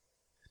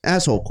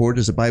Asshole Court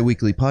is a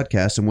bi-weekly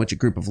podcast in which a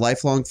group of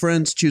lifelong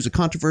friends choose a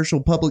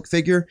controversial public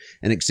figure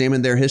and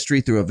examine their history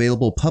through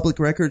available public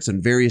records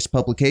and various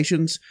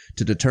publications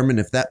to determine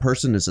if that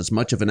person is as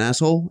much of an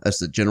asshole as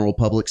the general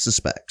public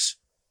suspects.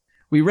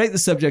 We rate the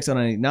subjects on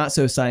a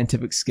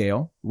not-so-scientific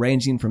scale,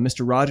 ranging from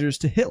Mr. Rogers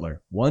to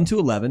Hitler, 1 to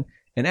 11,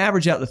 and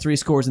average out the 3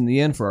 scores in the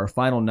end for our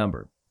final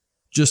number.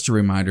 Just a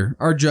reminder,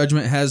 our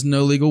judgment has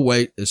no legal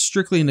weight, is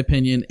strictly an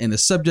opinion, and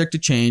is subject to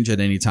change at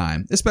any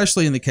time,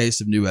 especially in the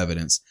case of new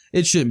evidence.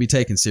 It shouldn't be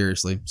taken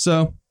seriously,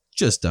 so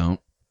just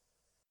don't.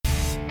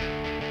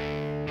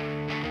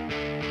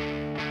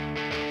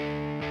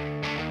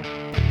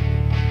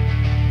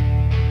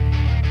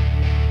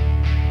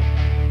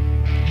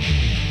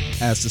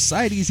 As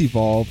societies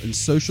evolve and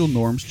social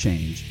norms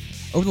change,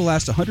 over the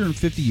last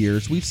 150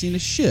 years, we've seen a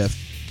shift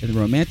in the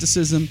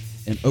romanticism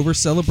and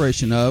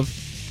over-celebration of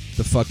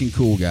the fucking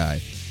cool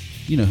guy.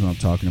 You know who I'm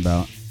talking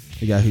about.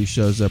 The guy who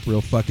shows up real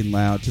fucking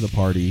loud to the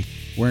party,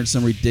 wearing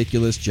some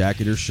ridiculous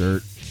jacket or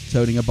shirt,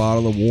 toting a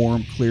bottle of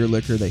warm, clear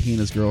liquor that he and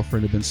his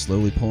girlfriend have been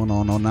slowly pulling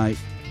on all night.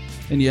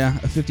 And yeah,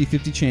 a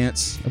 50-50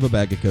 chance of a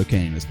bag of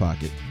cocaine in his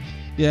pocket.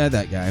 Yeah,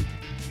 that guy.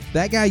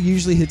 That guy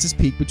usually hits his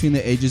peak between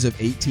the ages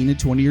of 18 and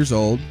 20 years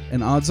old,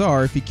 and odds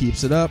are, if he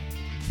keeps it up,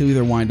 he'll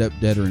either wind up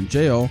dead or in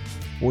jail,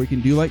 or he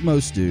can do like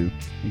most do,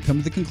 and come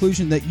to the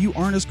conclusion that you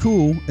aren't as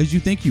cool as you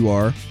think you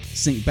are,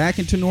 sink back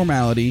into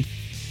normality,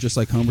 just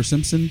like Homer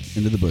Simpson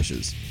into the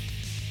bushes.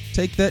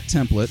 Take that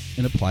template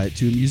and apply it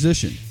to a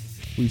musician.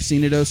 We've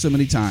seen it so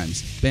many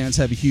times. Bands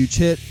have a huge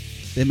hit,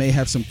 they may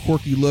have some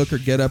quirky look or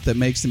get-up that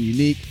makes them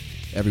unique,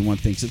 everyone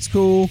thinks it's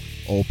cool,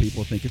 old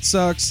people think it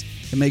sucks,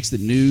 it makes the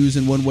news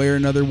in one way or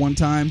another one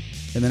time,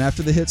 and then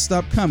after the hits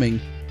stop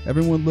coming,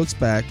 everyone looks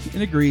back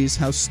and agrees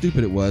how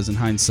stupid it was in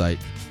hindsight.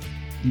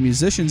 The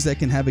musicians that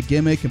can have a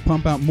gimmick and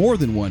pump out more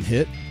than one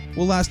hit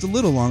will last a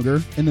little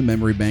longer in the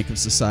memory bank of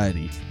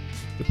society.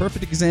 The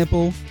perfect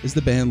example is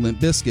the band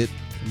Limp Bizkit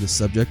and the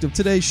subject of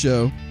today's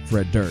show,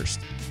 Fred Durst.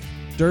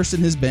 Durst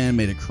and his band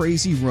made a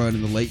crazy run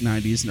in the late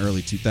 90s and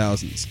early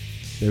 2000s.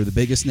 They were the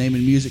biggest name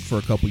in music for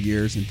a couple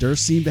years, and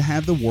Durst seemed to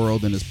have the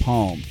world in his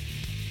palm.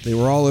 They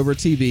were all over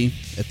TV,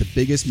 at the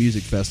biggest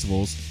music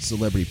festivals,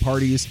 celebrity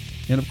parties,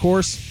 and of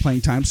course,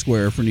 playing Times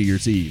Square for New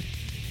Year's Eve.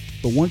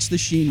 But once the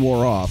sheen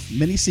wore off,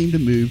 many seemed to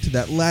move to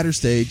that latter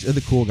stage of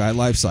the cool guy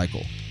life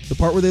cycle, the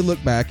part where they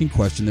look back and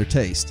question their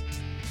taste.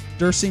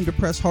 Durst seemed to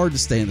press hard to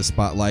stay in the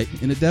spotlight,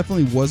 and it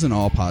definitely wasn't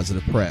all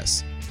positive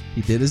press.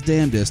 He did his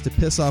damnedest to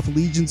piss off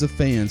legions of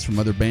fans from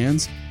other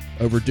bands,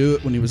 overdo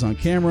it when he was on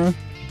camera,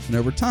 and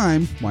over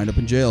time, wind up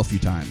in jail a few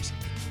times.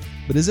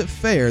 But is it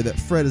fair that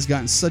Fred has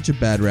gotten such a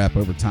bad rap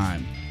over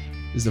time?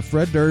 Is the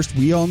Fred Durst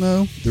we all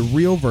know the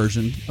real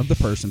version of the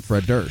person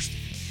Fred Durst?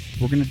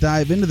 We're going to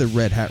dive into the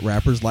Red Hat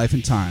rapper's life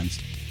and times.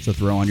 So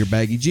throw on your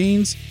baggy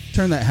jeans,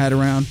 turn that hat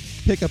around,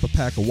 pick up a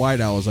pack of White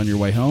Owls on your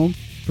way home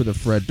for the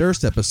Fred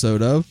Durst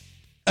episode of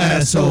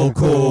Asshole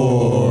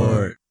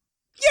Court.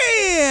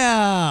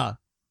 Yeah!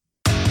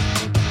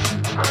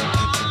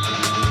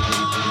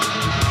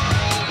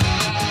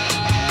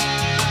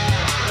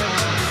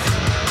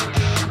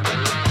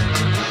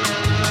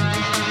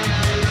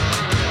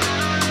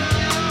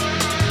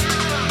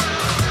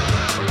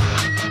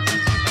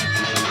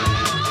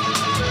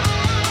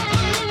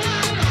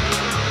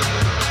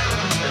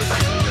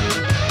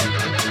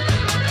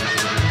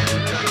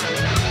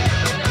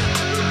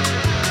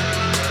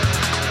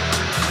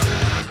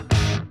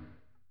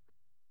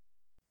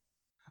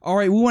 All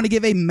right, we want to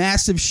give a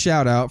massive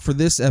shout out for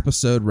this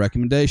episode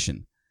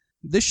recommendation.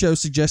 This show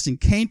suggestion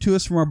came to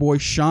us from our boy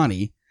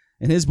Shawnee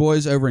and his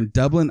boys over in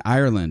Dublin,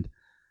 Ireland.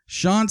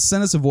 Sean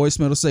sent us a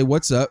voicemail to say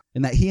what's up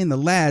and that he and the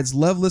lads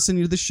love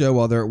listening to the show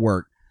while they're at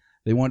work.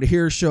 They wanted to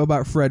hear a show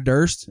about Fred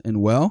Durst,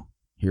 and well,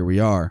 here we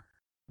are.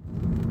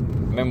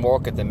 I'm in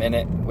work at the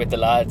minute with the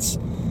lads,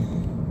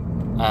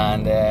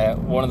 and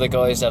one of the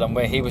guys that I'm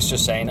with, he was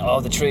just saying,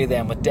 the 3 of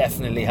them would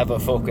definitely have a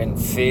fucking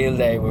field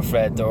day with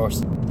Fred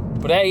Durst.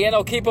 But hey,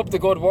 keep up the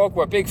good work.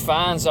 We're big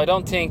fans. I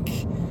don't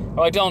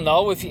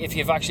know if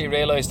you've actually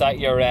realised that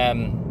you're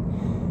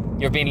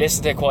being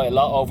listened to quite a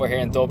lot over here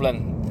in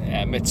Dublin.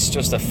 It's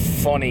just a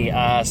funny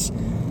ass,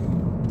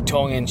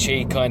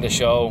 tongue-in-cheek kind of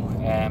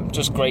show.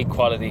 Just great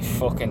quality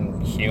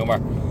fucking humour.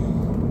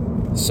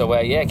 So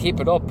yeah, keep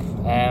it up.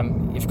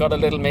 You've got a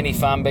little mini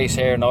fan base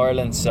here in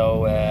Ireland,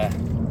 so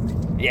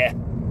yeah,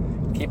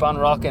 keep on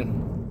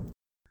rocking.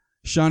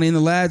 Shawnee and the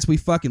lads, we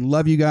fucking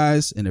love you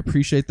guys and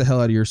appreciate the hell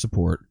out of your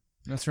support.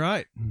 That's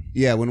right.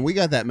 Yeah, when we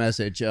got that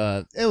message,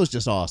 it was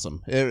just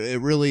awesome.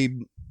 It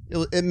really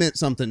meant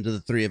something to the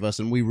 3 of us,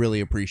 and we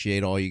really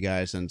appreciate all you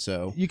guys. And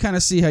so you kind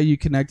of see how you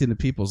connect into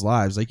people's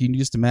lives. Like, you can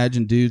just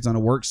imagine dudes on a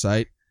work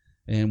site,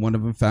 and one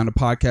of them found a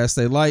podcast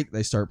they like.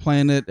 They start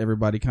playing it.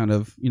 Everybody kind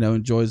of,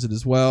 enjoys it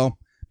as well.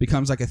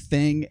 Becomes like a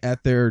thing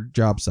at their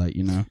job site,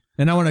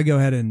 And I want to go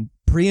ahead and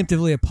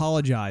preemptively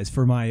apologize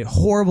for my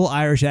horrible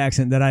Irish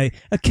accent that I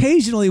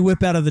occasionally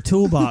whip out of the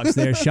toolbox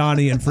there,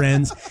 Shawnee and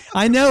friends.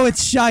 I know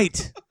it's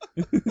shite.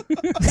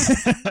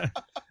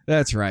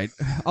 That's right.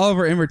 All of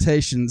our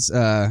invitations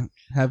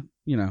have,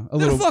 you know, a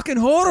They're little. fucking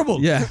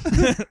horrible. Yeah.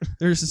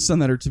 There's some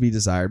that are to be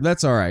desired, but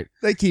that's all right.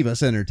 They keep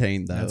us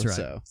entertained, though. That's right.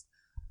 So.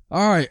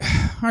 All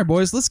right,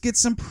 boys. Let's get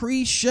some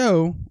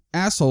pre-show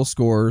asshole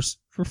scores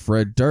for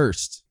Fred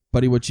Durst,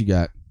 buddy. What you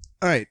got?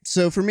 All right.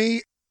 So for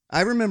me, I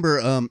remember,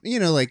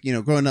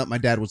 growing up, my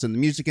dad was in the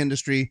music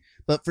industry,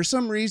 but for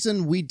some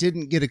reason we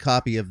didn't get a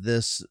copy of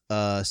this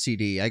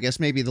CD. I guess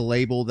maybe the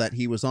label that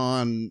he was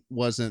on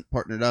wasn't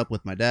partnered up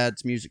with my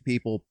dad's music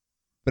people.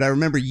 But I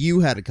remember you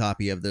had a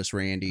copy of this,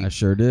 Randy. I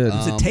sure did.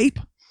 It's a tape.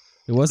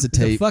 It was a It's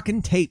a tape.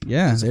 fucking tape.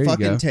 Yeah, It's there a you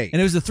fucking go. tape.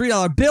 And it was a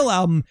 $3 bill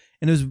album,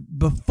 and it was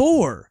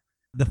before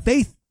the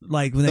Faith,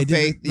 like when they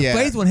did the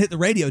Faith one hit the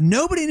radio.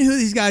 Nobody knew who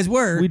these guys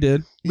were. We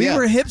did. We Yeah.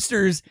 were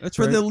hipsters That's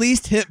for right. the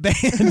least hip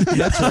band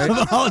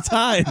of all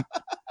time.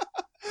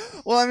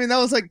 Well, I mean, that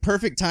was like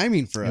perfect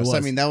timing for It us. was. I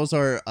mean, that was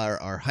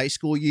our high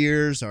school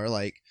years, our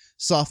like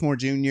sophomore,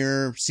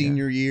 junior,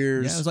 senior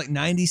years. Yeah, it was like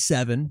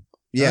 97.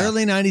 Yeah.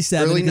 Early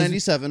 97. Early because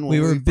 97. We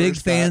were big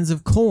first got- fans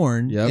of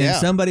Korn. Yep. And Yeah.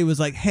 somebody was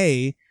like,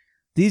 hey,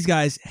 these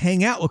guys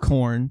hang out with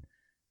Korn.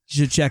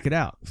 You should check it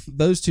out.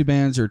 Those two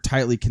bands are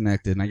tightly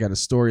connected, and I got a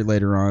story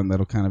later on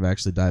that'll kind of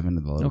actually dive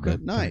into that a little Okay. bit.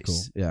 Kinda Nice.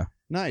 Cool. Yeah.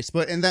 Nice,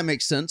 and that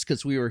makes sense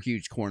because we were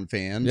huge Korn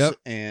fans. Yep.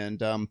 And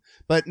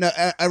but no,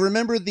 I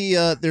remember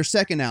their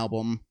second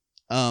album,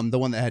 the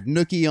one that had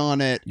Nookie on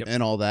it Yep.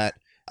 and all that.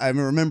 I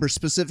remember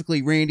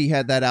specifically Randy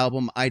had that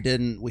album. I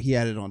didn't. He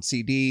had it on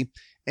CD,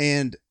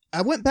 and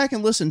I went back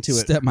and listened to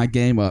it. Step my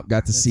game up.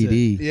 Got the That's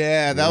CD.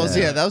 Yeah, that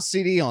was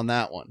CD on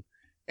that one.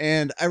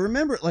 And I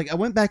remember, like, I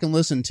went back and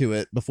listened to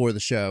it before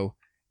the show,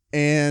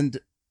 and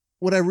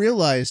what I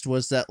realized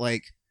was that,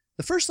 like,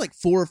 the first, like,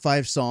 4 or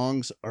 5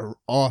 songs are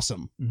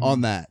awesome Mhm.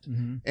 on that.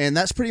 Mm-hmm. And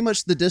that's pretty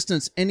much the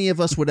distance any of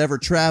us would ever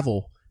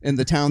travel in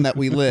the town that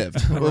we lived.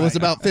 It was Right.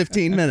 about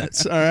 15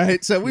 minutes, all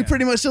right? So we Yeah.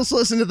 pretty much just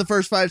listened to the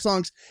first 5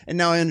 songs, and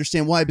now I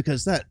understand why,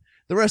 because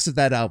the rest of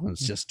that album is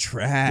just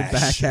trash. The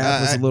back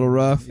half was a little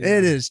rough.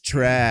 It is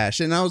trash.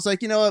 And I was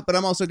like, you know what? But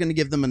I'm also going to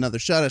give them another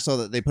shot. I saw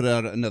that they put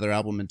out another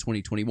album in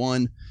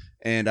 2021,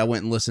 and I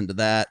went and listened to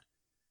that.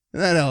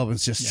 And that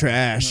album's just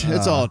trash.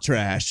 It's all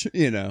trash,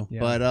 you know.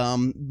 Yeah.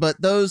 But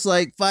those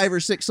like 5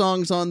 or 6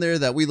 songs on there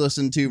that we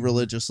listened to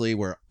religiously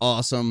were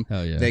awesome.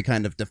 Hell yeah. They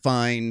kind of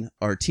define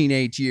our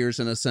teenage years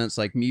in a sense,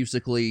 like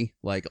musically,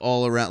 like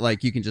all around.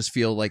 Like you can just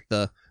feel like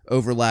the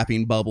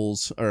overlapping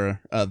bubbles or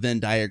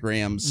Venn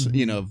diagrams, Mhm.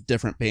 you know, of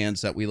different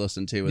bands that we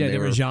listened to. And Yeah, they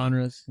different were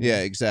genres. yeah,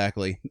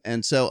 exactly.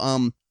 And so,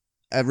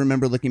 I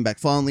remember looking back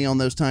fondly on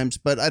those times,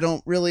 but I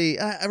don't really.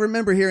 I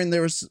remember hearing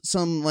there was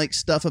some like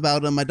stuff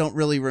about him. I don't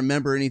really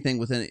remember anything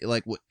with any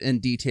like in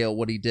detail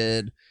what he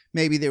did.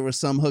 Maybe there was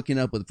some hooking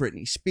up with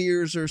Britney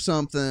Spears or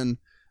something,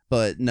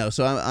 but no.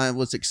 So I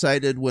was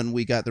excited when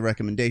we got the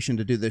recommendation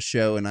to do this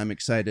show, and I'm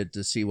excited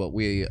to see what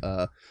we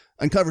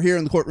uncover here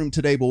in the courtroom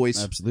today,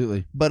 boys.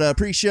 Absolutely. But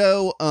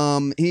pre-show,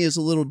 he is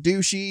a little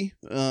douchey,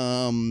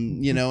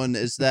 you know, and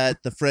is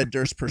that the Fred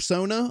Durst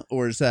persona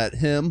or is that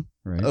him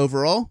Right.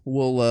 overall?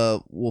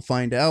 We'll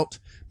find out.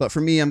 But for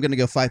me, I'm going to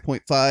go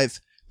 5.5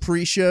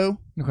 pre-show,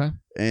 Okay.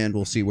 and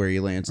we'll see where he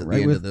lands at the Right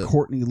end with of the.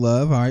 Courtney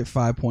Love. All right,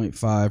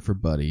 5.5 for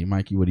Buddy.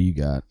 Mikey, what do you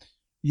got?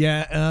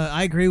 Yeah,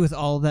 I agree with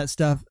all of that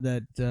stuff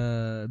that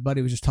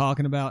Buddy was just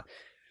talking about.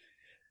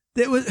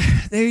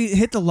 They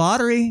hit the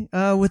lottery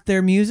with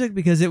their music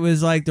because it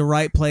was like the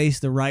right place,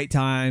 the right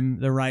time,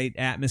 the right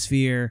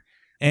atmosphere,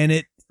 and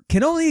it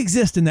can only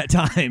exist in that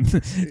time.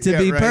 To Yeah,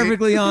 be right.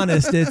 perfectly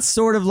honest, it's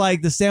sort of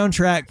like the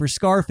soundtrack for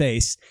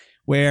Scarface,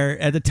 where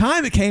at the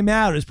time it came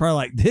out, it was probably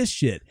like, this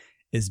shit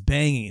is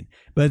banging.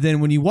 But then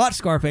when you watch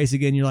Scarface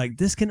again, you're like,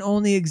 this can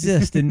only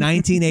exist in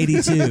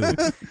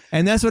 1982.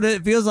 And that's what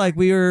it feels like.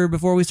 We were,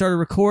 before we started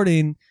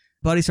recording,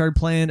 Buddy started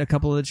playing a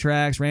couple of the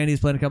tracks. Randy was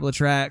playing a couple of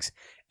tracks.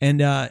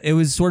 And it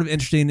was sort of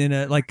interesting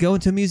in like going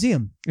to a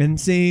museum and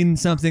seeing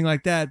something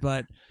like that.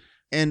 But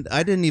And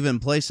I didn't even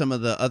play some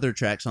of the other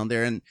tracks on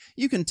there, and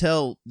you can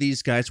tell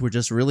these guys were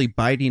just really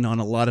biting on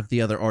a lot of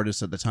the other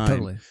artists at the time.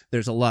 Totally.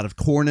 There's a lot of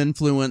Korn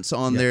influence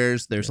on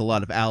theirs. There's a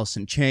lot of Alice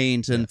in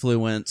Chains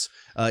influence.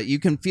 You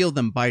can feel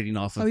them biting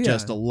off of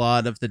just a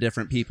lot of the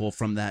different people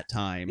from that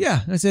time.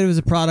 yeah, I said it was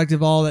a product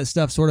of all that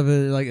stuff sort of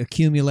like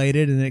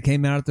accumulated, and it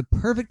came out at the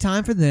perfect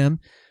time for them.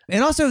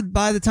 And also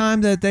by the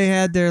time that they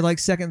had their like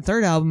second,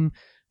 third album,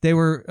 they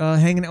were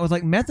hanging out with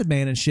like Method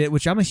Man and shit,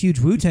 which I'm a huge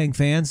Wu-Tang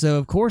fan, so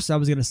of course I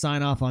was going to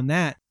sign off on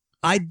that.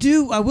 I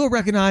will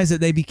recognize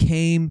that they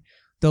became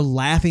the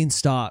laughing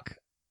stock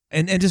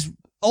and just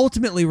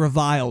ultimately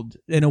reviled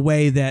in a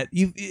way that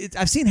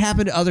I've seen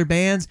happen to other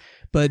bands,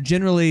 but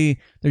generally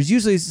there's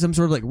usually some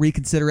sort of like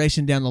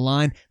reconsideration down the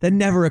line that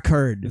never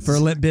occurred for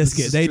Limp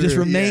Bizkit. They just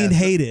true, remained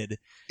yes. hated.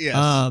 Yes.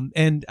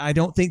 And I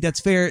don't think that's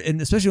fair,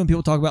 and especially when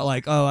people talk about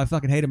like, oh, I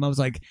fucking hate him. I was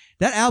like,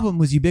 that album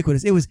was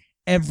ubiquitous. It was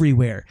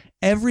everywhere.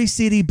 Every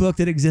CD book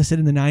that existed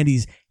in the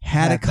 90s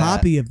had a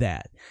copy of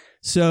that.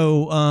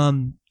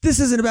 So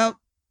this isn't about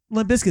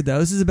Limp Bizkit, though.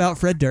 This is about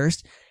Fred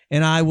Durst,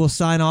 and I will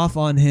sign off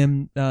on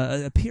him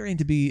appearing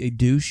to be a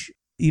douche.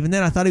 Even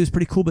then, I thought he was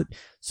pretty cool, but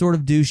sort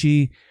of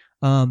douchey.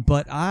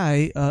 But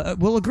I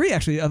will agree,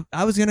 actually.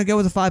 I was going to go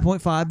with a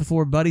 5.5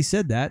 before Buddy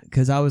said that,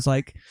 because I was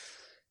like,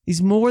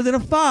 he's more than a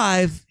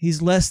 5.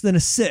 He's less than a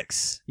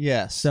 6.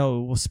 Yes.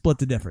 So we'll split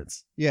the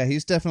difference. Yeah,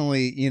 he's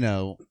definitely,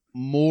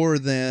 more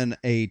than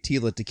a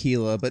Tila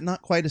Tequila, but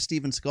not quite a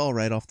Steven Skull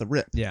right off the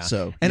rip. Yeah.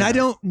 So, And I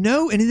don't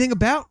know anything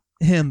about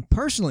him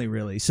personally,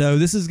 really. So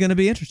this is going to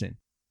be interesting.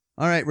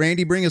 All right,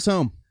 Randy, bring us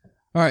home.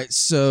 All right,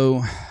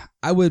 so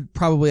I would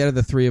probably, out of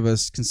the three of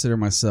us, consider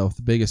myself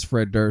the biggest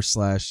Fred Durst /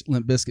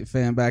 Limp Bizkit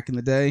fan back in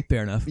the day.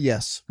 Fair enough.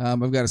 Yes.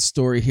 I've got a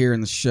story here in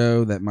the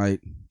show that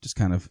might just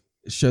kind of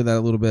show that a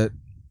little bit.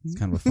 It's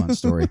kind of a fun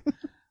story.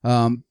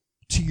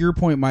 To your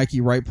point,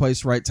 Mikey, right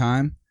place, right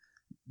time.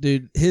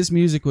 Dude, his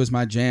music was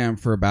my jam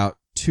for about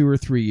 2 or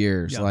 3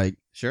 years. Yeah. Like,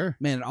 Sure.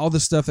 man, all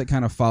the stuff that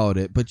kind of followed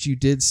it. But you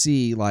did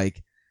see,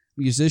 like,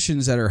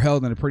 musicians that are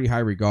held in a pretty high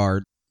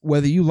regard.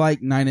 Whether you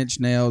like Nine Inch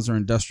Nails or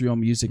industrial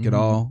music at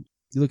all,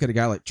 you look at a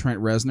guy like Trent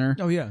Reznor.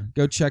 Oh, yeah.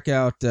 Go check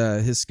out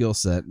his skill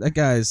set. That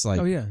guy's like,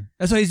 Oh, yeah.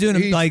 That's why he's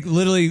doing, like,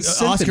 literally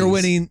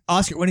Oscar-winning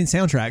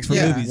soundtracks for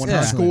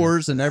movies.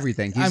 Scores and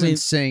everything. He's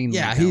insane.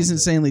 Yeah, he's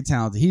insanely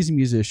talented. He's a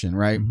musician,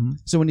 right? Mm-hmm.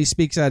 So when he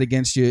speaks out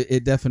against you,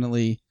 it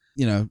definitely,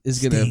 is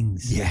gonna,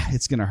 Stings.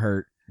 it's gonna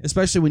hurt.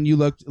 Especially when you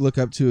look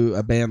up to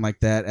a band like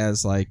that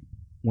as like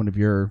one of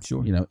your,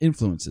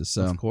 influences.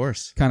 So of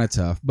course, kind of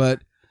tough,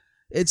 but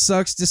it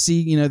sucks to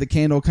see, the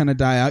candle kind of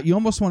die out. You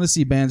almost want to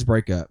see bands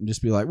break up and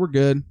just be like, we're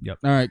good. Yep.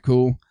 All right,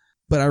 cool.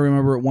 But I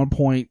remember at one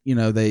point,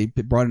 they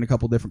brought in a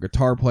couple different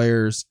guitar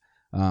players.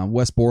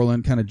 Wes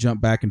Borland kind of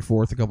jumped back and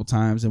forth a couple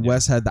times, and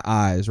Wes had the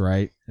eyes,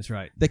 right? That's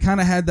right. They kind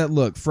of had that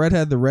look. Fred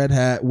had the red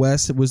hat.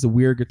 Wes was the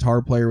weird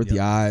guitar player with the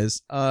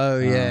eyes. Oh,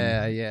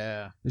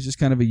 yeah. It's just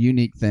kind of a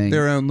unique thing.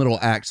 Their own little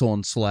Axl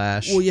and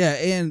Slash. Well, yeah,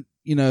 and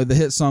the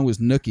hit song was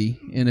Nookie,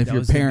 and if That your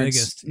was the parents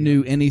biggest,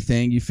 knew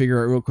anything, you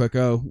figure out real quick,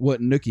 what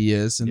Nookie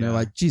is, and they're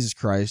like, Jesus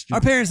Christ. Our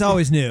parents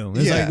always knew. It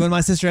was like when my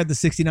sister had the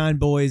 69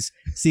 Boys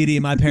CD,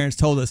 and my parents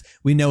told us,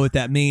 we know what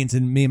that means,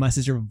 and me and my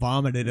sister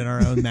vomited in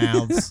our own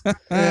mouths.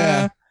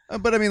 Yeah.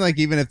 But I mean, like,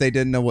 even if they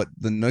didn't know what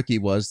the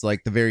Nookie was,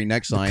 like the very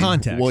next line,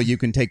 context. Well, you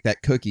can take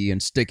that cookie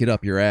and stick it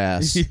up your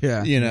ass.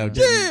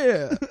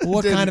 Yeah.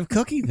 What kind of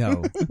cookie,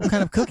 though? What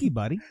kind of cookie,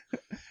 buddy?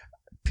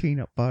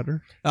 Peanut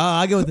butter.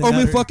 I go with the Oh, me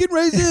nutter. fucking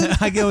raisin.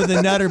 I go with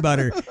the Nutter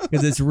Butter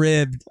because it's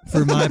ribbed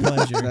for my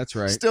pleasure. That's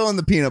right. Still in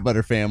the peanut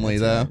butter family,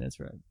 though. That's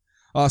right.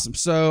 Awesome.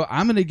 So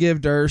I'm going to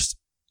give Durst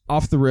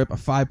off the rip a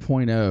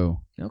 5.0.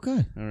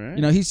 Okay. All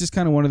right. He's just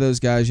kind of one of those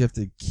guys you have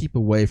to keep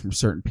away from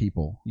certain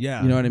people.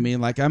 Yeah. You know what I mean?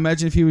 Like, I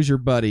imagine if he was your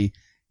buddy,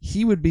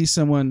 he would be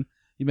someone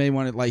you may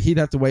want to, like, he'd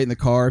have to wait in the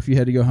car if you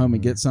had to go home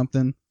and get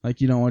something. Like,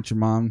 you don't want your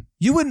mom.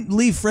 You wouldn't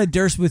leave Fred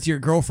Durst with your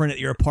girlfriend at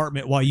your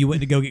apartment while you went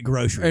to go get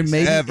groceries.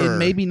 And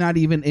maybe not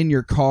even in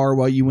your car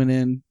while you went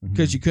in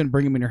because you couldn't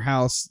bring him in your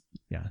house.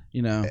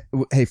 Yeah.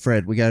 Hey,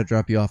 Fred, we got to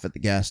drop you off at the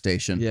gas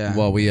station. Yeah.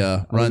 While we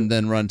run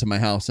to my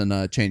house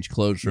and change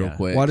clothes real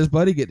quick. Why does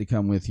Buddy get to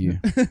come with you?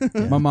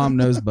 My mom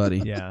knows Buddy.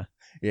 Yeah.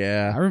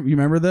 Yeah. You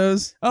remember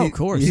those? Oh, of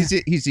course.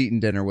 He's eaten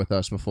dinner with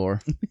us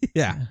before.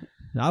 Yeah.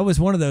 I was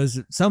one of those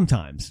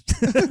sometimes.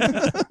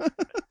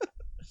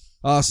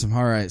 Awesome.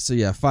 All right. So,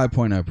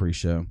 5.0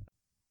 pre-show.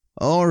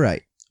 All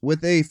right.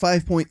 With a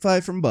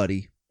 5.5 from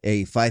Buddy,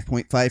 a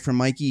 5.5 from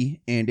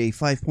Mikey, and a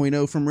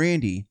 5.0 from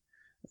Randy,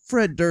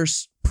 Fred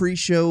Durst's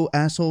pre-show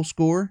asshole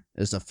score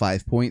is a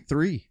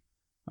 5.3.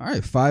 All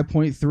right.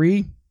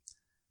 5.3.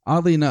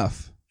 Oddly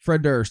enough,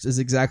 Fred Durst is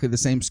exactly the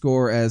same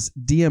score as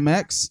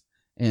DMX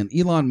and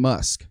Elon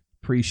Musk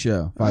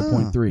pre-show.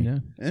 5.3.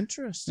 Yeah.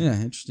 Interesting.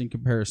 Yeah. Interesting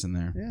comparison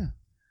there. Yeah.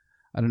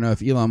 I don't know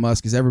if Elon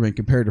Musk has ever been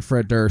compared to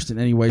Fred Durst in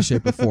any way,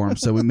 shape, or form.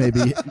 So we may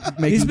be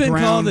making He's been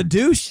ground. called a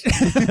douche.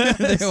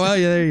 Well,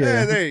 yeah, there you go.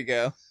 Yeah, there you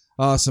go.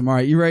 Awesome. All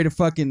right, you ready to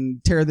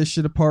fucking tear this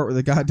shit apart with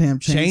a goddamn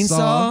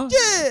chainsaw?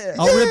 Yeah.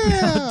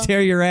 I'll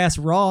tear your ass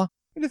raw.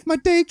 And if my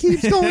day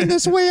keeps going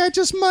this way, I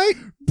just might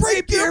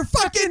Break your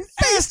fucking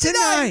face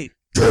tonight.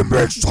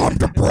 It's time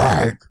to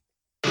break.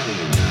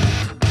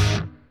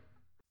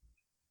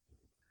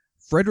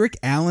 Frederick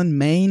Allen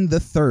Maine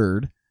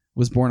III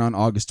was born on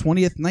August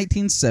 20th,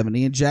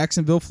 1970 in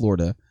Jacksonville,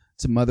 Florida,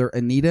 to mother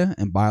Anita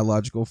and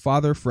biological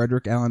father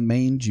Frederick Allen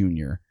Maine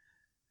Jr.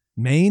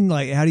 Maine?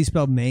 Like, how do you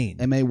spell Maine?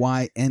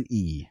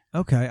 M-A-Y-N-E.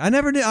 Okay. I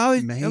never did.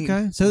 Maine.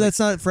 Okay. So that's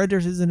not, Fred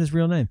Durst isn't his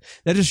real name.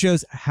 That just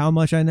shows how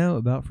much I know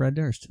about Fred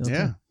Durst.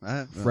 Okay.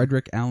 Yeah.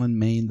 Frederick Allen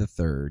Maine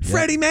III. Yep.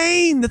 Freddie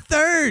Maine the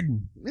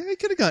third. Yeah, he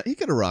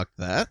could have rocked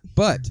that.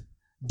 But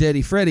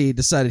Daddy Freddie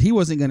decided he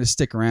wasn't going to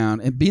stick around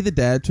and be the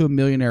dad to a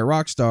millionaire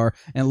rock star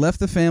and left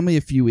the family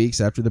a few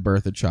weeks after the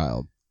birth of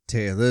child.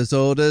 Tale as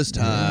old as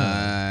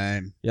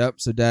time. Yep,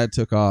 so Dad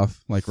took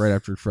off like right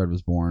after Fred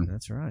was born.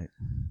 That's right.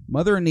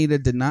 Mother Anita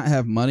did not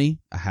have money,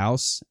 a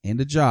house, and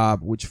a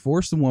job, which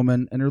forced the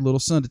woman and her little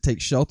son to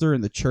take shelter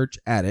in the church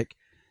attic,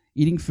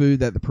 eating food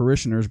that the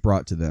parishioners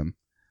brought to them.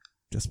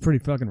 That's pretty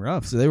fucking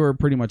rough. So they were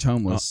pretty much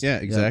homeless. Yeah,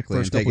 exactly.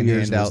 First And couple taking years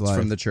of his handouts life.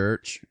 from the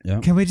church.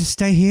 Yep. Can we just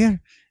stay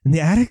here in the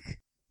attic?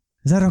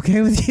 Is that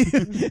okay with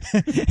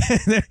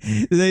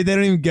you? they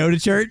don't even go to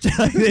church.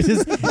 Like they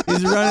just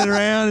he's running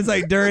around. It's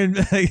like during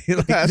like,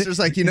 Pastor's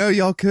like,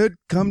 y'all could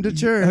come to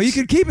church. oh, you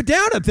could keep it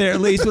down up there at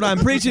least when I'm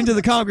preaching to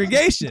the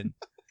congregation.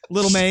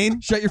 Little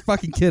Maine. Shut your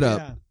fucking kid up.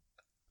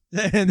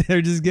 Yeah. And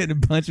they're just getting a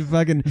bunch of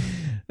fucking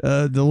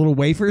the little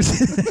wafers.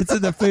 It's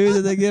in the food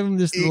that they give them,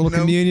 just the Eating little them.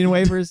 communion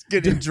wafers.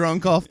 Getting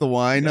drunk off the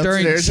wine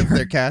During upstairs if church-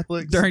 they're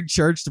Catholics. During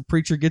church, the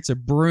preacher gets a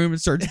broom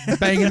and starts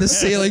banging the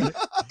ceiling.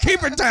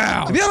 Keep it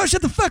down. If y'all don't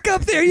shut the fuck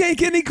up there, you ain't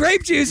getting any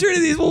grape juice or any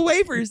of these little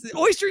wafers, the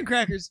oyster and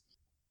crackers.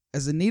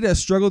 As Anita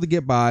struggled to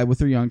get by with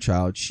her young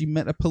child, she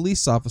met a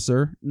police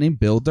officer named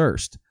Bill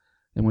Durst.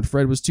 And when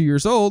Fred was 2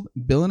 years old,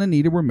 Bill and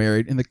Anita were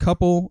married, and the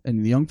couple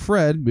and the young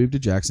Fred moved to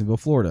Jacksonville,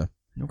 Florida.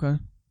 Okay.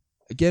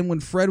 Again, when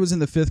Fred was in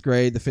the 5th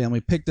grade, the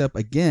family picked up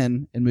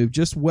again and moved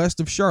just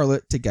west of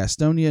Charlotte to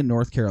Gastonia,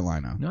 North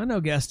Carolina. No, I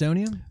know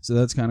Gastonia. So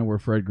that's kind of where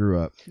Fred grew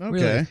up. Okay.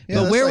 Really? Yeah, But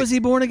that's where like- was he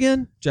born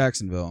again?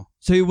 Jacksonville.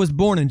 So he was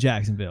born in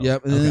Jacksonville.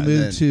 Yep. And then Okay. they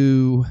moved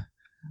to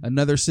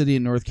another city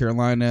in North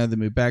Carolina. They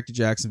moved back to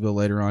Jacksonville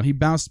later on. He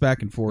bounced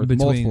back and forth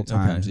multiple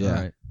times. Okay, Yeah.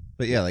 all right.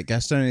 But yeah, like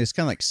Gastonia is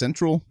kind of like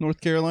central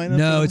North Carolina.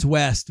 No, it's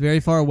west,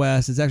 very far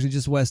west. It's actually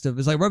just west of.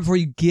 It's like right before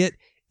you get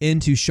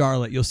into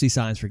Charlotte, you'll see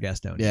signs for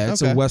Gastonia. Yeah,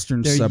 it's Okay. a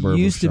western There suburb.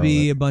 used of to be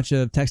Charlotte. a bunch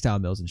of textile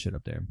mills and shit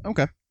up there.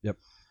 Okay.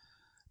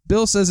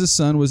 Bill says his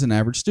son was an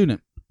average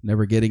student,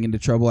 never getting into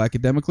trouble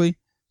academically.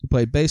 He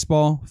played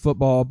baseball,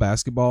 football,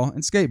 basketball,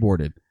 and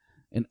skateboarded.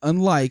 And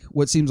unlike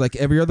what seems like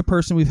every other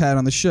person we've had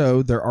on the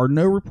show, there are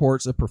no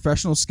reports of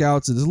professional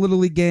scouts at his Little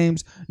League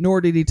games,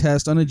 nor did he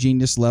test on a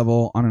genius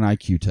level on an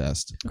IQ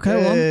test. Okay,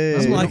 well, Hey.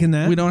 I'm liking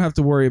that. We don't have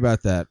to worry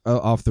about that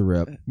off the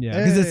rip. Yeah,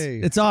 because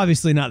Hey. it's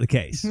obviously not the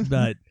case.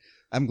 But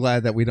I'm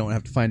glad that we don't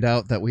have to find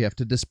out that we have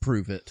to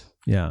disprove it.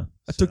 yeah,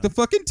 I took the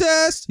fucking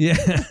test. yeah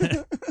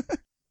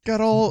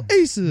Got all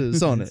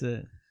aces on That's it.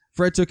 it.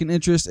 Fred took an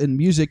interest in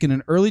music in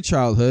an early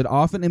childhood,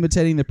 often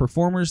imitating the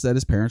performers that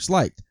his parents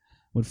liked.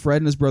 When Fred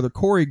and his brother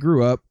Corey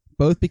grew up,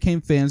 both became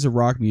fans of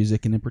rock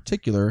music, and in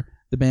particular,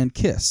 the band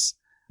Kiss.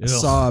 I Ugh.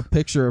 saw a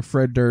picture of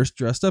Fred Durst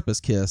dressed up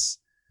as Kiss.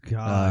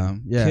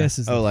 God, Yeah. Kiss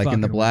is the Oh, like in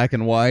the fucking black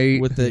and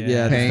white. With the,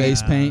 Yeah. the Paint.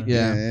 face paint.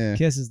 Yeah.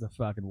 Kiss is the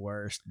fucking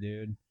worst,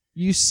 dude.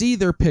 You see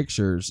their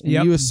pictures, and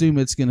Yep. you assume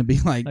it's going to be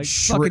like, Like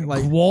shred, fucking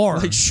like, war.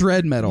 like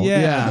shred metal.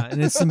 Yeah,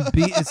 and it's some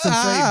beat, it's some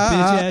straight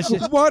bitch ass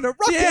shit. What a rock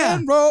Yeah,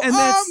 and roll. And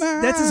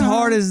that's as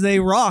hard as they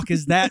rock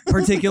is that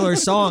particular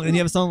song. And you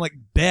have a song like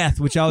Beth,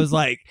 which I was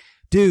like,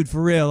 dude,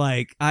 for real,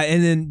 like, I've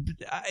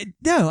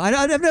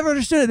never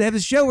understood it. They have a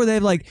show where they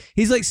have like,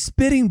 he's like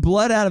spitting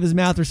blood out of his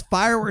mouth. There's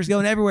fireworks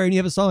going everywhere, and you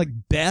have a song like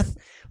Beth,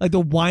 like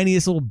the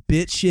whiniest little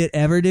bitch shit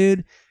ever,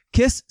 dude.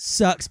 Kiss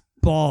sucks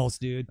balls,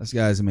 dude. Those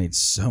guys have made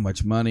so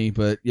much money,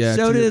 but yeah.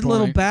 So to your did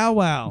Little point- Bow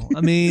Wow. I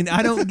mean,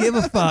 I don't give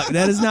a fuck.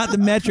 That is not the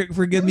metric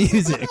for good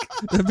music.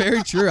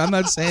 Very true. I'm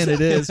not saying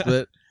it is,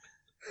 but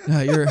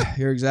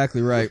you're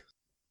exactly right.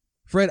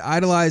 Fred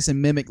idolized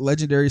and mimicked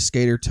legendary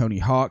skater Tony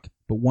Hawk,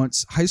 but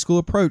once high school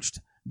approached,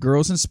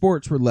 girls in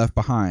sports were left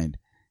behind.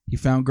 He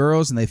found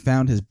girls and they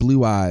found his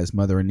blue eyes,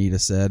 Mother Anita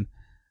said.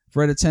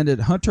 Fred attended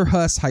Hunter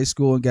Huss High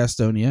School in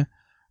Gastonia.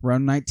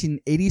 Around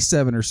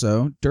 1987 or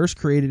so, Durst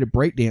created a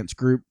breakdance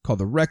group called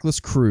the Reckless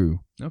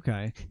Crew.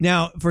 Okay.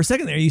 Now, for a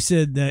second there, you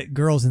said that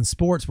girls in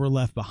sports were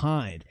left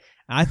behind.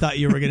 I thought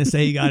you were going to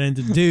say you got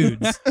into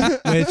dudes,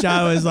 which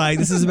I was like,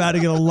 this is about to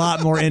get a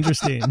lot more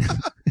interesting.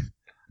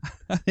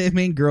 I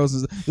mean,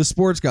 girls, the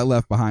sports got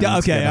left behind. Yeah,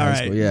 once he okay, got to all high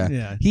right. school, yeah.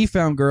 Yeah. He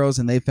found girls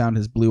and they found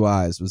his blue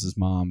eyes was his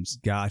mom's.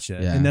 Gotcha.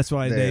 Yeah. And that's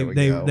why There we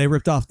they go.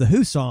 ripped off the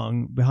Who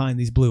song behind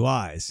these blue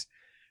eyes.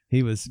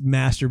 He was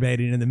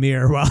masturbating in the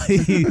mirror while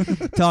he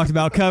talked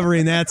about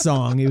covering that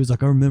song. He was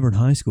like, I remember in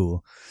high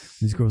school,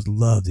 these girls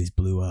love these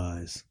blue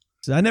eyes.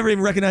 So I never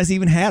even recognized he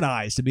even had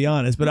eyes, to be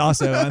honest. But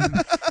also,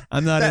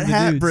 I'm not that into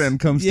hat dudes. brim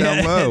comes Yeah,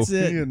 down low. that's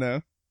it. You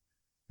know.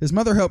 His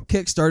mother helped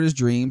kickstart his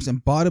dreams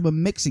and bought him a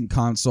mixing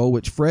console,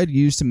 which Fred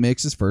used to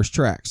mix his first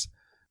tracks.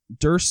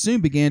 Durst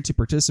soon began to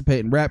participate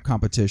in rap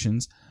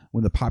competitions.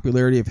 When the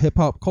popularity of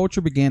hip-hop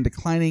culture began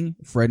declining,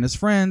 Fred and his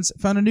friends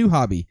found a new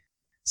hobby,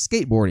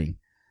 skateboarding.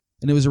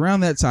 And it was around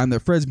that time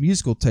that Fred's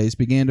musical taste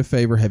began to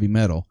favor heavy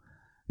metal.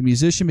 The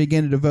musician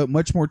began to devote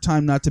much more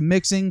time not to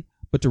mixing,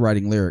 but to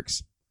writing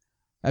lyrics.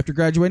 After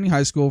graduating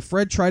high school,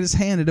 Fred tried his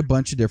hand at a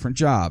bunch of different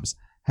jobs.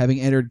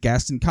 Having entered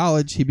Gaston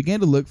College, he began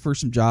to look for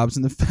some jobs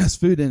in the fast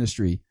food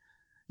industry.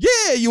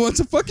 Yeah, you want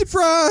some fucking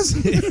fries?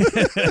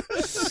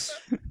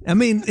 I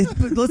mean,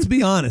 but let's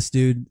be honest,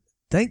 dude.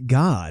 Thank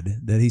God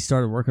that he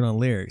started working on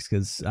lyrics,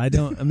 because I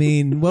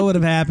mean, what would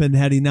have happened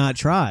had he not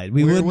tried?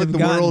 Where wouldn't would have the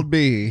gotten, world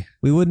be?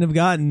 We wouldn't have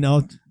gotten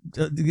like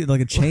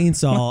a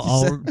chainsaw,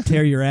 all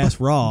tear your ass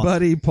raw.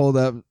 Buddy pulled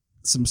up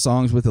some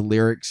songs with the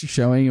lyrics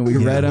showing, and we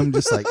read them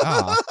just like,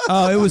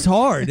 Oh, it was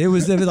hard. It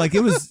was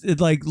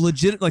like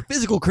legit, like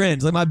physical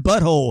cringe. Like my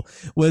butthole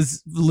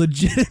was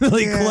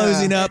legitimately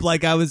closing up.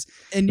 Like I was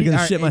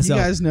gonna shit myself.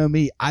 You guys know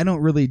me. I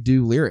don't really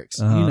do lyrics.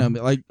 You know me.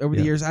 Like over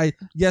the years, I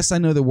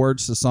know the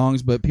words to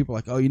songs, but people are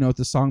like, oh, you know what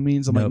the song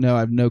means? I'm like, no, I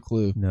have no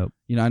clue. Nope.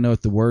 You know, I know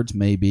what the words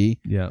may be.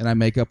 Yeah. And I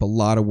make up a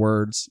lot of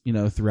words, you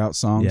know, throughout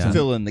songs. Yeah. And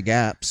Fill in the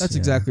gaps. that's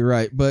exactly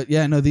right. But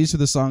yeah, no, these are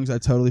the songs I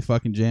totally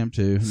fucking jam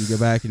to. And you go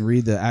back and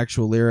read the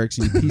actual lyrics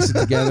and you piece it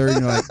together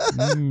and you're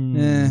like,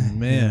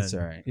 man, that's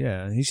all right.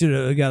 Yeah, he should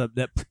have got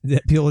that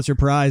Pulitzer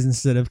Prize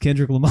instead of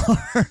Kendrick Lamar.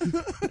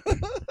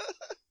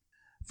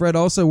 Fred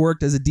also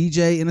worked as a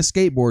DJ and a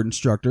skateboard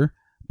instructor,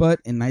 but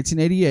in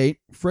 1988,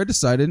 Fred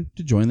decided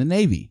to join the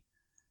Navy.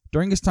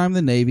 During his time in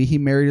the Navy, he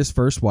married his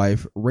first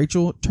wife,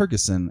 Rachel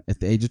Turkison, at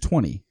the age of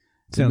 20.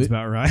 Sounds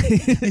about right.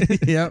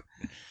 Yep.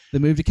 They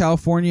moved to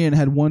California and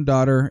had one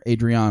daughter,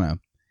 Adriana.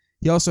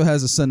 He also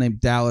has a son named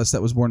Dallas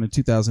that was born in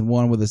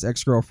 2001 with his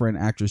ex-girlfriend,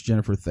 actress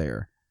Jennifer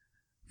Thayer.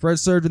 Fred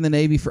served in the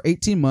Navy for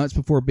 18 months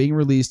before being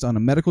released on a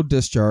medical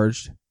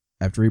discharge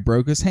after he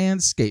broke his hand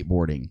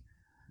skateboarding.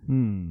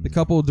 The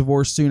couple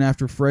divorced soon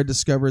after Fred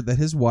discovered that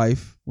his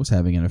wife was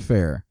having an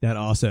affair. That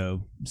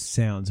also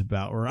sounds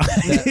about right.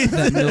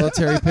 That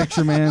military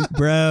picture, man.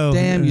 Bro.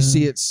 Damn, you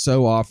see it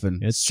so often.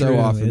 It's so true.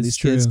 often. It's These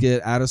true. kids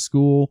get out of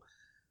school.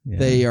 Yeah.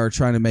 They are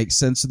trying to make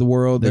sense of the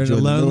world. They're in a join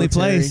the lonely military.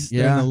 place.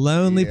 They're in a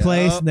lonely Yeah.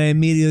 place, and they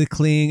immediately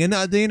cling. And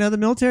you know, the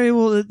military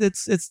will.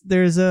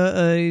 There's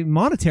a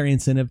monetary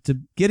incentive to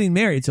getting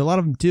married, so a lot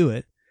of them do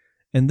it.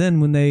 And then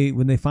when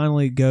they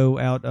finally go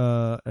out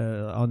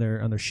on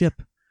their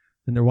ship,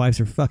 and their wives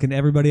are fucking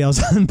everybody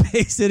else on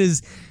base, it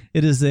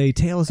is a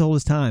tale as old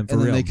as time. For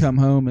And then real. they come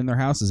home and their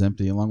house is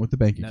empty along with the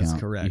bank account. That's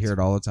correct. You hear it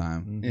all the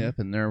time. Yep,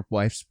 and their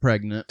wife's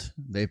pregnant.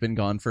 They've been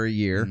gone for a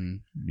year.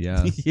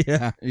 Yeah.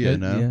 Yeah. You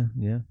know?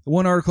 Yeah.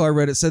 One article I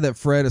read, it said that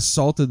Fred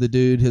assaulted the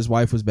dude his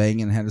wife was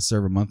banging and had to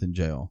serve a month in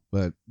jail.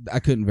 But I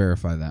couldn't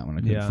verify that one.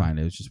 I couldn't find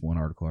it. It was just one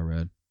article I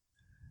read.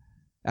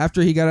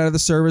 After he got out of the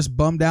service,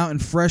 bummed out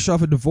and fresh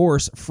off a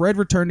divorce, Fred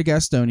returned to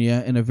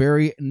Gastonia in a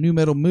very nu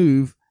metal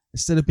move.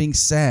 Instead of being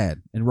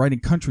sad and writing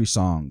country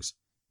songs,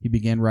 he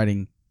began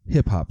writing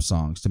hip-hop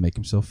songs to make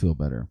himself feel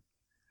better.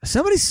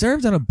 Somebody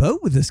served on a boat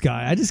with this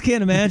guy. I just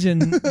can't imagine.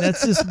 That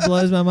just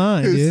blows my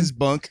mind, Who's dude. his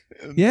bunk?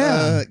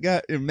 Yeah.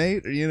 Got your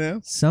mate, you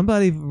know?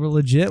 Somebody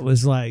legit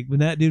was like, when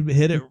that dude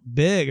hit it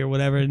big or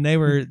whatever, and they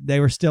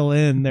were still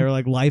in, they were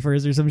like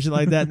lifers or some shit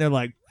like that, and they're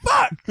like,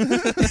 fuck!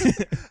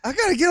 I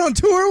gotta get on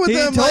tour with He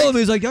them. told him, he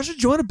was like, y'all should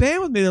join a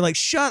band with me. They're like,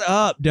 shut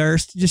up,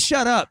 Durst. Just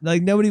shut up.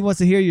 Like, nobody wants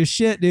to hear your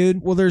shit,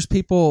 dude. Well, there's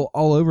people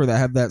all over that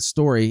have that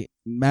story.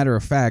 Matter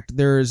of fact,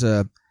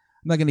 I'm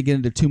not going to get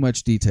into too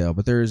much detail,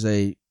 but there is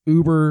a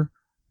uber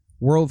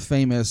world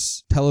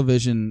famous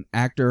television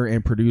actor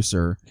and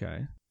producer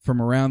Okay.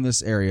 from around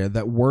this area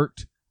that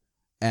worked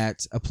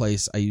at a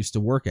place I used to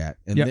work at.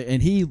 And, Yep.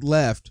 and he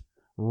left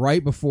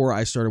right before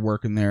I started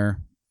working there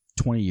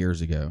 20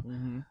 years ago.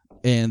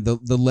 And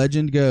the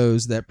legend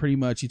goes that pretty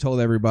much he told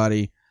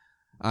everybody,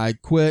 I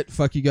quit,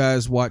 fuck you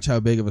guys, watch how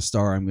big of a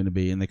star I'm going to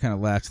be. And they kind of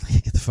laughed,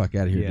 like, get the fuck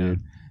out of here, Yeah.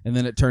 dude. And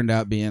then it turned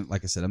out being,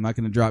 like I said, I'm not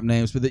going to drop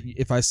names, but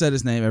if I said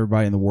his name,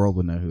 everybody in the world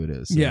would know who it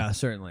is. So, Yeah,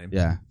 certainly.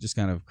 yeah, just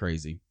kind of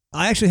crazy.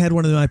 I actually had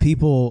one of my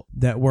people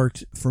that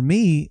worked for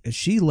me.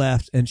 She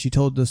left, and she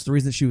told us the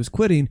reason that she was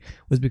quitting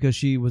was because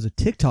she was a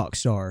TikTok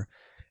star.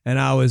 And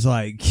I was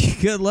like,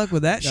 good luck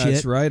with that shit.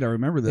 That's right. I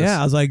remember this. Yeah,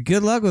 I was like,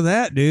 good luck with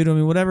that, dude. I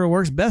mean, whatever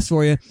works best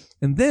for you.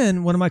 And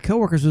then one of my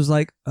coworkers was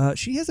like,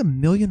 she has 1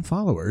 million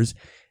followers.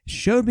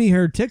 Showed me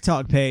her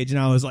TikTok page, and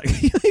I was like,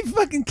 you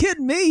fucking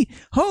kidding me?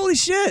 Holy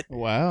shit.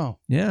 Wow.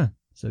 Yeah.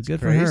 So good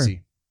for her.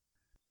 Crazy.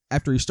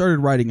 After he started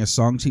writing his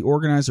songs, he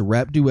organized a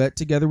rap duet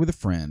together with a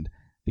friend.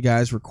 The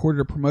guys recorded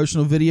a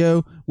promotional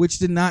video, which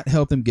did not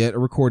help them get a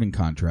recording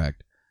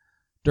contract.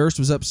 Durst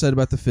was upset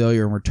about the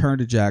failure and returned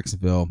to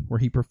Jacksonville, where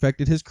he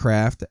perfected his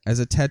craft as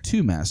a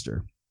tattoo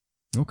master.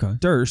 Okay.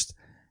 Durst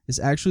is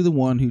actually the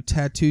one who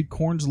tattooed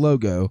Korn's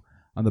logo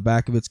on the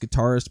back of its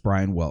guitarist,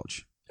 Brian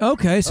Welch.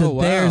 Okay, so Oh,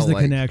 wow, there's the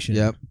like- connection.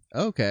 Yep.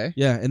 Okay.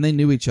 Yeah, and they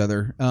knew each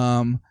other.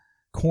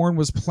 Korn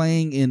was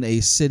playing in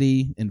a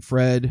city, and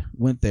Fred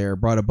went there,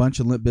 brought a bunch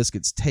of Limp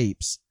Bizkit's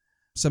tapes,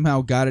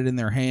 somehow got it in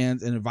their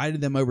hands, and invited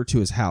them over to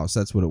his house.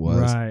 That's what it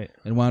was. Right.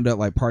 And wound up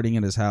like partying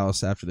at his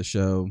house after the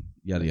show,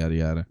 yada, yada,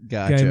 yada.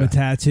 Gotcha. Gave him a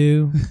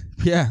tattoo.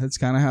 Yeah, that's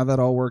kind of how that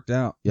all worked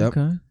out. Yep.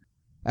 Okay.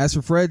 As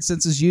for Fred,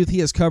 since his youth, he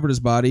has covered his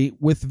body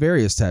with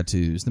various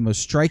tattoos. The most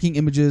striking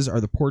images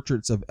are the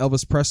portraits of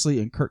Elvis Presley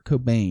and Kurt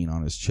Cobain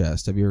on his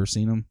chest. Have you ever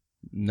seen them?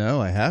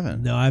 No, I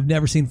haven't. No, I've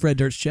never seen Fred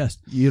Durst's chest.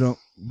 You don't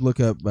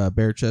look up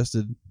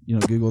bare-chested? You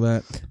don't Google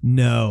that?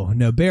 No,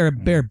 bare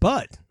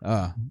butt.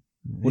 What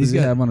He's does he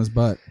got- have on his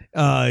butt?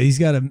 He's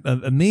got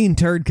a mean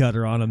turd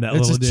cutter on him. That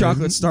It's little a dude.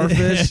 chocolate starfish,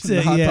 That's the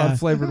it, hot yeah. dog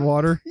flavored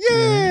water.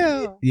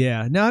 Yeah.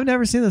 Yeah. No, I've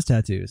never seen those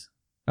tattoos.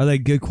 Are they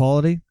good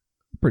quality?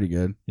 Pretty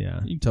good. Yeah,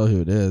 You can tell who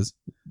it is.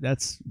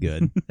 that's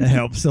good. That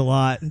helps a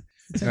lot.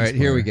 All right,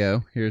 here we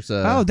go. Here's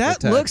that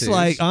the looks tattoos.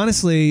 like,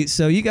 honestly,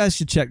 so you guys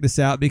should check this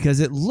out because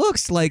it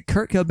looks like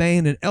Kurt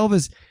Cobain and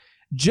Elvis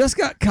just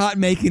got caught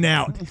making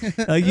out.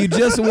 Like you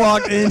just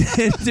walked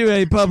into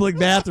a public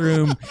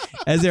bathroom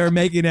as they were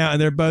making out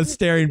and they're both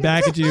staring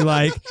back at you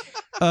like,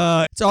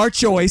 it's our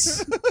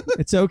choice.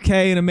 It's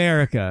okay in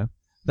America.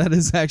 That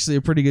is actually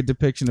a pretty good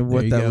depiction of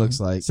what There you that go. looks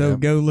like. So Yep.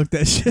 go look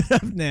that shit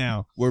up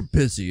now. We're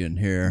busy in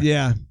here.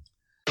 Yeah.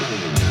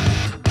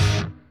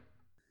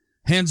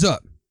 Hands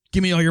up.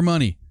 Give me all your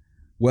money.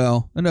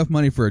 Well, enough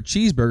money for a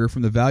cheeseburger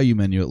from the value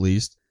menu at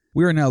least.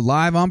 We are now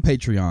live on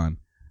Patreon.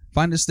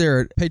 Find us there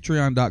at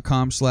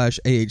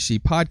patreon.com/AHC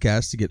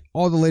podcast to get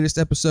all the latest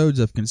episodes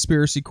of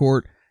Conspiracy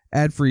Court,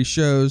 ad-free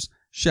shows,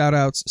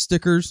 shout-outs,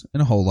 stickers,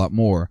 and a whole lot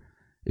more.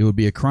 It would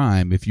be a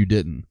crime if you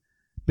didn't.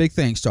 Big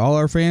thanks to all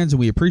our fans, and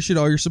we appreciate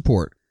all your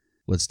support.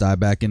 Let's dive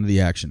back into the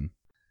action.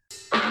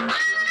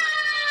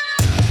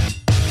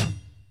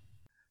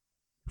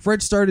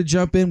 Fred started to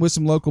jump in with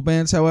some local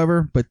bands,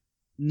 however, but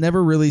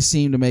never really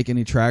seemed to make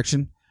any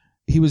traction.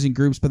 He was in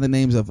groups by the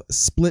names of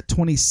Split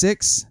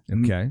 26,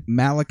 Okay.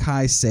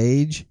 Malachi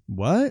Sage.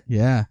 What?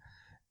 Yeah.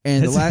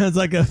 And That sounds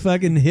like a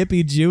fucking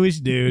hippie Jewish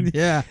dude.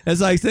 yeah,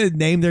 It's like they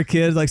name their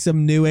kids like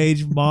some new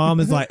age mom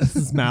is like, this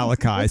is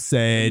Malachi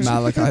Sage.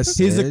 Malachi Sage.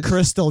 He's a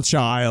crystal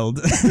child.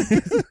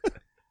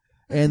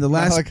 And the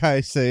last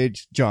Malachi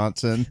Sage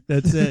Johnson.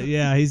 That's it.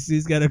 Yeah,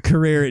 he's got a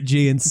career at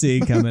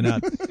GNC coming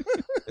up.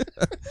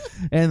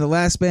 and the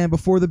last band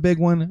before the big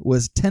one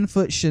was 10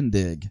 Foot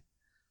Shindig.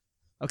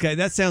 Okay,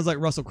 that sounds like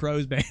Russell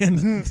Crowe's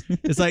band.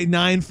 It's like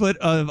 9 foot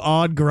of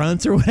odd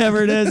grunts or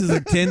whatever it is. It's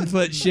like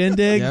 10-foot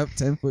shindig. Yep,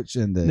 10 Foot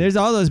Shindig. There's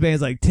all those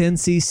bands like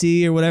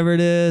 10cc or whatever it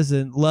is,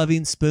 and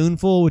Loving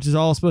Spoonful, which is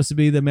all supposed to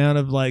be the amount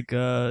of like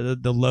the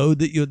load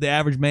that the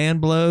average man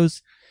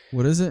blows.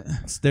 What is it?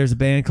 There's a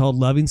band called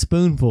Loving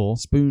Spoonful.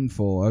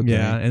 Spoonful. Okay.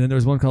 Yeah, and then there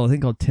was one called I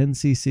think called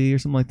 10cc or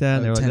something like that.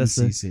 And they were like, 10 that's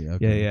the- cc.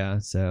 Okay. Yeah.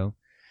 So,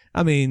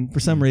 I mean, for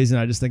some reason,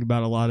 I just think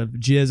about a lot of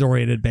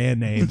jizz-oriented band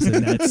names,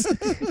 and that's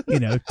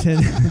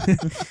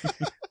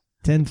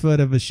 10 foot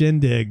of a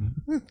shindig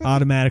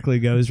automatically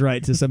goes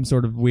right to some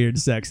sort of weird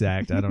sex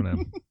act. I don't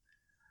know.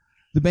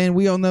 The band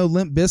we all know,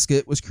 Limp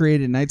Bizkit, was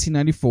created in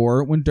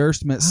 1994 when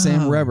Durst met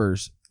Sam Oh.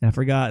 Revers. I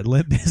forgot.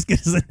 Limp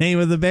Bizkit is the name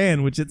of the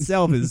band, which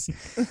itself is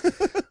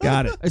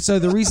got it. So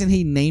the reason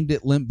he named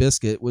it Limp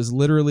Bizkit was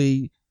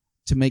literally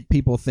to make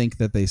people think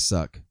that they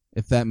suck,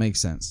 if that makes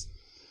sense.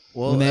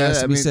 Well, When they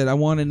asked him, he mean, said, I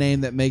want a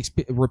name that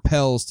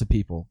repels to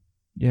people.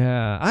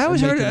 Yeah, I always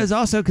heard it as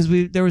also because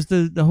there was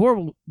the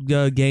horrible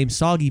game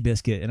Soggy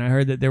Biscuit, and I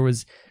heard that there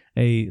was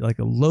a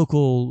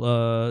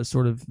local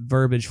sort of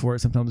verbiage for it.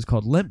 Sometimes it's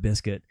called Limp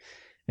Biscuit,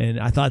 and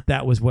I thought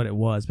that was what it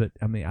was. But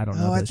I mean, I don't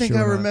know. Oh, if I that's think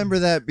true I or not. remember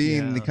that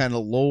being Yeah. the kind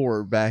of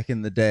lore back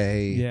in the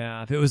day.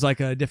 Yeah, if it was like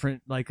a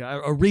different, like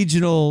a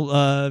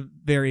regional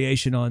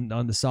variation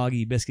on the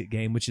Soggy Biscuit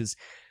game, which is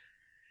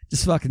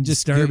just fucking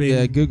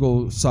disturbing.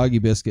 Google Soggy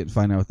Biscuit and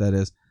find out what that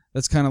is.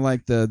 That's kind of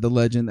like the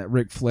legend that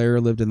Ric Flair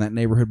lived in that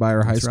neighborhood by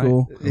our high That's right.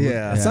 school.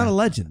 Yeah. It's not a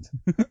legend.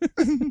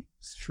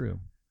 It's true.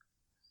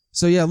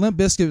 So yeah, Limp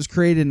Bizkit was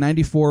created in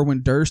 94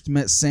 when Durst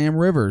met Sam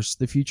Rivers,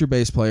 the future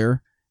bass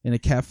player, in a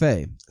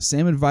cafe.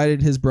 Sam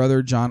invited his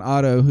brother John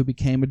Otto, who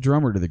became a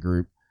drummer to the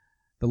group.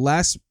 The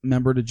last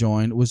member to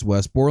join was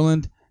Wes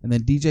Borland, and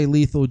then DJ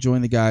Lethal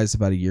joined the guys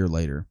about a year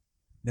later.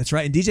 That's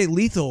right. And DJ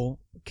Lethal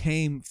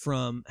came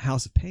from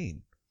House of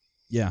Pain.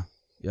 Yeah.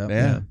 Yep.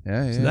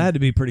 Yeah. So that had to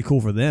be pretty cool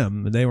for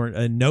them. They were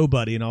a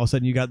nobody, and all of a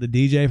sudden you got the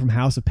DJ from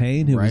House of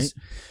Pain who was,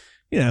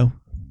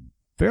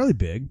 fairly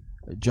big.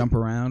 Jump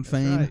around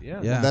fame. right,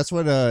 yeah. yeah. That's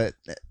what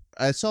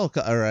I saw,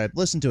 or I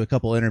listened to a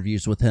couple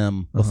interviews with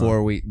him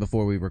before we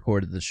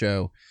recorded the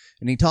show,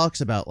 and he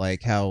talks about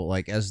like how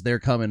like as they're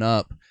coming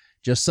up,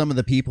 just some of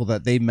the people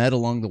that they met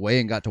along the way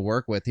and got to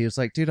work with. He was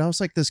like, dude, I was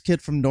like this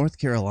kid from North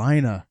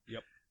Carolina.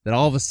 Yep. That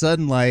all of a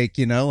sudden, like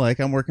like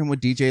I'm working with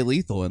DJ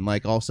Lethal, and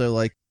like also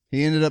like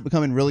he ended up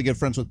becoming really good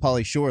friends with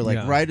Pauly Shore.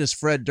 Like right as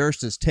Fred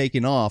Durst is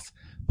taking off,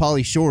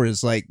 Pauly Shore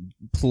is like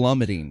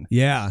plummeting.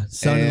 Yeah.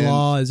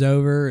 Son-in-law is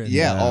over. And,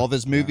 All of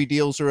his movie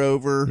deals are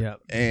over. Yep.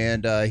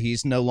 And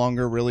he's no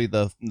longer really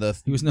the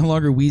He was no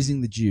longer wheezing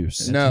the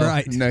juice.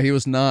 right. No, he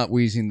was not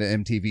wheezing the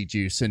MTV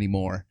juice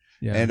anymore.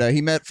 Yeah. And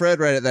he met Fred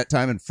right at that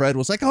time, and Fred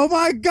was like, "Oh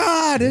my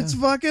God, it's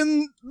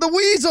fucking the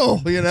Weasel!"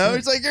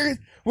 He's like,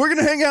 "We're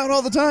gonna hang out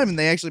all the time," and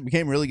they actually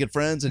became really good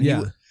friends. And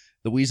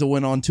the Weasel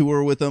went on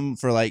tour with them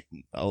for like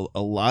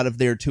a lot of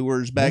their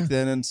tours back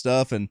then and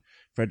stuff. And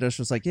Fred Durst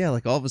was like, "Yeah,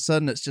 like all of a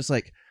sudden it's just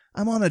like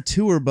I'm on a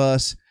tour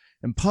bus."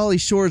 And Pauly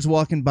Shore's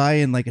walking by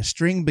in like a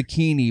string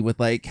bikini with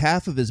like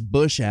half of his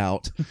bush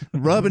out,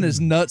 rubbing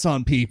his nuts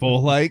on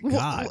people. Like,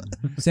 God.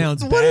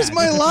 Sounds what is bad.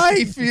 my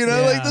life? Like,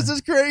 Yeah. this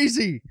is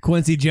crazy.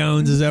 Quincy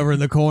Jones is over in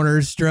the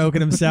corner stroking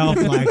himself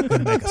like,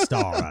 gonna make a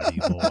star out of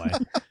you, boy.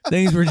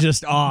 Things were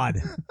just odd.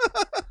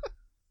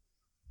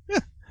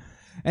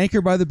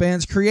 Anchored by the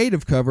band's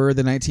creative cover of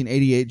the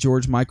 1988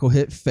 George Michael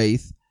hit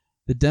Faith,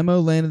 the demo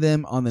landed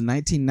them on the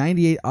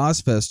 1998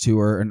 Ozfest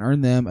tour and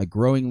earned them a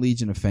growing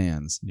legion of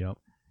fans. Yep.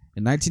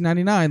 In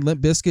 1999,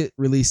 Limp Bizkit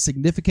released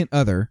Significant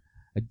Other,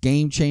 a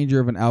game changer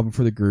of an album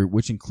for the group,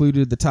 which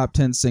included the top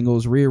 10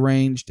 singles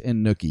Rearranged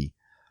and Nookie.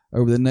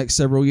 Over the next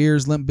several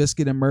years, Limp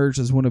Bizkit emerged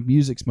as one of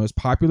music's most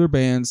popular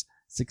bands,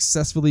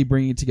 successfully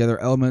bringing together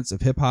elements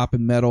of hip-hop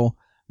and metal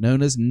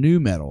known as nu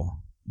metal.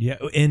 Yeah,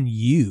 and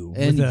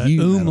with a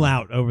metal.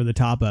 umlaut over the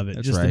top of it,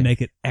 That's just right. to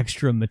make it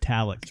extra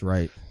metallic. That's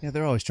right. Yeah,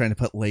 they're always trying to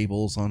put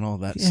labels on all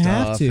that You stuff.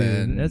 have to.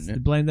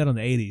 And Blame that on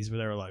the 80s where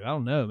they were like, I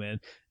don't know, man.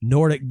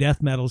 Nordic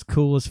death metal's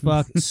cool as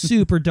fuck.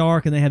 Super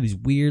dark, and they have these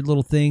weird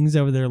little things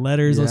over their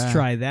letters. Let's Yeah,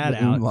 try that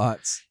the out.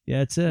 umlauts. Yeah,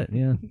 that's it.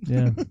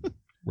 Yeah.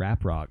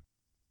 Rap rock.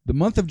 The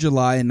month of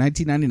July in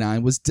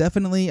 1999 was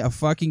definitely a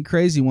fucking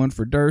crazy one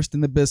for Durst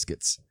and the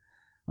Biscuits.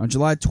 On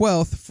July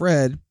 12th,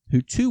 Fred,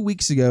 who 2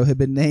 weeks ago had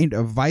been named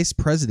a vice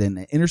president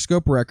at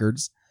Interscope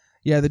Records,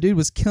 the dude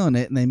was killing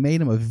it, and they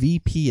made him a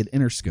VP at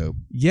Interscope.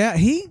 Yeah,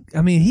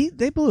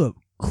 they blew up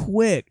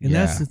quick, and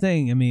that's the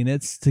thing. I mean,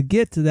 it's to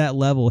get to that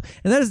level,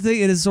 and that is the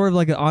thing. It is sort of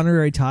like an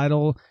honorary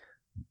title.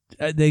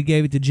 They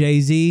gave it to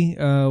Jay-Z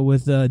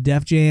with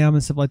Def Jam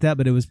and stuff like that,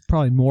 but it was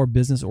probably more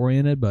business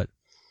oriented. But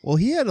well,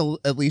 he had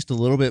at least a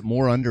little bit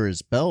more under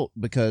his belt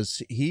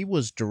because he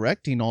was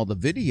directing all the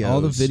videos.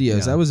 All the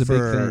videos. That was a big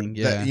for thing.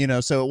 Yeah.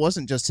 that, so it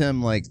wasn't just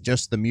him, like,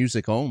 just the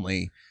music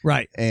only.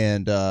 right,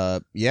 And,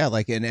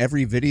 like, in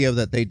every video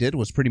that they did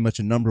was pretty much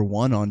a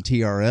 #1 on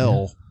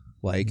TRL. Yeah.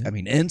 Like, I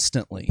mean,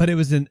 instantly. but it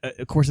was of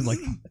course, in like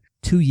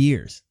 2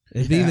 years.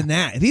 If even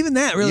that,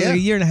 really, Yeah. like a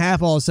year and a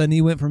half, all of a sudden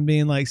he went from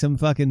being like some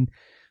fucking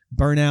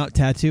burnout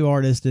tattoo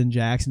artist in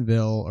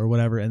Jacksonville or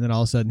whatever, and then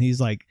all of a sudden he's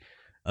like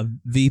a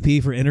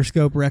VP for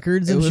Interscope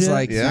Records. It And was shit.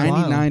 like Yeah.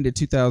 99 to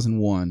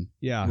 2001.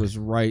 Yeah. It was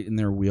right in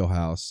their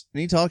wheelhouse.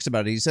 And he talks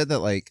about it. He said that,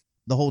 like,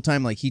 the whole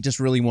time, like, he just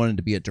really wanted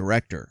to be a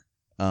director.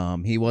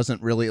 He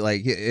wasn't really,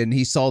 like, and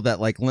he saw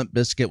that, like, Limp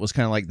Bizkit was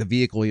kind of like the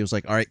vehicle. He was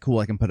like, all right, cool,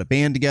 I can put a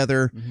band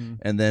together,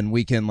 and then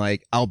we can,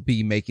 like, I'll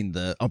be directing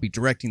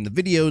the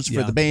videos for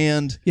Yeah. the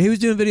band. Yeah, he was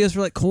doing videos for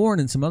like Korn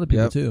and some other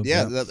people Yep. too.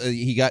 Yeah,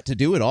 he got to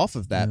do it off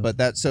of that. Yeah.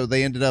 But so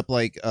they ended up,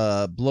 like,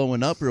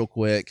 blowing up real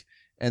quick,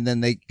 and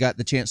then they got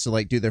the chance to,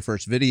 like, do their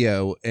first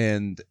video,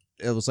 and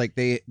it was like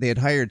they had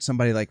hired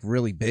somebody, like,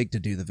 really big to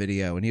do the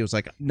video, and he was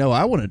like, no,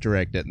 I want to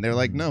direct it. And they're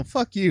like, no,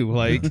 fuck you,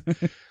 like,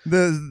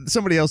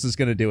 somebody else is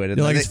going to do it. And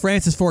They're like, they- it's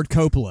Francis Ford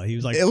Coppola. He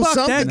was like, It was fuck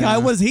that something. guy.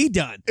 What has he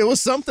done? it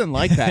was something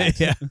like that.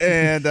 Yeah.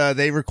 And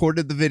they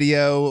recorded the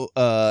video,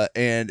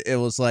 and it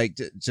was like,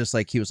 just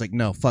like, he was like,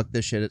 no, fuck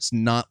this shit, it's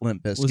not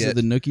Limp Bizkit. Was it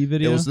the Nookie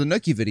video? It was the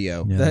Nookie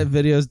video. Yeah. That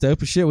video's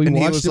dope as shit. We And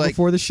he watched was it like-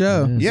 before the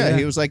show. Yeah,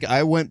 he was like,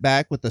 I went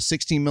back with the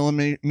 16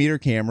 millimeter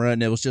camera,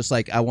 and it was just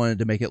like, I wanted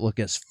to make it look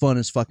as fun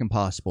as fucking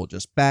possible.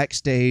 Just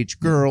backstage,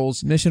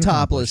 girls, Mission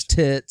topless accomplished.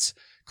 tits,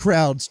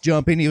 crowds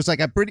jumping. He was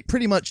like, I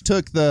pretty much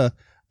took the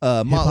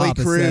Motley Hip-hop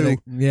Crue. aesthetic.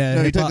 Yeah. No,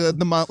 he hip-hop. took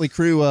the Motley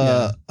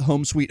Crue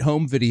Home Sweet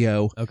Home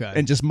video Okay.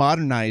 and just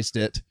modernized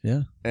it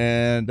Yeah.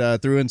 and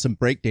threw in some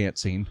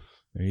breakdancing.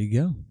 There you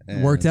go.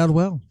 And- Worked out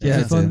well. Yeah,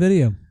 It's a fun it did.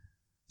 video.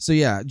 So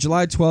yeah,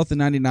 July 12th of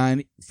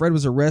 99, Fred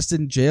was arrested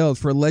and jailed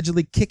for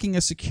allegedly kicking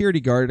a security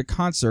guard at a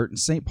concert in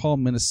St. Paul,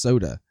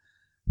 Minnesota.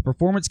 The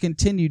performance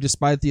continued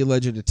despite the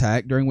alleged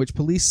attack, during which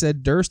police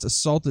said Durst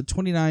assaulted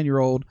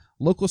 29-year-old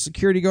local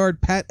security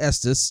guard Pat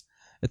Estes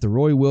at the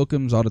Roy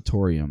Wilkins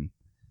Auditorium.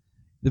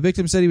 The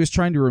victim said he was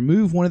trying to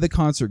remove one of the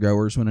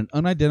concertgoers when an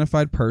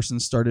unidentified person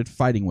started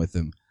fighting with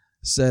him,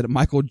 said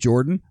Michael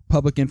Jordan,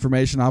 public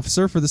information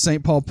officer for the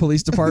St. Paul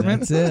Police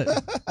Department. That's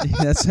it.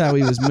 That's how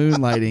he was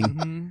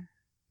moonlighting.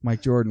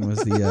 Mike Jordan was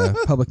the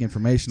public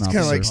information It's officer.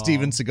 kind of like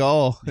Steven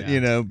Seagal,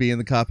 Yeah. being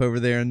the cop over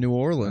there in New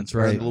Orleans, That's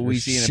right. or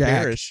Louisiana Shaq.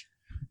 Parish.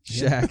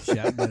 Shaq.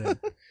 Shaq did it.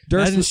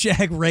 Durst Imagine was,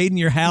 Shaq raiding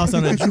your house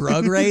on a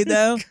drug raid,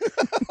 though.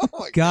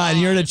 God,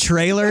 you're in a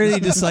trailer. And he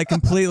just like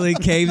completely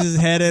caves his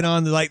head in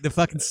on the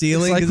fucking it's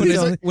ceiling. like 'cause when, he's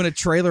on- when a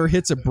trailer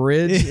hits a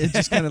bridge, it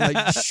just kind of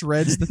like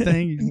shreds the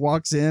thing. He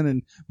walks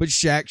in, but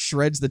Shaq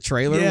shreds the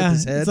trailer with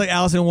his head. it's like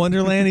Alice in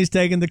Wonderland. He's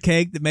taking the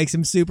cake that makes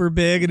him super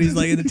big, and he's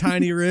like in a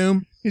tiny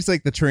room. He's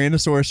like the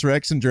Tyrannosaurus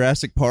Rex in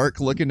Jurassic Park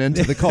looking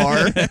into the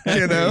car,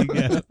 you know?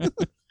 There you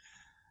go.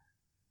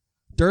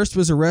 Durst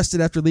was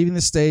arrested after leaving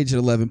the stage at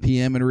 11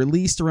 p.m. and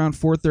released around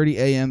 4:30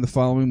 a.m. the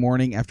following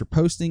morning after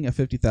posting a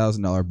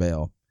 $50,000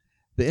 bail.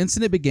 The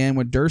incident began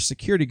when Durst's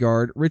security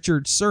guard,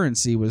 Richard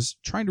Surrency, was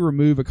trying to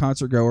remove a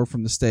concertgoer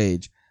from the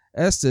stage.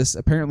 Estes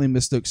apparently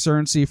mistook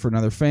Surrency for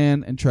another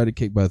fan and tried to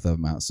kick both of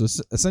them out. So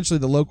essentially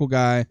the local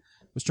guy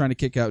was trying to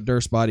kick out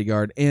Durst's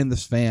bodyguard and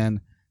this fan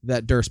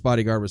that Durst's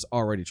bodyguard was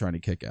already trying to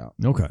kick out.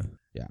 Okay.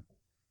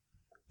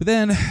 But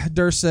then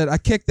Durst said, I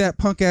kicked that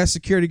punk-ass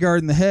security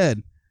guard in the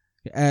head.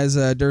 As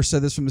Durst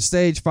said this from the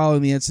stage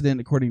following the incident,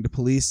 according to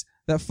police,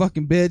 that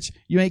fucking bitch,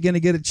 you ain't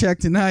gonna get a check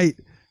tonight.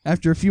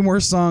 After a few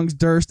more songs,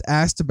 Durst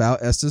asked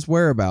about Estes'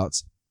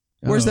 whereabouts.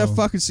 Where's that Uh-oh.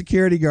 fucking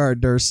security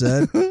guard, Durst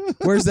said.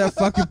 Where's that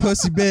fucking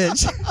pussy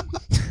bitch?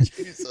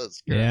 Jesus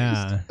Christ.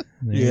 Yeah.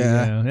 There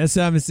Yeah. you go. That's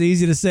something it's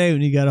easy to say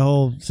when you got a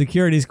whole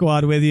security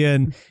squad with you,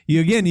 and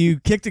you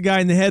kicked a guy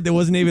in the head that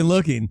wasn't even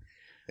looking.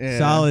 Yeah.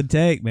 Solid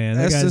take, man.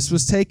 That Estes guy's-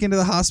 was taken to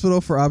the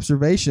hospital for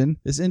observation.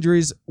 His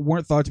injuries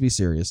weren't thought to be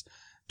serious.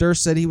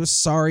 Durst said he was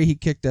sorry he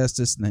kicked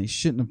Estes and that he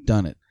shouldn't have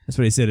done it. That's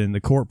what he said in the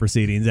court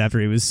proceedings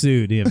after he was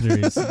sued.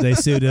 They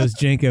sued those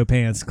Jenko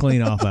pants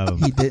clean off of him.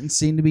 He didn't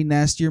seem to be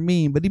nasty or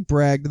mean, but he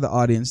bragged to the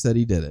audience that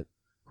he did it,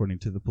 according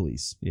to the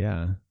police.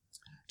 Yeah.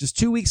 Just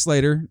 2 weeks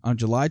later, on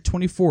July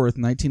 24th,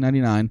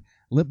 1999,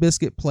 Limp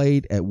Bizkit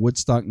played at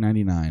Woodstock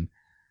 99.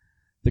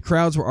 The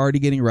crowds were already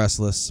getting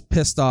restless,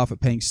 pissed off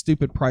at paying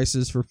stupid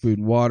prices for food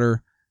and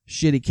water,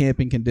 shitty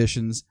camping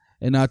conditions,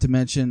 and not to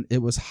mention,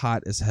 it was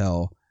hot as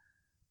hell.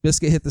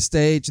 Bizkit hit the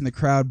stage, and the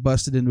crowd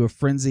busted into a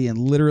frenzy and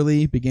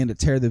literally began to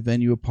tear the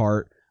venue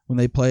apart when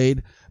they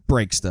played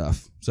Break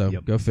Stuff. So,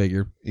 Go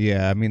figure.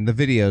 Yeah, I mean, the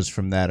videos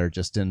from that are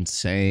just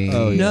insane.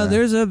 Oh, yeah. No,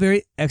 there's a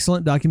very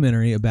excellent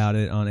documentary about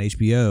it on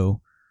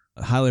HBO.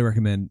 I highly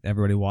recommend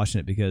everybody watching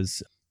it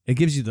because it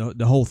gives you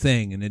the whole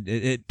thing, and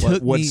it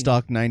took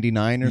Woodstock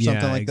 99 or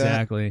something like that?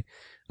 Exactly.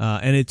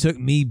 And it took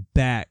me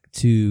back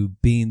to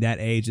being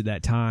that age at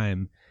that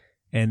time.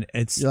 And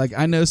it's You're like,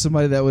 I know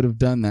somebody that would have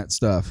done that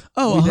stuff.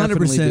 Oh, We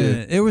definitely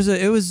 100%.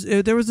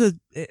 There was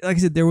like I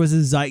said, there was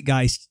a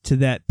zeitgeist to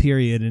that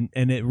period,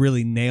 and it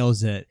really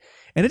nails it.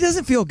 And it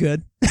doesn't feel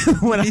good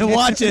when I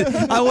watch it.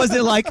 I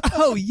wasn't like,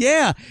 oh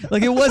yeah,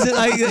 like it wasn't.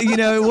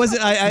 It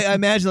wasn't. I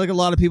imagine like a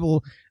lot of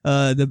people,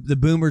 the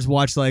boomers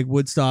watch like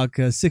Woodstock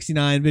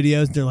 '69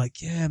 videos, and they're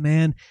like, yeah,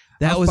 man,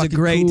 that How was a fucking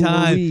great cool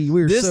time. We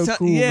were so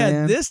cool,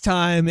 man. This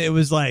time it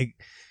was like,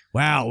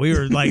 wow, we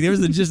were like, there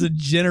was just a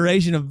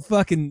generation of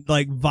fucking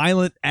like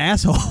violent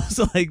assholes.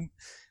 Like,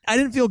 I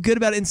didn't feel good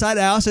about it inside.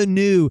 I also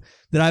knew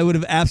that I would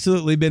have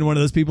absolutely been one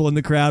of those people in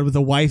the crowd with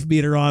a wife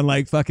beater on,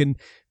 like fucking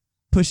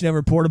pushing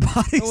over porta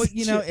potties.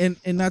 Well,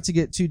 and not to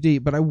get too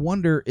deep, but I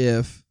wonder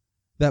if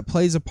that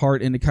plays a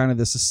part into kind of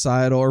the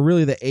societal or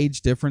really the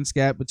age difference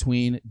gap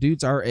between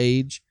dudes our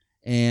age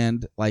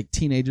and like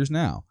teenagers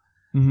now.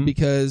 Mhm.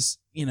 Because,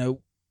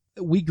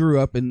 we grew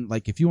up and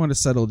like if you want to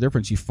settle a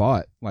difference, you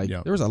fought. Like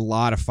there was a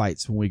lot of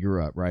fights when we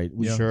grew up, right?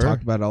 We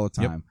talked about it all the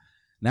time. Yep.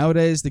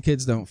 Nowadays, the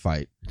kids don't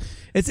fight.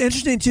 It's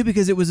interesting too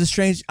because it was a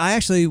strange. I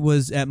actually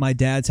was at my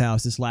dad's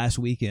house this last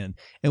weekend,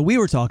 and we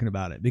were talking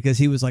about it because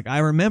he was like, "I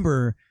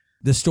remember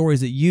the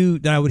stories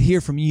that I would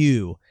hear from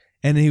you,"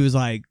 and he was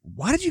like,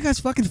 "Why did you guys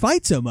fucking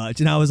fight so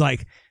much?" And I was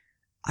like,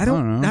 I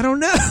don't know. I don't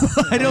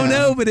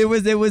know, but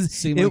it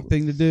Seemed like a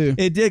thing to do.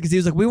 It did, because he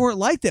was like, we weren't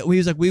like that. He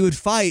was like, we would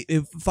fight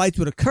if fights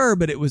would occur,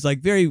 but it was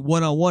like very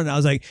one-on-one. And I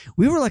was like,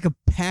 we were like a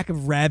pack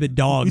of rabid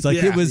dogs. Like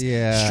it was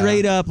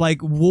straight up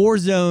like war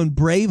zone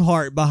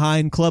Braveheart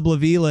behind Club La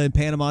Vila in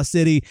Panama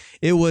City.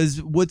 It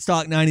was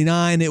Woodstock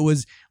 99. It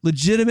was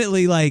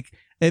legitimately like,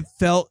 it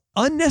felt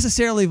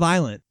unnecessarily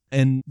violent.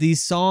 And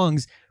these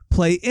songs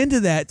play into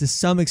that to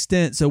some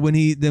extent. So when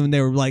they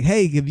were like,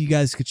 hey, if you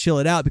guys could chill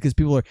it out because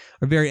people are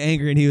very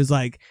angry, and he was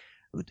like,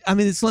 I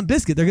mean, it's Limp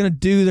Bizkit, they're gonna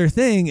do their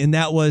thing, and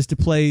that was to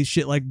play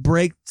shit like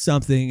Break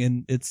Something,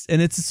 and it's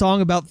a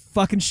song about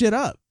fucking shit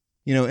up.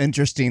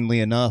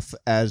 Interestingly enough,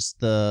 as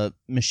the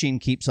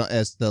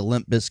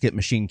Limp Bizkit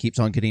machine keeps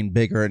on getting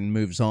bigger and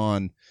moves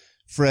on,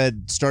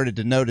 Fred started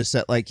to notice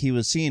that like he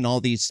was seeing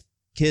all these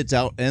kids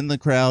out in the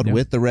crowd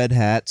with the red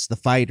hats, the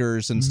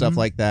fighters and stuff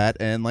like that,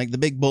 and like the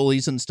big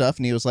bullies and stuff,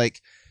 and he was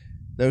like,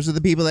 those are the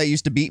people that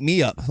used to beat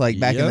me up like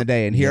back in the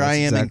day, and here I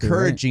am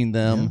encouraging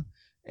them.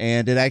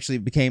 And it actually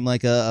became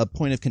like a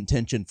point of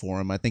contention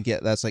for him. I think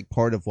that's like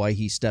part of why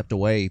he stepped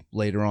away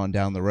later on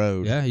down the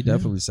road. Yeah, he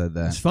definitely said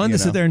that. It's fun to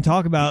sit there and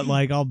talk about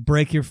like, I'll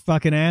break your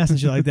fucking ass and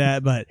shit like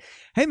that. But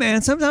hey,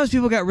 man, sometimes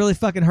people got really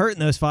fucking hurt in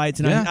those fights.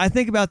 And I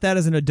think about that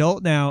as an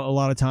adult now. A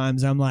lot of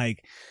times I'm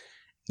like,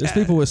 there's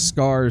people with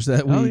scars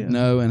that we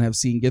know and have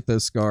seen get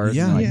those scars.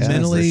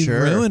 Mentally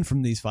ruined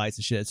from these fights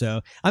and shit. So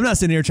I'm not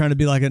sitting here trying to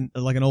be like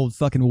an old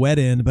fucking wet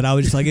end, but I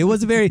was just like, it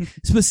was a very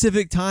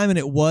specific time, and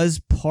it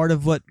was part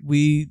of what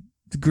we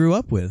grew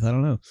up with. I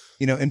don't know.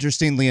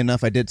 Interestingly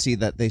enough, I did see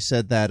that they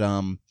said that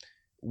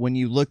when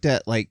you looked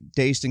at like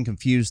Dazed and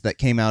Confused that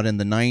came out in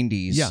the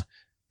 90s,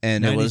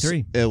 and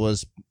 93. it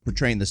was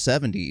portraying the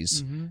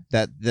 70s,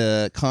 that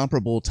the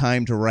comparable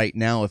time to right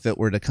now, if it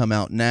were to come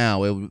out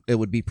now, it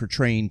would be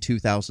portraying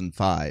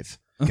 2005.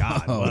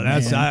 God, well,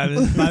 that's by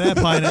that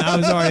point I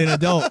was already an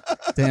adult.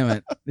 Damn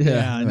it!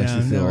 Yeah, makes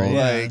you feel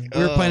right. Like,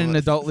 we were playing in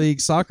adult league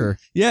soccer.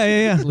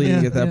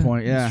 Leading at that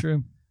point. Yeah, that's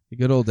true. The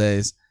good old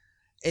days.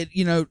 It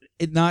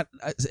not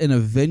in a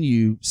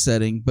venue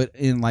setting, but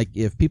in like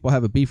if people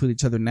have a beef with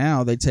each other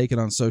now, they take it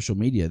on social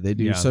media. They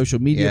do social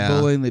media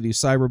bullying. They do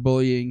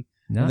cyberbullying.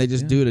 And they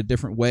just do it a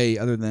different way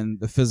other than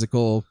the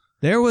physical.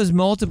 There was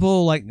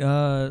multiple like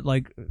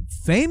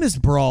famous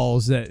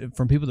brawls that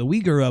from people that we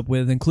grew up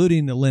with,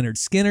 including the Leonard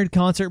Skinner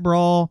concert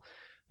brawl.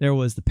 There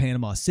was the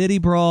Panama City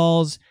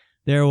brawls.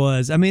 There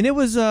was,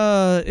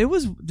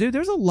 dude,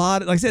 there's a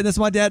lot. Like I said, that's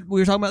my dad.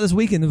 We were talking about this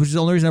weekend, which is the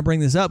only reason I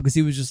bring this up, because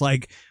he was just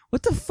like,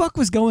 what the fuck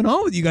was going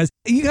on with you guys?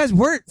 You guys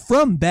weren't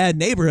from bad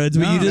neighborhoods,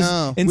 but you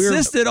just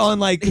insisted on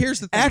like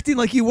acting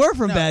like you were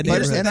from bad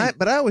neighborhoods.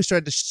 But I always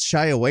tried to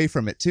shy away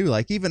from it too.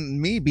 Like even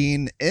me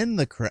being in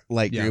the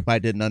group, I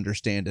didn't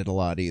understand it a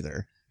lot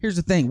either. Here's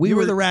the thing. We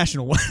were the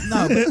rational one.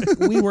 No,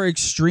 but we were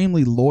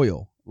extremely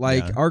loyal.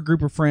 Like Yeah. our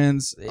group of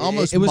friends,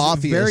 Almost it was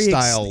mafia very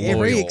style a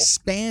very loyal.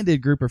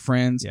 expanded group of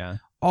friends, Yeah.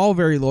 all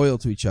very loyal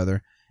to each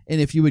other. And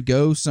if you would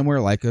go somewhere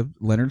like a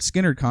Leonard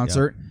Skinner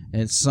concert,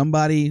 and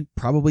somebody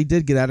probably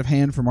did get out of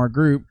hand from our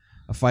group,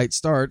 a fight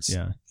starts.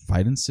 Yeah.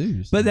 Fight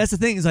ensues. But that's the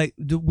thing is like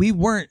we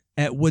weren't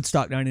at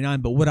Woodstock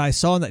 99, but what I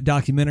saw in that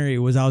documentary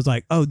was I was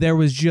like, oh, there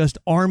was just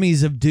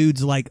armies of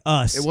dudes like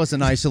us. It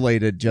wasn't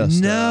isolated.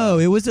 Just no,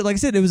 it was like I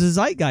said, it was a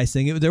zeitgeist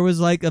thing. There was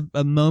like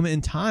a moment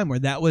in time where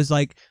that was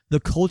like the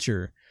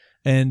culture,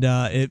 and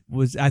it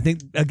was, I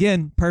think,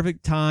 again,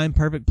 perfect time,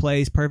 perfect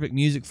place, perfect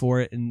music for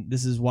it. And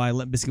this is why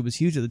Limp Bizkit was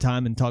huge at the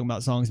time. And talking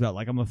about songs about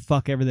like I'm gonna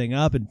fuck everything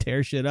up and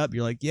tear shit up.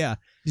 You're like, yeah.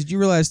 Did you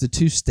realize the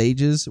two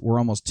stages were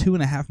almost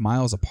 2.5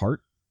 miles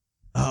apart?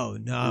 Oh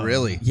no,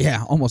 really.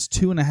 Yeah, almost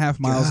 2.5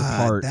 miles God,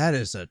 apart. That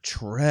is a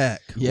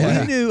trek.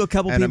 Yeah. We knew a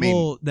couple And I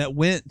people that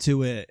went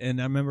to it, and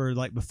I remember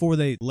like before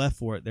they left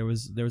for it, there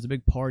was a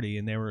big party,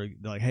 and they were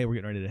like, "Hey, we're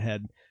getting ready to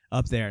head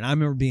up there," and I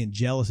remember being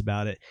jealous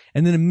about it.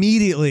 And then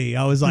immediately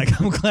I was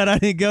like, "I'm glad I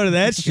didn't go to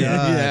that shit."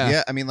 God, Yeah.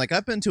 yeah. I mean, like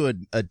I've been to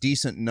a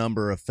decent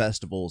number of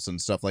festivals and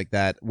stuff like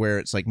that where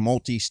it's like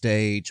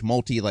multi-stage,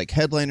 like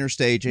headliner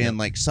stage and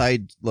like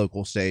side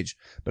local stage.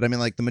 But I mean,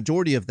 like the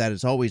majority of that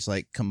is always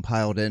like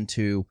compiled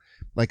into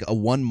like a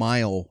 1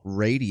 mile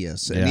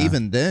radius, and Yeah.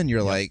 even then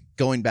you're like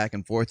going back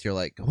and forth. You're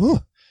like, whew,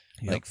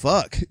 like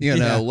fuck, you Yeah.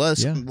 know, let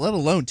Yeah.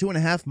 alone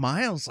 2.5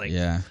 miles. Like,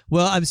 Yeah.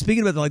 Well, I'm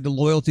speaking about like the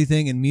loyalty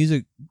thing in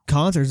music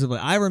concerts.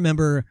 Like, I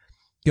remember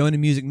going to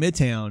Music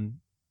Midtown,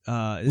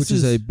 Which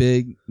is a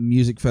big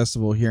music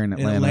festival here in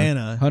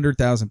Atlanta.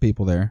 100,000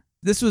 people there.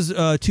 This was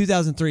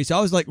 2003, so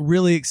I was like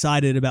really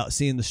excited about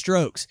seeing the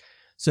Strokes.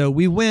 So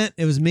we went.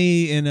 It was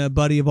me and a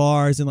buddy of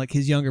ours and like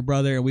his younger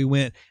brother, and we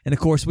went. And of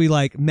course, we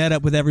like met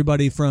up with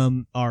everybody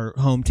from our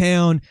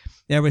hometown.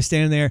 Everybody's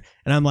standing there,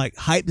 and I'm like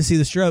hyped to see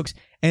the Strokes.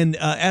 And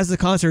as the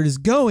concert is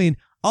going,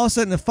 all of a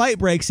sudden a fight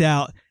breaks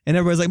out, and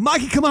everybody's like,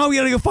 "Mikey, come on, we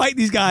gotta go fight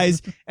these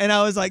guys." And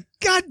I was like,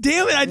 "God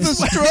damn it! I just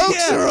The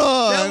Strokes are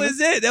on. That was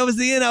it. That was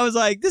the end. I was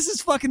like, "This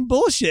is fucking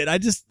bullshit." I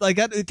just like,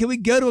 can we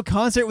go to a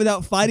concert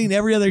without fighting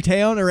every other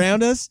town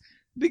around us?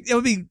 That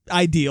would be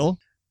ideal.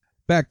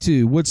 Back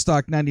to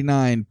Woodstock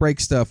 99,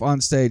 break stuff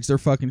on stage. They're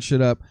fucking shit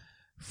up.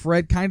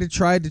 Fred kind of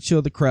tried to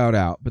chill the crowd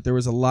out, but there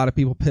was a lot of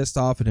people pissed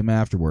off at him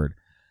afterward.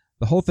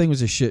 The whole thing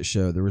was a shit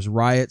show. There was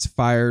riots,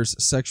 fires,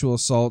 sexual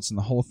assaults, and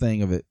the whole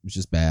thing of it was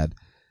just bad.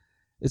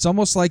 It's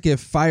almost like if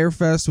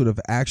Firefest would have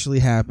actually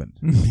happened.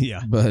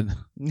 Yeah. But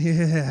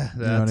yeah,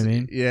 know what I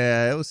mean?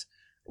 Yeah, it was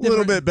a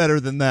little bit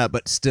better than that,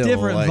 but still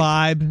Different like,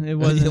 vibe. It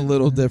was a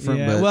little different.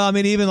 Yeah. But Well, I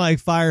mean, even like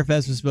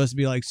Firefest was supposed to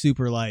be like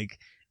super like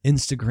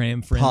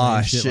Instagram friendly and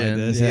Posh shit like and-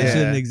 this. yeah. It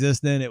shouldn't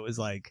exist then. It was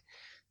like,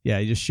 yeah,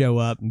 you just show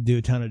up and do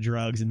a ton of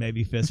drugs and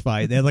maybe fist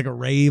fight. They had like a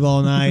rave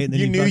all night. And then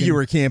You knew fucking- you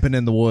were camping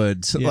in the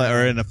woods Yeah. like,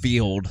 or in a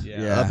field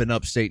Yeah. up in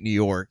upstate New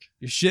York.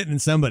 You're shitting in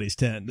somebody's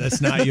tent. That's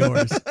not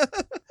yours.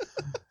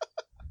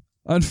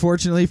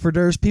 unfortunately for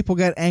Durst, people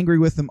got angry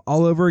with him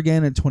all over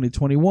again in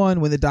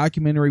 2021 when the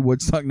documentary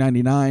Woodstock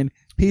 99,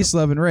 Peace,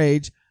 Love, and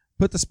Rage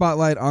put the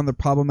spotlight on the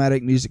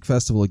problematic music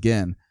festival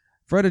again.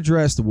 Fred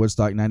addressed the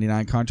Woodstock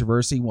 99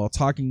 controversy while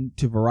talking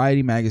to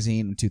Variety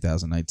magazine in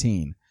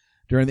 2019.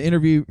 During the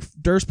interview,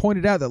 Durst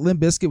pointed out that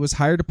Limp Bizkit was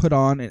hired to put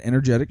on an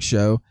energetic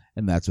show,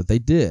 and that's what they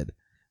did.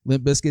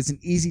 Limp Bizkit's an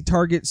easy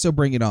target, so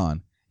bring it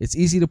on. It's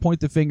easy to point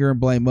the finger and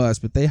blame us,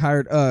 but they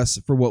hired us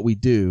for what we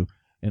do,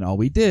 and all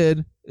we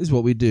did is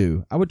what we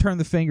do. I would turn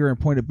the finger and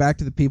point it back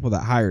to the people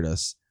that hired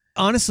us.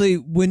 Honestly,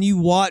 when you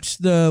watch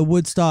the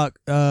Woodstock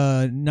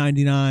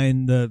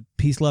 99, the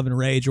Peace, Love, and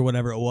Rage or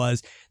whatever it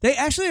was, they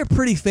actually are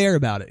pretty fair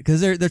about it because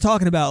they're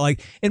talking about,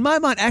 like, in my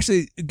mind,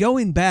 actually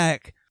going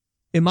back,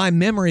 in my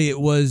memory, it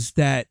was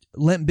that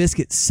Limp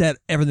Bizkit set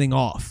everything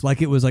off.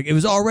 Like it was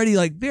already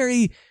like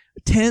very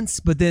tense,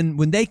 but then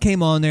when they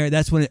came on there,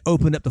 that's when it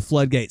opened up the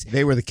floodgates.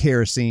 They were the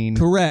kerosene.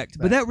 Correct,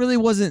 but that really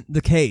wasn't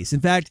the case. In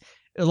fact,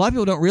 a lot of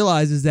people don't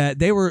realize is that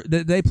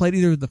they played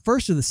either the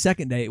first or the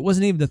second day. It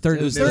wasn't even the third.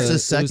 It was It was third. the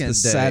second day.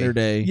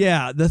 Saturday.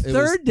 Yeah, the It was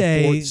third the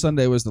day. fourth-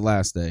 Sunday was the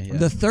last day. Yeah.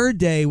 The third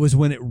day was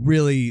when it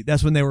really.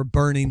 That's when they were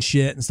burning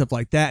shit and stuff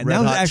like that. And Red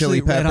that was Hot actually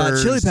Chili Red Hot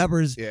Peppers. Chili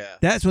Peppers. Yeah.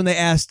 That's when they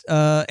asked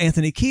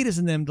Anthony Kiedis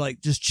and them to like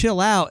just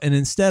chill out, and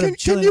instead of Can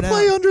chilling you it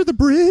play out, under the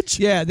bridge?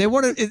 yeah, they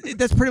wanted.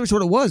 That's pretty much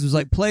what it was. It was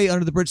like play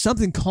Under the Bridge,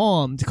 something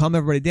calm to calm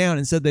everybody down.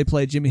 Instead, they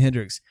played Jimi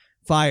Hendrix,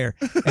 Fire,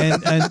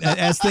 and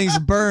as things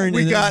burn.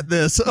 We and got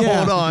this. Yeah.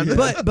 Hold on.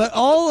 But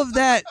all of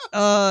that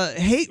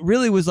hate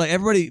really was like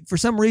everybody, for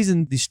some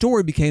reason, the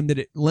story became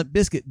that Limp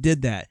Bizkit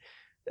did that.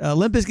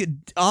 Limp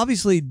Bizkit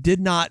obviously did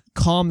not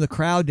calm the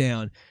crowd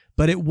down,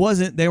 but it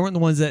wasn't. They weren't the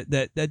ones that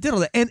did all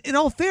that. And in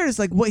all fairness,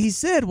 like what he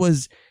said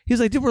was, he was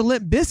like, "Dude, we're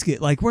Limp Bizkit.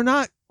 Like we're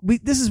not.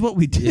 This is what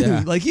we do.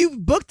 Yeah. Like you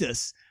booked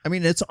us. I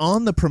mean, it's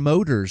on the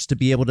promoters to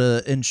be able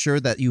to ensure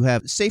that you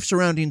have safe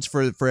surroundings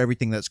for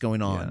everything that's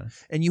going on. Yeah.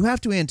 And you have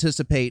to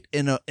anticipate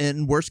in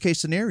worst case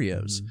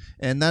scenarios.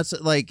 And that's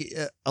like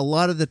a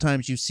lot of the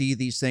times you see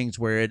these things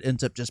where it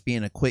ends up just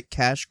being a quick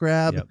cash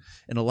grab. Yep.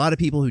 And a lot of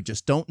people who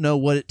just don't know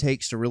what it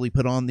takes to really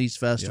put on these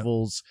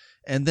festivals.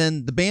 And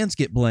then the bands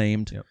get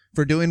blamed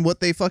for doing what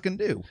they fucking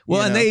do.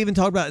 Well, you and know? they even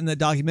talked about in the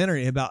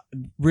documentary about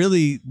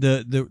really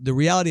the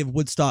reality of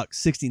Woodstock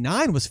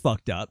 69 was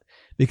fucked up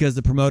because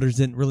the promoters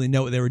didn't really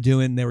know what they were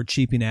doing. They were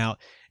cheaping out.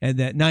 And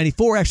that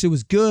 94 actually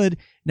was good.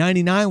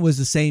 99 was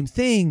the same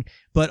thing,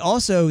 but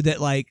also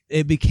that like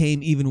it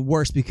became even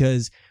worse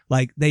because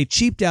like they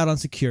cheaped out on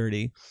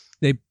security.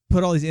 They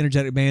put all these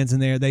energetic bands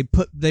in there. They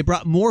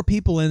brought more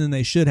people in than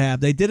they should have.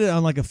 They did it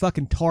on like a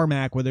fucking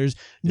tarmac where there's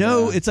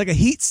it's like a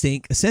heat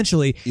sink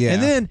essentially. Yeah.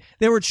 And then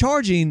they were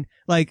charging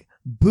like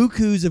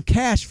bukus of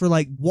cash for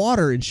like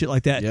water and shit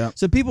like that. Yeah.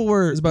 So people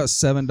were It's about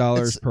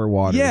 $7 per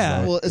water.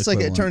 Yeah. is Well, it's like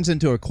it equivalent. turns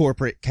into a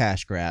corporate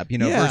cash grab, you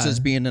know, Yeah. versus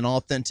being an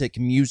authentic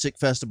music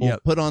festival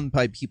Yep. put on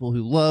by people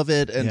who love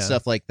it and Yeah.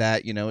 stuff like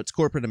that. You know, it's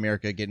corporate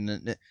America getting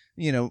it.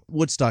 You know,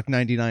 Woodstock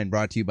 99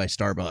 brought to you by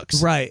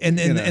Starbucks. right. And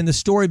You know. and the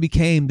story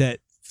became that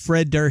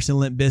Fred Durst and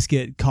Limp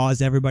Bizkit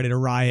caused everybody to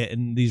riot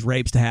and these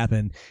rapes to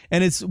happen.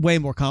 And it's way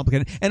more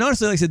complicated. And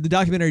honestly, like I said, the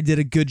documentary did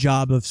a good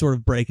job of sort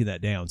of breaking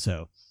that down.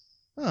 So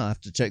Oh, I'll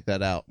have to check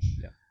that out.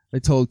 They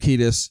told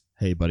Kiedis,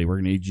 "Hey, buddy, we're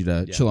gonna need you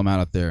to chill him out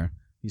up there."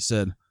 He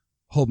said,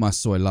 "Hold my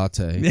soy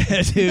latte."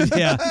 yeah, dude,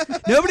 yeah.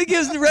 Nobody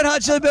gives the Red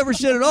Hot Chili Pepper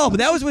shit at all, but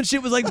that was when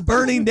shit was like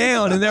burning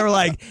down, and they were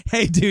like,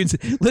 "Hey, dudes,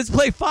 let's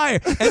play Fire,"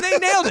 and they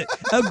nailed it.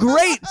 A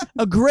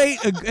great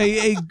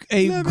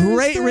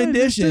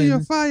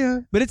rendition.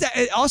 Fire. But it's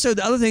also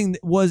the other thing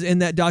was in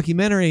that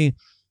documentary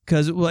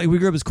because like we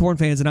grew up as Korn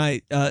fans, and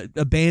I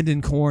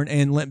abandoned Korn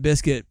and Limp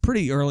Bizkit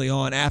pretty early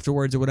on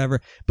afterwards or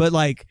whatever. But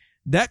like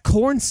that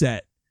Korn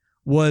set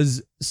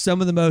was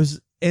some of the most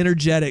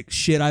energetic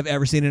shit I've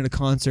ever seen in a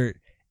concert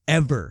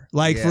ever.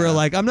 Like for Yeah.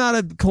 like I'm not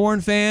a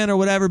Korn fan or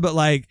whatever, but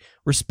like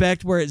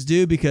respect where it's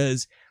due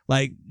because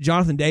like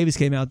Jonathan Davis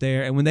came out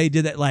there and when they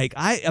did that, like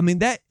I mean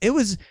that it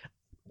was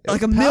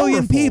like a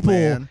million powerful, people,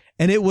 man.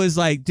 and it was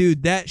like,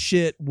 dude, that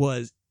shit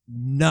was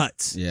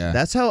nuts. Yeah.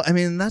 That's how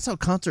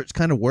concerts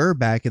kind of were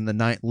back in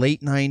the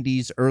late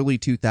 90s, early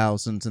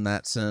 2000s in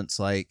that sense.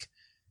 Like,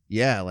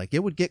 yeah, like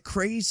it would get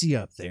crazy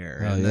up there.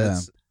 Hell And yeah.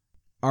 that's-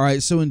 All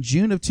right, so in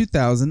June of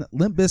 2000,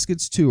 Limp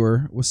Bizkit's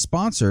tour was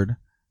sponsored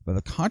by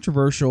the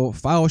controversial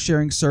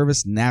file-sharing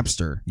service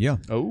Napster. Yeah.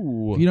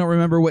 Oh. If you don't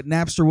remember what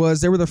Napster was,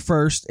 they were the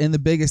first and the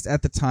biggest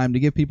at the time to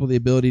give people the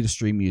ability to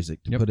stream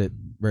music, to put it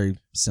very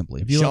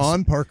simply. If you love-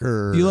 Sean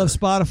Parker. If you love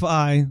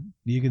Spotify,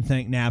 you can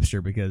thank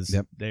Napster because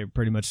Yep. they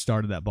pretty much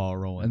started that ball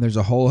rolling. And there's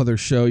a whole other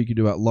show you could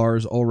do about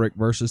Lars Ulrich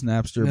versus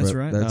Napster, That's but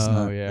right. that's Oh,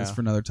 not yeah. that's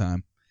for another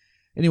time.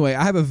 Anyway,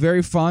 I have a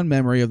very fond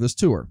memory of this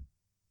tour.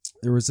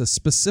 There was a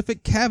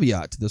specific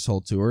caveat to this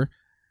whole tour.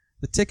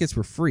 The tickets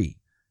were free.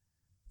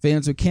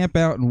 Fans would camp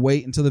out and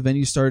wait until the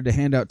venue started to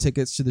hand out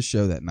tickets to the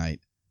show that night.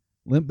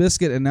 Limp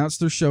Bizkit announced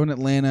their show in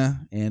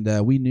Atlanta, and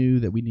we knew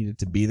that we needed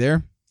to be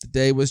there. The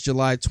day was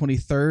July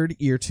 23rd,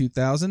 year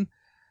 2000. It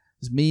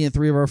was me and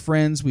three of our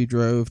friends. We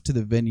drove to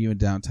the venue in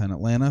downtown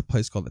Atlanta, a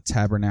place called the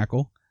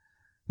Tabernacle.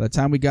 By the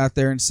time we got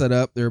there and set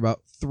up, they were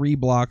about 3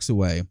 blocks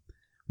away.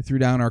 We threw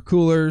down our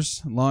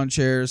coolers and lawn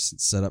chairs and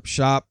set up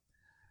shop,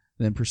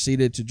 then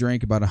proceeded to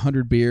drink about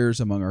 100 beers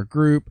among our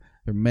group.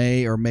 There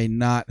may or may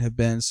not have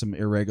been some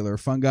irregular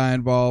fungi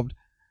involved.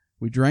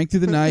 We drank through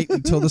the night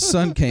until the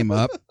sun came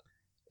up,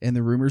 and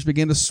the rumors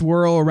began to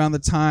swirl around the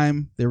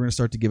time they were going to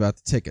start to give out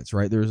the tickets,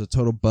 right? There was a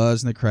total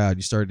buzz in the crowd.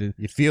 You started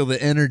You feel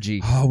the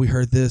energy. oh, we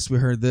heard this, we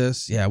heard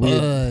this. Yeah, we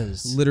had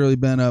Buzz. literally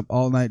been up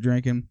all night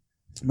drinking.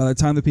 By the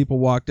time the people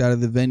walked out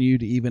of the venue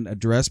to even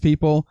address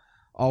people,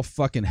 all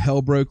fucking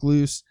hell broke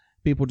loose.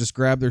 People just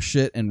grabbed their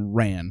shit and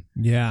ran.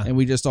 yeah. And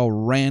we just all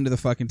ran to the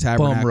fucking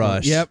Tabernacle.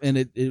 rush. Yep, and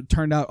it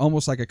turned out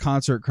almost like a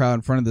concert crowd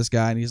in front of this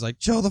guy, and he's like,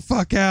 chill the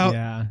fuck out.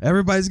 Yeah.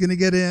 Everybody's going to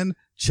get in.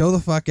 Chill the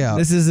fuck out.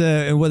 This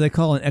is what they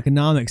call in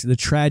economics the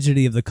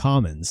tragedy of the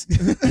commons.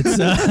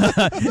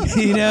 It's,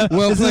 you know,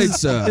 Well this played,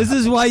 is- sir. This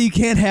is why you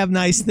can't have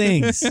nice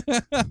things.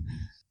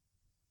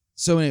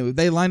 So anyway,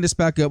 they lined us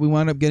back up. We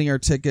wound up getting our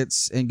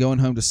tickets and going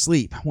home to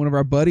sleep. One of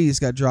our buddies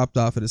got dropped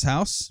off at his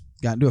house,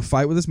 got into a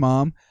fight with his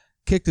mom,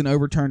 kicked an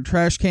overturned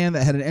trash can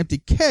that had an empty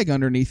keg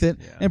underneath it,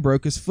 and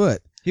broke his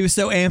foot. He was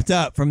so amped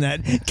up from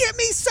that. Get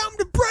me something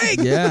to break.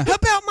 Yeah. How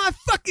about my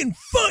fucking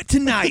foot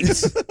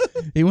tonight?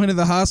 He went to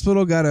the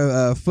hospital, got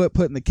a foot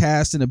put in the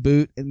cast and a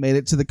boot, and made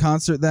it to the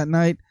concert that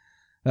night.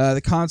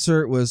 The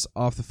concert was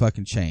off the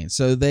fucking chain.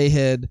 So they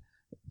had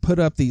put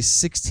up these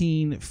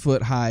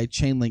 16-foot high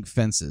chain link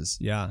fences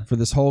Yeah. for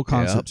this whole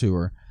concert Yep.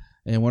 tour.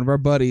 And one of our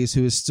buddies,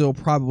 who is still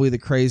probably the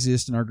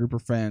craziest in our group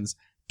of friends,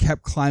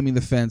 kept climbing the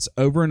fence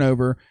over and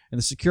over, and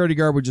the security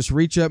guard would just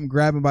reach up and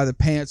grab him by the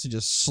pants and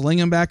just sling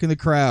him back in the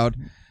crowd.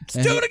 Let's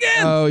do it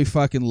again. Oh, he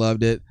fucking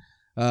loved it.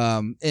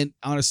 And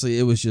honestly,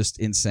 it was just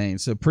insane.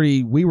 So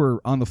we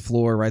were on the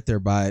floor right there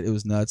by it. It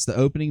was nuts. The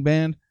opening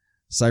band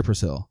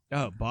Cypress Hill.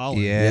 Oh,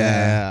 baller.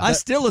 Yeah. I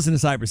still listen to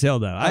Cypress Hill,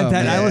 though. I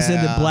man. listened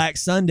to Yeah. Black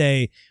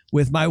Sunday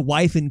with my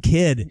wife and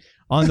kid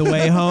on the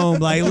way home,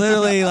 like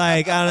literally,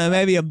 like, I don't know,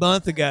 maybe a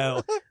month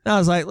ago. And I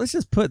was like, let's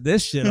just put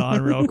this shit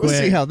on real quick. We'll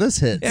see how this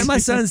hits. And my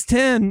son's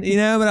 10, you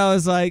know, but I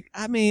was like,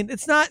 I mean,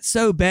 it's not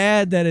so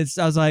bad that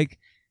I was like,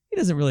 he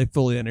doesn't really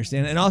fully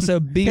understand. And also,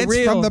 be It's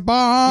real. from the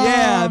bomb.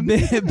 Yeah,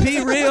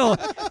 be real.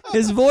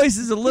 His voice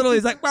is a little.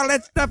 He's like, well,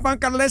 let's the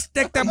funka, let's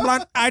stick the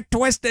blunt. I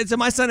twist it. So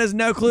my son has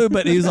no clue,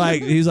 but he's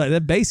like,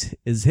 that bass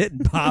is hitting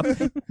pop.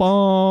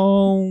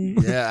 Boom.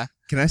 Yeah.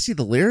 Can I see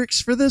the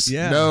lyrics for this?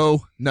 Yeah.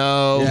 No.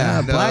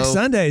 Yeah, no. Black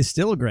Sunday is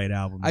still a great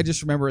album. I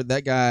just remember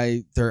that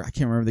guy there. I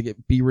can't remember the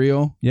Be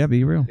Real yeah,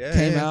 be real. Yeah,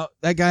 came yeah. out.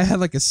 That guy had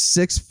like a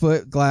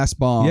 6-foot glass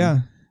bong. Yeah.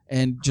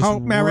 And just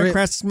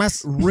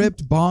Christmas.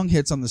 ripped bong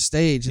hits on the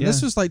stage. And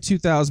this was like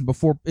 2000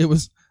 before it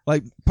was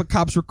like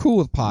cops were cool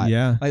with pot.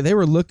 Yeah. Like they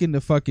were looking to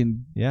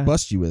fucking Yeah.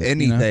 bust you with it,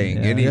 you know? Anything,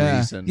 Yeah. any Yeah.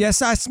 reason.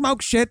 Yes, I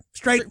smoke shit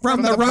straight from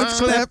from the the road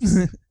front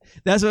steps.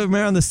 That's what,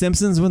 remember on The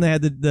Simpsons when they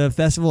had the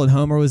festival and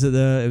Homer was at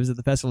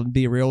the festival and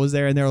Be Real was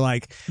there and they were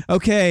like,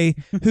 okay,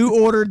 who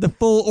ordered the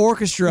full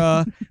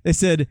orchestra? They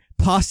said,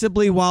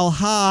 possibly while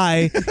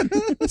high,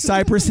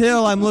 Cypress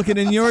Hill, I'm looking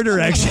in your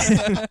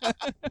direction.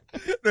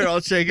 They're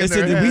all shaking They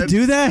their said, did we heads.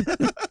 do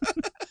that?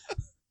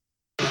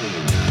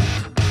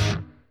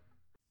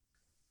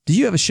 Do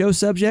you have a show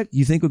subject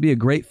you think would be a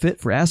great fit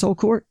for Asshole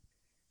Court?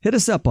 Hit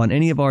us up on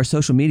any of our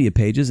social media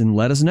pages and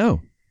let us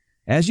know.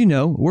 As you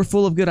know, we're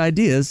full of good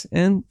ideas,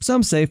 and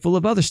some say full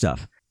of other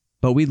stuff.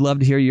 But we'd love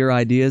to hear your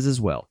ideas as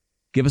well.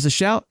 Give us a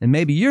shout, and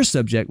maybe your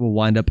subject will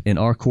wind up in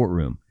our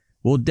courtroom.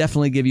 We'll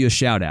definitely give you a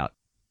shout out.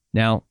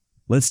 Now,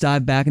 let's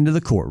dive back into the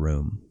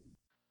courtroom.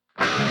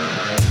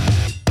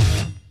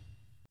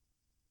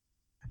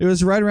 It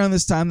was right around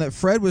this time that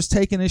Fred was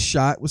taking his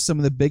shot with some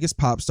of the biggest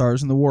pop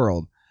stars in the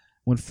world.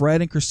 When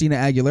Fred and Christina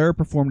Aguilera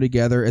performed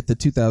together at the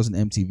 2000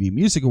 MTV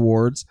Music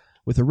Awards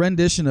with a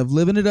rendition of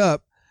Livin' It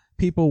Up,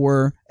 people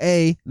were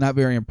A, not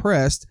very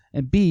impressed,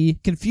 and B,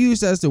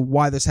 confused as to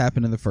why this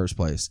happened in the first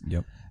place.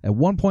 Yep. At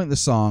one point in the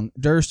song,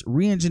 Durst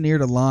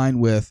re-engineered a line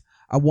with,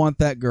 I want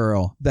that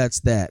girl, that's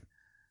that.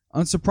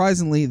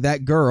 Unsurprisingly,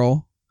 that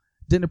girl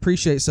didn't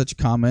appreciate such a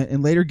comment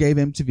and later gave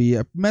MTV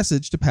a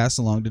message to pass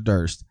along to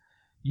Durst.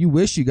 You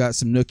wish you got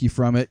some nookie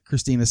from it,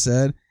 Christina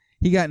said.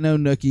 He got no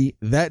nookie.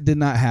 That did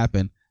not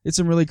happen. It's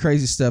some really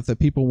crazy stuff that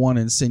people want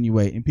to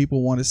insinuate and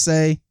people want to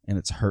say, and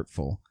it's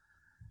hurtful.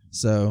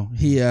 So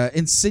he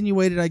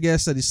insinuated, I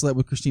guess, that he slept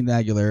with Christina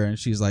Aguilera, and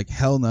she's like,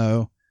 hell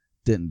no,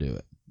 didn't do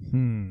it.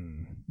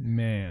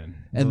 Man.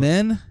 And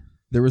then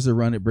there was a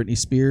run at Britney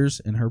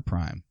Spears in her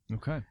prime.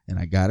 Okay. And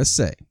I gotta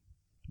say,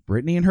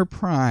 Britney in her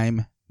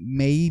prime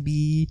may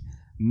be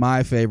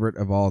my favorite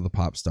of all the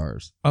pop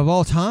stars. Of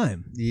all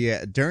time.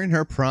 Yeah, during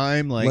her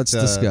prime, like Let's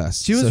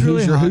discuss. She was So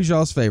really hot. who's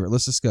y'all's favorite?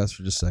 Let's discuss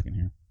for just a second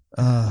here.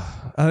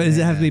 Does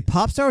it have to be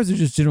pop stars or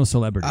just general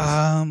celebrities?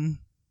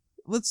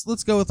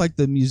 Let's go with like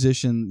the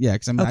musician. Yeah,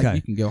 because Okay.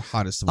 you can go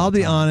hottest of all I'll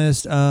be time.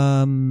 honest.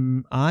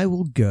 I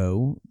will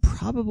go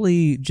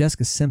probably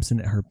Jessica Simpson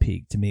at her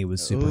peak. To me,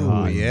 was super Oh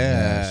hot.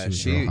 yeah, she was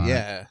she real hot.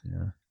 yeah.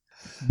 Yeah.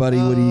 Buddy,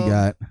 what do you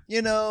got?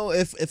 You know,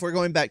 if we're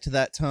going back to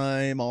that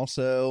time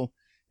also,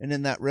 and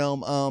in that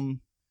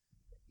realm,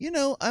 you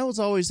know, I was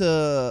always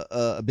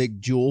a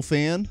big Jewel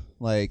fan.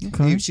 Like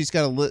Okay. she's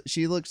got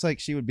she looks like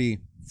she would be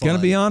fun. Gonna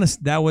be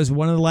honest, that was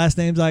one of the last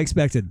names I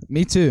expected.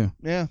 Me too.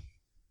 Yeah.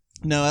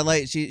 No, I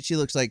like she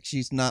looks like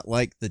she's not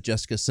like the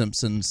Jessica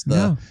Simpsons.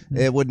 No.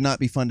 It would not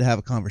be fun to have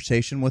a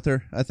conversation with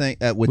her, I think,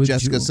 with With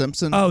Jessica Jewel.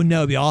 Simpson. Oh no,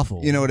 it'd be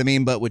awful. You know what I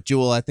mean? But with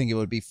Jewel, I think it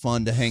would be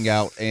fun to hang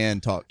out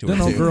and talk to her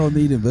Doesn't too. old girl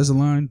need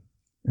Invisalign?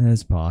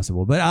 That's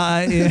possible, but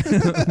I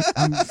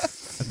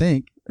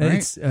think. Right?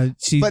 it's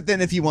she. But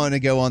then if you want to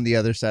go on the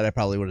other side, I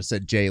probably would have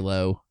said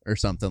J-Lo or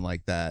something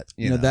like that.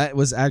 You know? that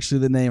was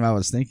actually the name I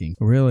was thinking.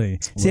 Really?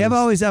 See, I've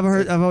Was-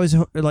 always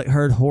like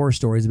heard horror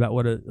stories about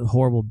what a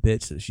horrible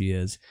bitch that she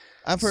is.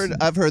 I've heard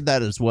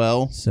that as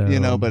well. So- you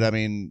know, but I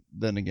mean,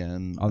 then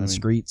again, On the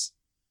streets.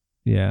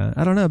 Yeah,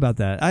 I don't know about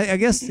that. I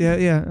guess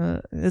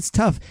it's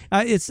tough.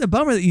 It's a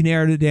bummer that you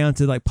narrowed it down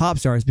to like pop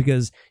stars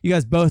because you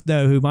guys both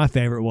know who my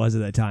favorite was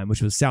at that time,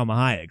 which was Salma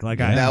Hayek. Like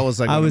that was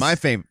like one of my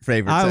favorites.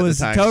 I at was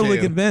the time totally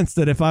too. convinced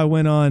that if I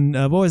went on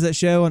what was that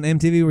show on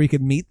MTV where you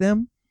could meet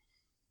them?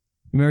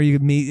 Remember you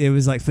could meet? It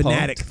was like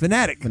Fanatic.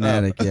 Fanatic,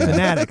 yeah.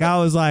 Fanatic. I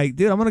was like,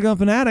 dude, I'm gonna go on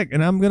Fanatic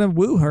and I'm gonna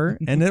woo her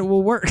and it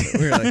will work.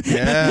 We were like,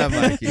 yeah,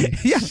 Mikey,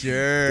 Yeah.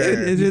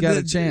 sure. Dude, You got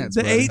a chance,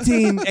 The buddy.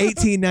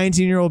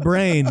 19-year-old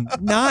brain,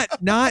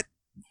 not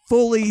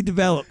fully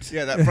developed.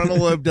 Yeah, that frontal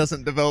lobe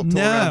doesn't develop till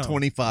No. around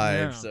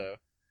 25. No. So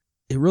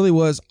It really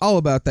was all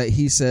about that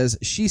he says,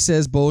 she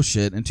says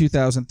bullshit in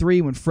 2003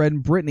 when Fred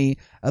and Britney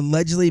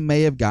allegedly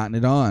may have gotten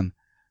it on.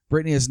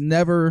 Britney has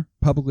never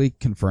publicly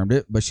confirmed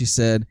it, but she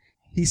said,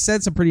 he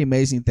said some pretty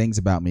amazing things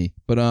about me,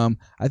 but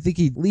I think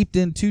he leaped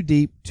in too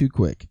deep, too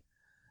quick.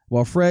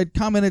 While Fred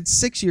commented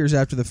 6 years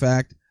after the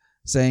fact,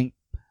 saying,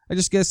 I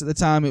just guess at the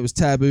time it was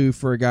taboo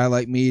for a guy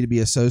like me to be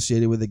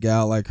associated with a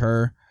gal like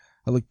her.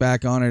 I look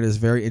back on it as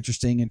very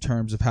interesting in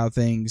terms of how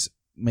things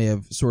may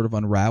have sort of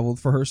unraveled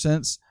for her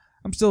since.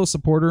 I'm still a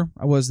supporter.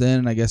 I was then,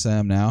 and I guess I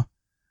am now.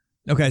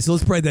 Okay, so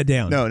let's break that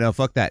down. No,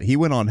 fuck that. He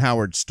went on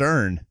Howard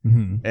Stern,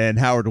 and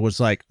Howard was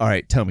like, all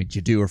right, tell me, did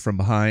you do her from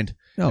behind?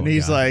 Oh, and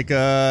he's God. like,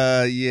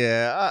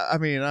 yeah, I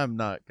mean, I'm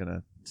not going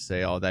to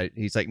say all that.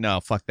 He's like, no,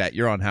 fuck that.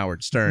 You're on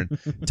Howard Stern.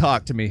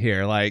 Talk to me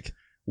here. Like,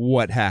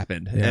 what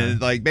happened? Yeah.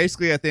 And like,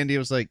 basically at the end, he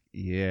was like,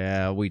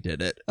 yeah, we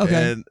did it.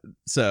 Okay. And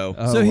so,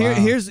 So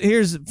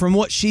here's from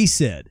what she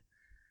said.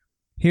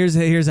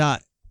 Here's how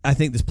I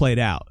think this played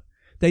out.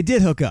 They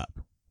did hook up.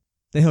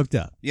 They hooked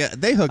up. yeah,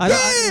 they hooked I up.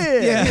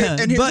 don't- yeah,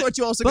 And here's but- what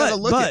you also got to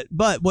look at.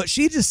 But what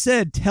she just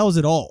said tells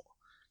it all.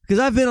 Because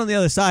I've been on the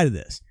other side of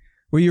this,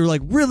 where you're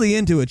like really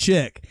into a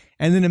chick,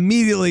 and then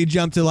immediately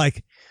jump to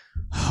like,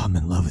 oh, I'm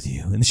in love with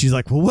you, and she's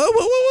like, whoa, whoa,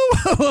 whoa,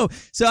 whoa, whoa, whoa.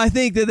 So I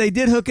think that they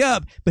did hook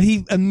up, but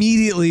he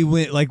immediately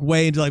went like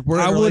way into like, we're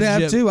in I a would have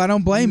relationship. too. I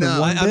don't blame him.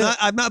 No, one bit.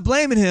 I'm not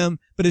blaming him,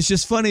 but it's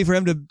just funny for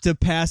him to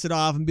pass it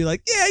off and be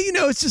like, yeah,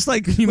 it's just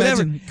like Can you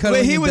whatever. imagine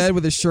cuddling He in was- bed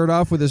with his shirt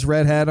off with his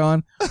red hat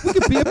on? We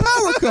could be a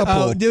power couple.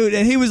 Oh, dude,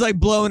 and he was like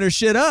blowing her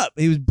shit up.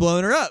 He was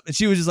blowing her up, and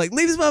she was just like,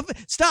 "Leave this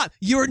motherfucker! Stop!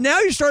 You're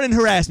starting to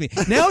harass me.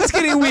 Now it's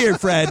getting weird,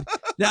 Fred."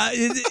 Yeah,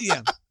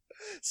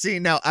 See,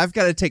 now I've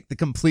got to take the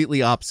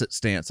completely opposite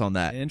stance on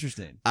that.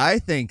 interesting. I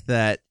think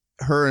that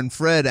her and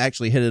Fred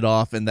actually hit it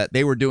off and that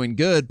they were doing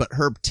good, but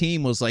her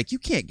team was like, you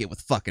can't get with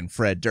fucking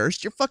Fred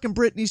Durst. You're fucking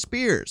Britney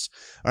Spears.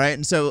 All right.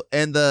 And so,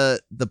 and the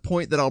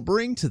point that I'll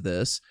bring to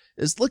this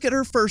is look at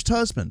her first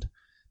husband.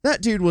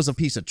 That dude was a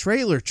piece of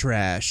trailer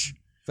trash.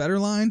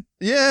 Federline?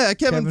 Yeah,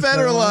 Kevin Kevin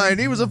Federline. Federline.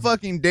 He was a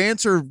fucking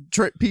dancer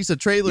piece of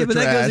trailer Yeah, but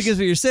trash. that goes against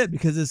what you said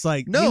because it's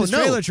like No, he was no.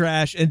 trailer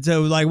trash, and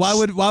so like why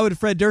would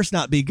Fred Durst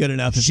not be good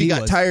enough? If She he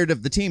got was? tired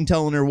of the team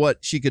telling her who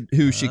she could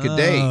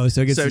date. Oh,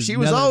 so it gets she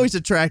was another- always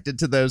attracted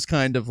to those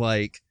kind of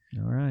like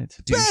All right.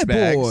 Bad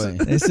douchebags.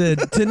 boy. They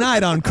said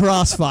tonight on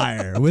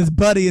Crossfire with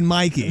Buddy and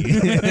Mikey.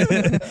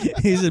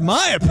 He said,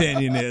 my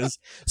opinion is,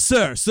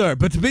 sir,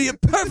 but to be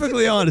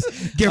perfectly honest,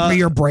 Give me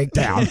your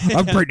breakdown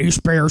of Britney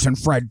Spears and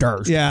Fred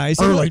Durst. yeah, he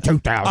said, Early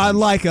 2000s. I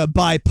like a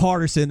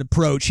bipartisan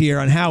approach here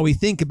on how we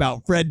think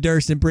about Fred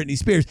Durst and Britney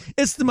Spears.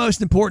 It's the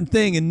most important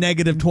thing in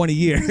negative 20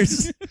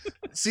 years.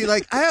 See,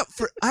 like I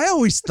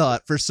always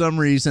thought for some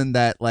reason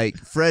that like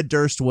Fred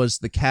Durst was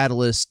the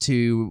catalyst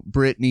to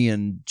Britney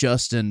and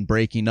Justin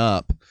breaking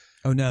up.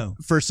 Oh, no.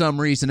 For some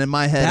reason in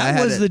my head, I That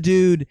had was the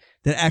dude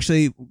that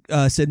actually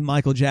said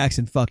Michael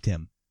Jackson fucked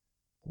him.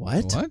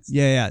 what?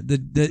 Yeah.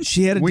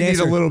 She had a We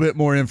dancer. need a little bit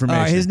more All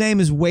information. right, his name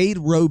is Wade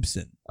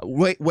Robeson.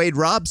 Wade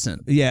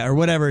Robson. Yeah, or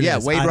whatever it Yeah,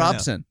 is. Wade I don't know.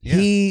 Robson. Yeah.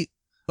 He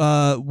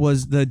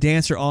was the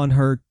dancer on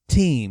her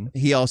team.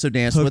 He also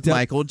danced Hooked with up.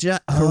 Michael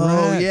Jackson.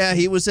 Oh, Correct. yeah,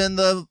 he was in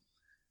the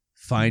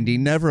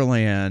Finding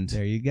Neverland.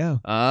 There you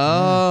go.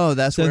 Oh,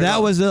 that's So where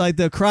that was like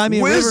the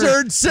Crimea River.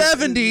 Wizard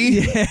 70.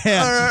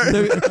 Yeah.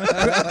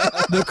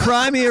 The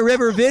Crimea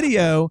River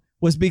video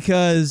was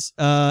because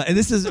and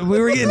this is we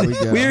were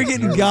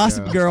getting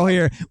Gossip Girl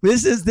here.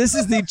 This is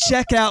the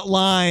checkout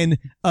line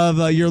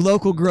of your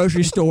local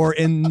grocery store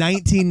in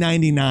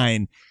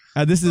 1999.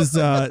 This is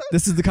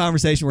the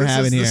conversation we're This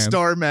having is the here.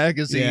 Star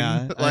Magazine,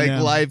 Yeah, I like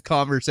know. live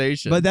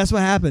conversation. But that's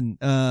what happened.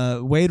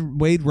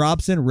 Wade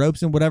Robeson,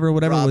 whatever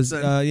was.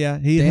 Robson.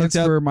 He Dance hooked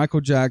up for Michael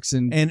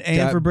Jackson. and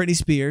got- for Britney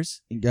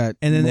Spears. got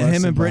and then him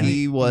molested and by- Britney-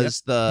 he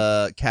was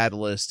the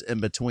catalyst in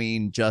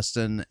between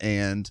Justin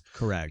and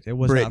Correct. It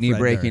was Britney not Fred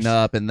breaking Durst.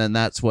 up, and then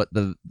that's what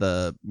the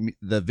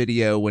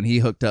video when he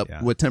hooked up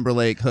Yeah. with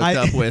Timberlake hooked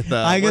up with.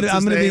 I'm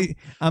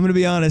gonna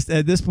be honest.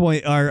 At this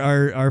point,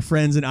 our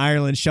friends in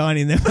Ireland,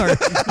 Shawnee and them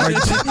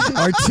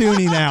are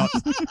tuning out.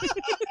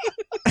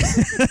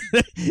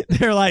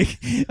 They're like,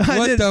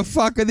 What the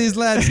fuck are these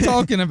lads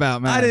talking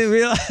about, man? I didn't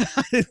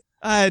realize.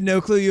 I had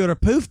no clue you were a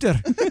poofter.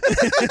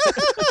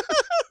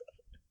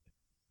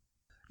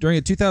 During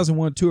a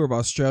 2001 tour of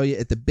Australia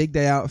at the Big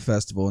Day Out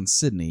Festival in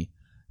Sydney,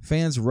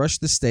 fans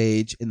rushed the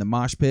stage in the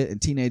mosh pit and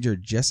teenager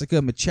Jessica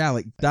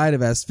Michalek died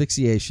of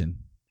asphyxiation.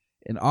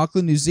 In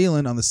Auckland, New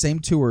Zealand, on the same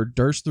tour,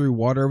 Durst threw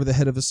water over the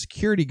head of a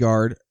security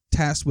guard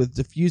tasked with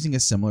defusing a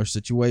similar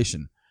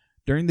situation.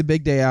 During the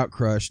Big Day Out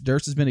crush,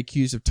 Durst has been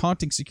accused of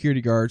taunting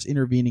security guards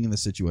intervening in the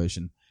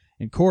situation.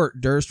 In court,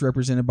 Durst,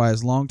 represented by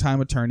his longtime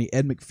attorney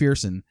Ed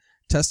McPherson,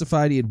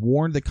 testified he had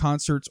warned the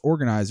concert's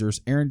organizers,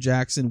 Aaron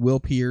Jackson, Will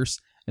Pierce,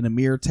 and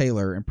Amir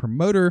Taylor, and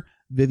promoter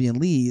Vivian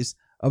Lees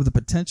of the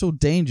potential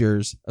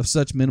dangers of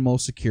such minimal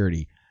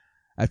security.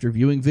 After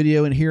viewing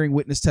video and hearing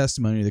witness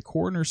testimony, the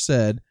coroner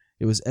said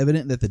it was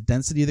evident that the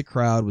density of the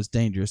crowd was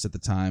dangerous at the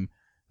time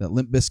that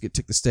Limp Bizkit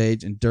took the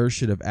stage, and Durst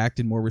should have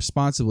acted more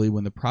responsibly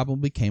when the problem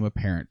became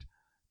apparent.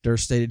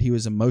 Durst stated he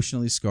was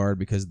emotionally scarred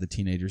because of the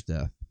teenager's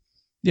death.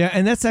 Yeah,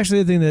 and that's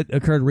actually the thing that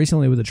occurred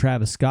recently with the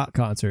Travis Scott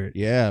concert.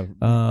 Yeah,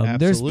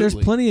 There's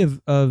absolutely. plenty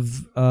of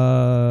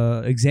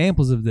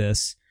examples of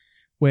this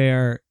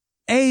where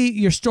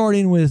you're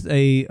starting with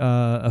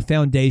a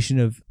foundation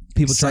of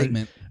people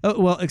Excitement.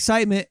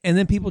 excitement, and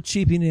then people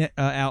cheaping it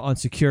out on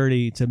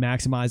security to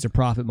maximize their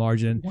profit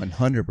margin.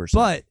 100%.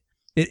 But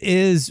it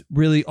is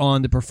really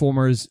on the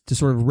performers to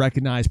sort of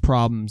recognize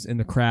problems in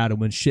the crowd,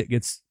 and when shit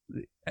gets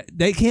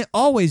They can't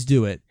always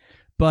do it,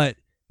 but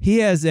he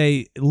has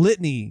a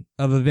litany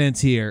of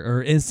events here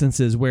or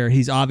instances where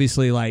he's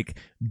obviously like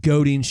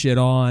goading shit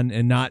on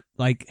and not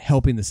like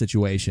helping the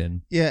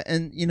situation. Yeah,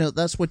 and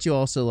that's what you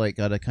also like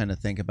got to kind of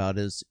think about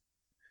is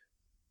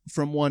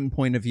from one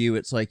point of view,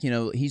 it's like,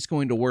 he's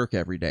going to work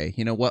every day.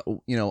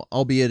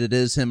 Albeit it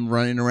is him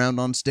running around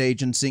on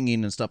stage and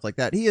singing and stuff like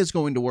that. He is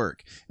going to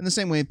work. In the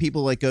same way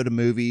people like go to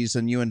movies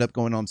and you end up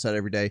going on set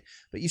every day.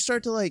 But you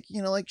start to like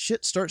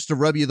shit starts to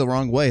rub you the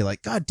wrong way.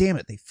 Like, God damn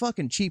it, they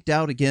fucking cheaped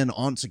out again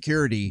on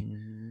security.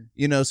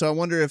 So I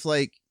wonder if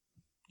like,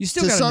 you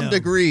still to gotta some know.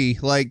 degree,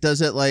 like, does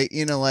it like,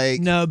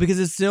 No, because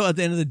it's still at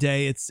the end of the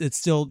day, it's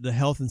still the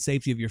health and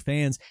safety of your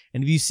fans.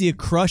 And if you see a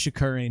crush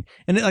occurring,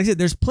 and like I said,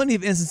 there's plenty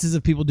of instances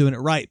of people doing it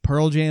right.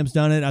 Pearl Jam's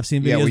done it. I've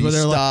seen Yeah, videos where where you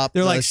they're stop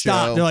like, the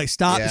stop. show. They're like,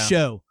 stop the Yeah.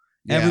 show.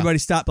 Yeah. Everybody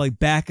stop, like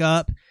back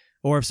up.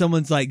 Or if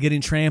someone's like getting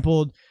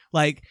trampled,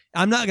 like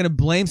I'm not gonna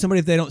blame somebody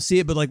if they don't see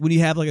it, but like when you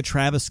have like a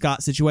Travis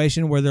Scott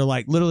situation where they're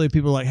like literally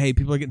people are like, hey,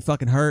 people are getting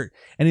fucking hurt,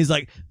 and he's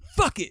like,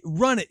 fuck it,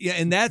 run it. Yeah,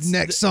 and that's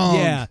next song.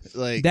 Yeah.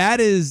 Like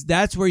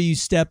That's where you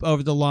step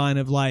over the line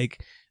of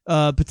like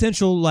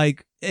potential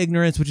like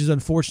ignorance, which is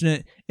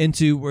unfortunate,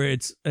 into where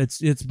it's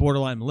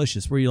borderline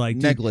malicious, where you're like,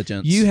 dude,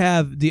 negligence. you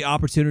have the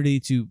opportunity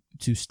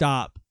to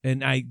stop,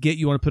 and I get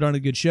you want to put on a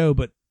good show,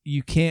 but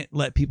you can't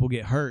let people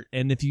get hurt.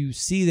 And if you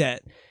see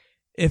that,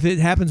 if it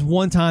happens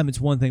one time, it's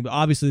one thing, but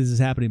obviously this is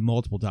happening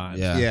multiple times.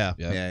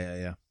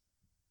 Yeah.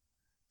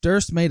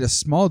 Durst made a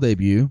small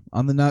debut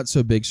on the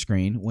not-so-big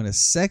screen when a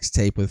sex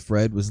tape with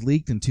Fred was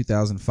leaked in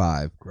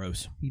 2005.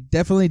 Gross. He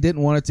definitely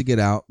didn't want it to get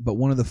out, but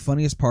one of the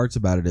funniest parts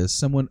about it is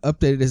someone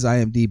updated his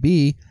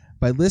IMDb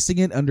by listing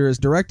it under his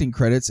directing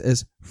credits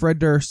as Fred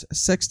Durst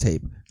sex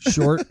tape,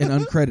 short and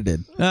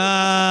uncredited.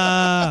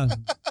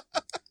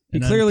 He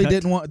And clearly uncut.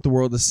 didn't want the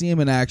world to see him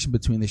in action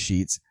between the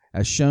sheets,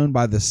 as shown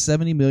by the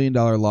 $70 million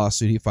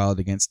lawsuit he filed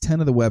against 10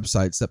 of the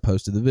websites that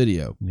posted the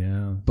video.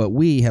 Yeah. But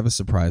we have a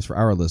surprise for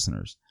our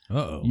listeners.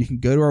 Uh-oh. You can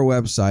go to our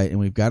website, and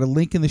we've got a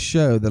link in the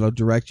show that'll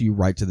direct you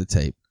right to the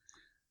tape.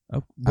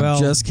 Oh, well, I'm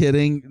just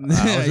kidding.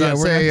 I was going to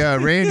say,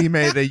 Randy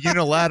made a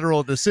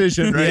unilateral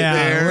decision right Yeah,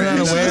 there. we're not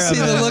You should aware see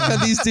of the it. look on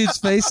these dudes'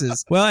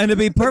 faces. well, and to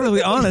be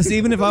perfectly honest,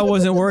 even if I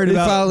wasn't worried They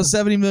about, filed a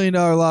 $70 million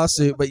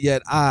lawsuit, but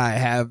yet I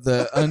have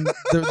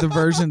the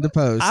version to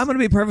post. I'm going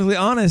to be perfectly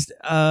honest.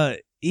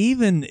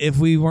 Even if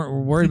we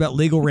weren't worried about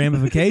legal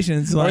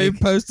ramifications, Are you like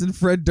posting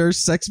Fred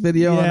Durst's sex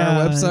video on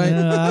our website?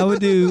 yeah, I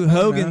would do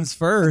Hogan's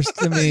first.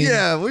 I mean,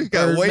 Yeah, we've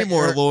got Or- way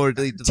more or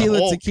loyalty to the Tila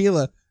Hulk.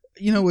 Tequila.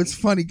 You know, it's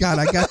funny. God,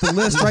 I got the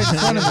list right in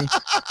front of me.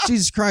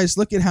 Jesus Christ,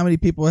 look at how many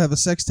people have a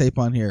sex tape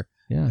on here.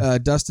 yeah,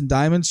 Dustin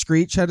Diamond,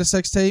 Screech had a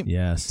sex tape.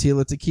 yes.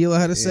 Tila Tequila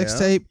had a sex Yeah.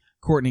 tape.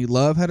 Courtney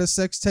Love had a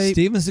sex tape.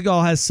 Steven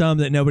Seagal has some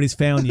that nobody's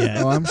found yet.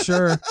 Oh, I'm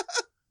sure.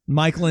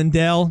 Mike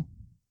Lindell.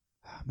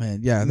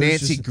 Man, yeah. there's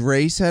Nancy just-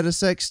 Grace had a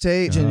sex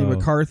tape. Jenny Oh.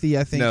 McCarthy,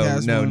 I think,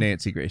 has one.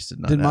 Nancy Grace did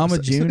not. Did have Mama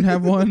sex June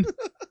have one?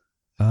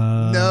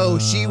 No,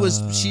 she was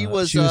paid.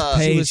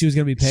 she She was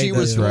going to be paid. She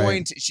was to- right.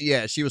 going to.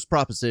 She was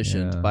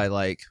propositioned Yeah. by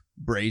like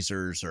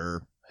Brazers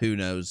or who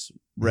knows,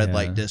 Red Yeah.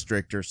 Light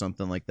District or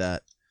something like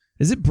that.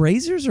 Is it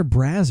Brazers or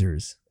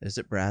Brazzers? Is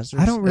it Brazzers?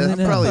 I don't really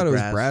know. I Probably thought it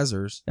was Braz.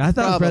 Brazzers. I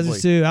thought it Probably. was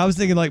Brazzers too. I was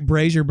thinking like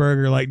Brazier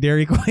Burger, like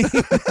Dairy Queen.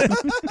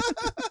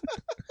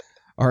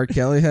 R.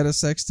 Kelly had a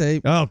sex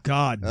tape. Oh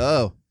God.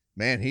 Oh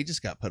man, he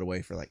just got put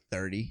away for like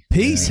 30.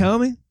 Peace,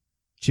 homie.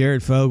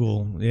 Jared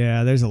Fogle.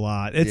 Yeah, there's a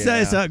lot. It's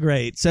Yeah. it's not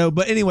great. So,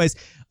 but anyways,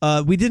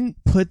 we didn't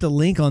put the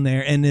link on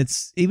there, and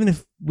it's even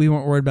if we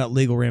weren't worried about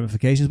legal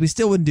ramifications, we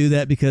still wouldn't do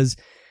that because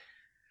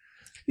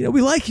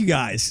we like you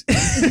guys.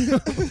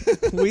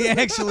 We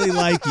actually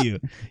like you.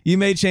 You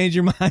may change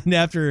your mind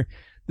after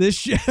this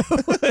show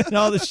and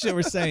all the shit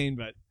we're saying,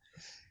 but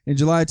In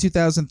July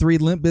 2003,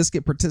 Limp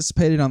Bizkit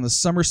participated on the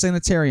Summer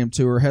Sanitarium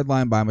tour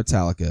headlined by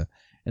Metallica.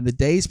 In the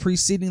days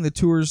preceding the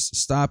tour's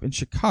stop in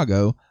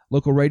Chicago,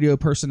 local radio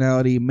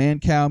personality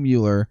Mancow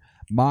Mueller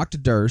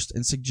mocked Durst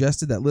and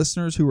suggested that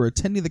listeners who were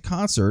attending the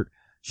concert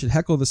should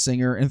heckle the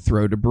singer and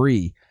throw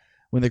debris.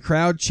 When the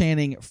crowd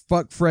chanting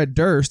 "Fuck Fred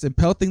Durst" and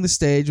pelting the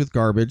stage with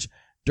garbage,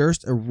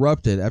 Durst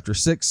erupted after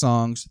 6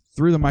 songs,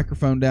 threw the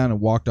microphone down, and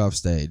walked off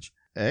stage.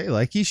 Hey,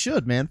 like he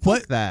should, man.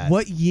 Fuck that.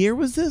 what year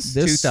was this?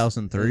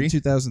 2003.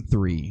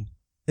 2003.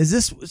 Is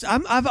this?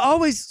 I've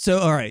always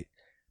all right.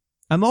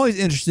 I'm always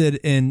interested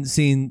in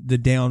seeing the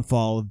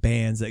downfall of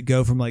bands that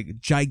go from like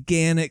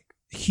gigantic,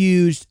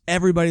 huge,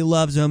 everybody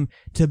loves them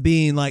to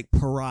being like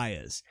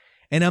pariahs,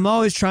 and I'm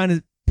always trying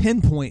to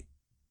pinpoint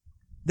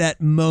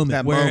that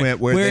moment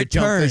where they it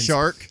jump the turns.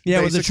 shark. Yeah,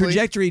 where the basically.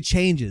 trajectory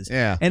changes.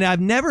 Yeah. And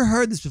I've never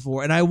heard this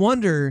before, and I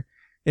wonder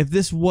if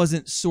this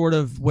wasn't sort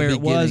of where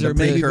it was, beginning, or the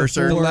maybe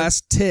precursor. The before.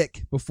 last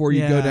tick before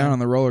you go Yeah. down on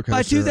the roller coaster. By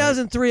right?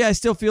 2003, I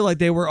still feel like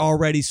they were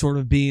already sort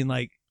of being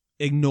like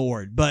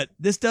ignored, but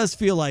this does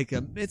feel like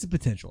it's a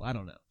potential. I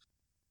don't know.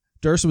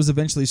 Durst was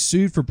eventually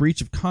sued for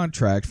breach of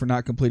contract for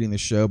not completing the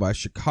show by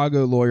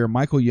Chicago lawyer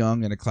Michael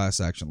Young in a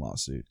class action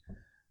lawsuit.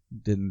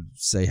 Didn't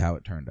say how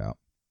it turned out.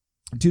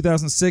 In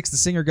 2006, the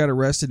singer got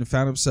arrested and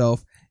found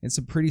himself in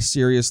some pretty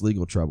serious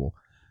legal trouble.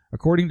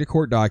 According to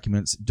court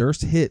documents,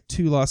 Durst hit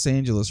 2 Los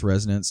Angeles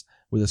residents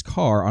with his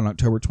car on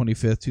October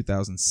 25th,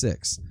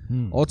 2006.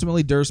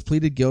 Ultimately, Durst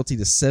pleaded guilty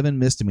to 7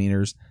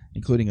 misdemeanors,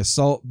 including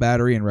assault,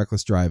 battery, and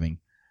reckless driving.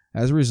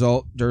 As a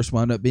result, Durst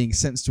wound up being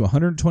sentenced to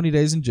 120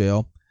 days in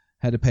jail,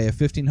 had to pay a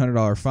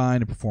 $1,500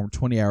 fine, and perform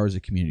 20 hours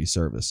of community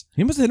service.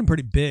 He must have hit him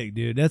pretty big,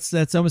 dude.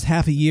 That's almost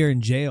half a year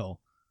in jail.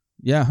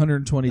 Yeah,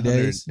 120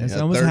 days. That's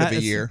a almost third of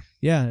a year.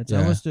 Yeah, it's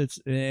almost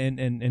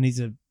and he's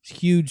a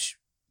huge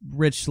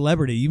rich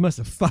celebrity. You must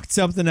have fucked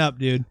something up,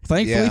 dude.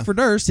 Thankfully for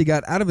Durst, he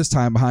got out of his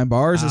time behind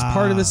bars as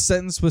part of his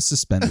sentence was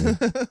suspended.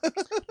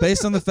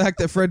 Based on the fact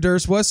that Fred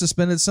Durst was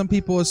suspended, some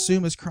people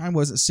assume his crime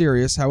wasn't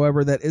serious.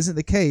 However, that isn't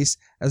the case,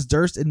 as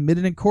Durst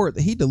admitted in court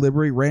that he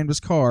deliberately rammed his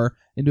car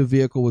into a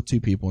vehicle with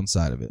 2 people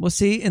inside of it. Well,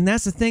 see, and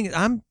that's the thing.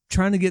 I'm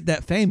trying to get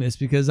that famous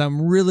because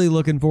I'm really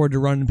looking forward to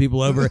running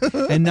people over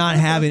and not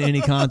having any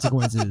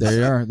consequences. There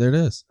you are. There it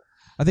is.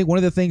 I think one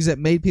of the things that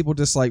made people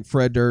dislike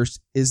Fred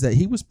Durst is that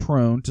he was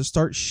prone to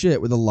start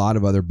shit with a lot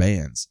of other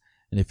bands.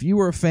 And if you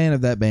were a fan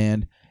of that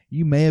band,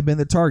 you may have been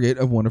the target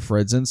of one of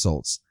Fred's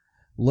insults.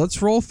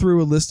 Let's roll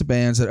through a list of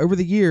bands that over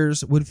the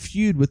years would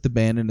feud with the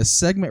band in a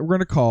segment we're going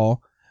to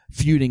call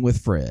Feuding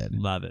with Fred.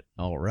 Love it.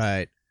 All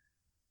right.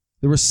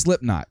 There was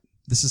Slipknot.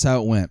 This is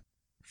how it went.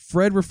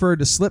 Fred referred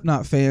to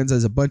Slipknot fans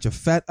as a bunch of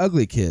fat,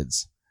 ugly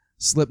kids.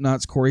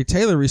 Slipknot's Corey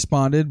Taylor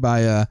responded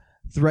by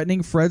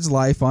threatening Fred's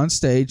life on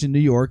stage in New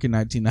York in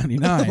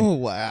 1999. Oh,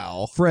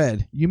 wow.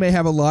 Fred, you may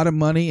have a lot of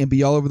money and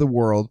be all over the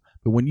world,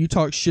 but when you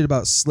talk shit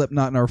about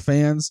Slipknot and our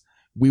fans,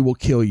 we will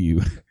kill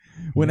you.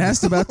 When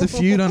asked about the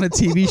feud on a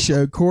TV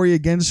show, Corey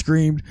again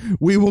screamed,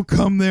 "We will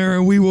come there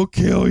and we will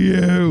kill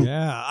you."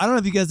 Yeah, I don't know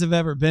if you guys have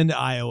ever been to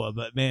Iowa,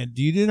 but man,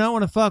 you do not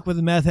want to fuck with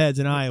the meth heads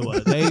in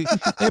Iowa. They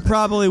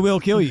probably will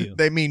kill you.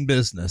 They mean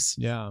business.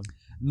 Yeah.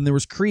 Then there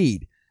was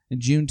Creed.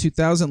 In June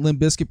 2000, Limp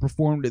Bizkit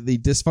performed at the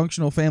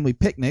Dysfunctional Family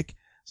Picnic,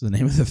 so the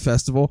name of the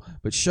festival,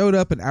 but showed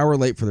up an hour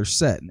late for their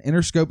set. An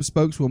Interscope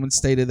spokeswoman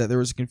stated that there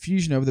was a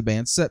confusion over the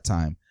band's set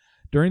time.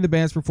 During the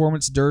band's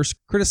performance, Durst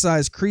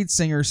criticized Creed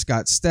singer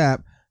Scott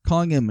Stapp,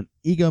 calling him an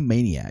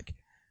egomaniac.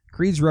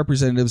 Creed's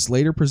representatives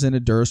later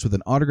presented Durst with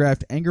an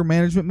autographed anger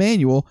management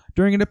manual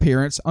during an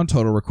appearance on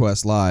Total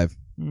Request Live.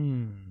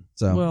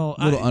 So, Well,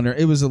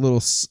 it was a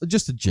little,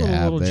 just a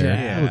jab there.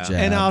 jab. A little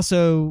jab. And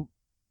also,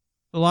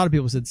 a lot of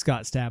people said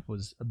Scott Stapp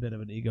was a bit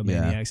of an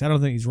egomaniac. So I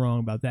don't think he's wrong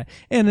about that.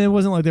 And it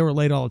wasn't like they were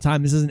late all the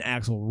time. This isn't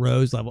Axl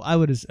Rose level. I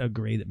would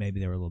agree that maybe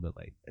they were a little bit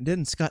late. And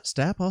didn't Scott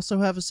Stapp also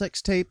have a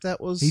sex tape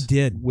that was... He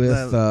did.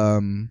 With,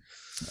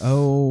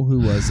 who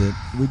was it?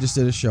 We just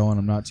did a show on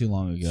him not too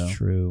long ago. It's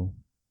true.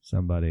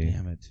 Somebody.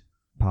 Damn it.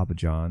 Papa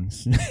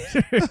John's.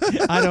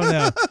 I don't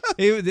know.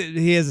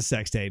 He has a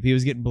sex tape. He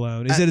was getting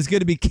blown. He said it's good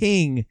to be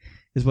king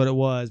is what it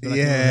was. But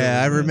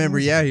I remember.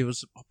 Yeah, he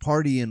was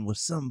partying with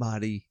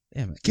somebody.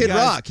 Damn it. Kid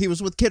Rock. He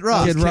was with Kid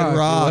Rock. Kid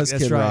Rock. That's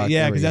Kid right. Rock.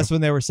 Yeah, There we because go. that's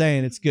when they were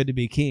saying it's good to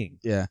be king.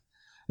 Yeah.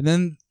 And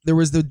then there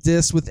was the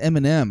diss with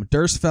Eminem.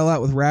 Durst fell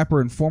out with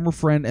rapper and former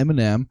friend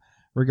Eminem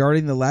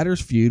regarding the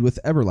latter's feud with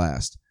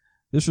Everlast.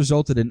 This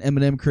resulted in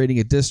Eminem creating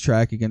a diss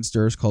track against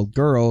Durst called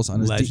Girls on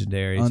his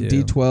Legendary, on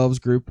too. D12's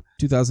group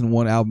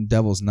 2001 album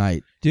Devil's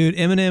Night. Dude,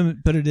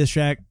 Eminem put a diss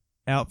track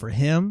out for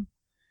him.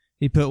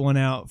 He put one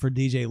out for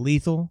DJ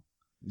Lethal.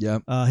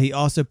 Yep. He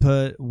also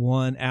put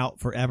one out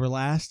for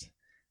Everlast,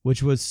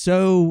 which was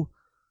so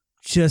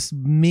just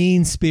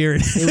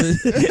mean-spirited.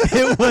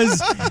 It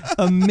was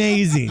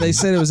amazing. They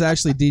said it was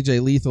actually DJ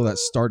Lethal that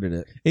started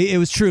it. It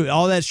was true.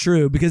 All that's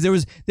true because there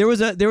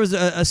was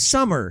a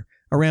summer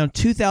around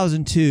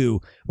 2002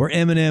 where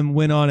Eminem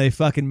went on a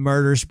fucking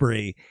murder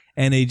spree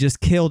and he just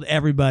killed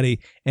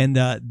everybody. And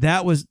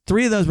that was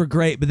 3 of those were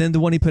great, but then the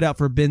one he put out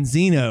for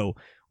Benzino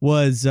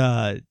was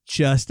I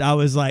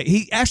was like,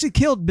 he actually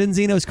killed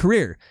Benzino's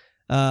career.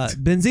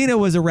 Benzino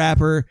was a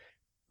rapper.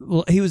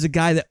 Well, he was a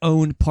guy that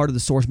owned part of the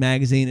Source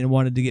magazine and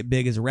wanted to get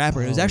big as a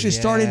rapper. It was actually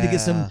starting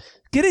to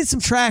getting some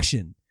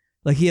traction.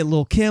 Like he had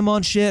Lil Kim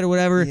on shit or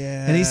whatever,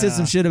 and he said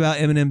some shit about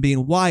Eminem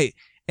being white,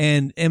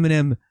 and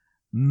Eminem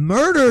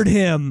murdered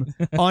him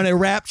on a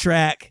rap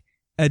track,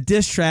 a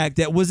diss track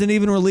that wasn't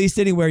even released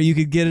anywhere. You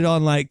could get it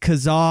on like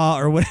Kazaa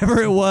or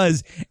whatever it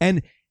was,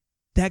 and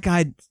that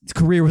guy's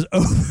career was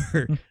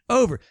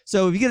over.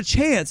 So if you get a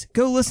chance,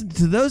 go listen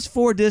to those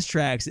 4 diss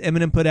tracks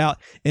Eminem put out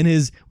in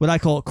his, what I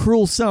call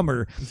Cruel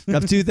Summer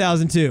of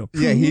 2002.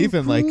 Yeah, he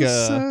even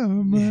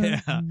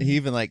He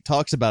even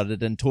talks about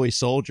it in Toy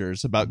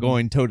Soldiers about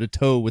going toe to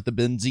toe with the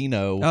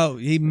Benzino. Oh,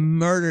 he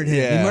murdered him.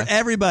 Yeah. He murdered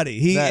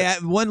everybody.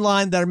 One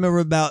line that I remember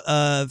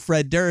about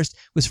Fred Durst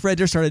was Fred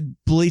Durst started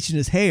bleaching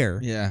his hair.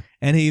 Yeah.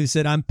 And he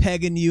said, "I'm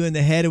pegging you in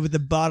the head with a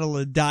bottle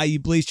of dye you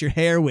bleached your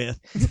hair with."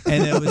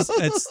 And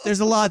there's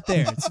a lot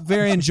there. It's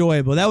very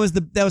enjoyable. That was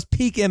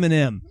peak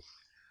Eminem.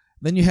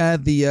 Then you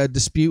had the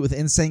dispute with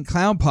Insane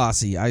Clown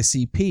Posse,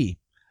 ICP.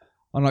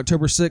 On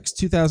October 6,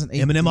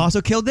 2008. Eminem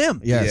also killed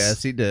them.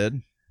 Yes, he did.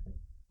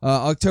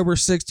 October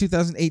 6,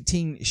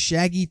 2018,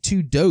 Shaggy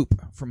 2 Dope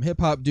from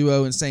hip-hop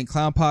duo Insane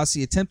Clown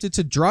Posse attempted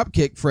to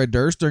dropkick Fred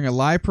Durst during a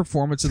live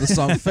performance of the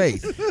song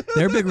Faith.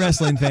 They're big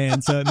wrestling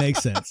fans, so it makes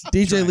sense.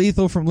 DJ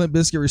Lethal from Limp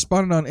Bizkit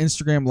responded on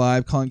Instagram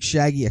Live calling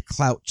Shaggy a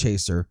clout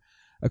chaser.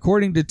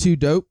 According to 2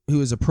 Dope, who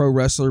is a pro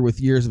wrestler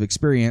with years of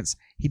experience,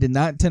 he did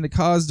not intend to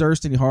cause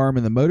Durst any harm,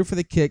 and the motive for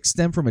the kick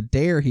stemmed from a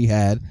dare he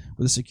had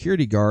with a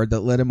security guard that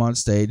led him on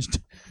stage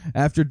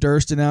after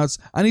Durst announced,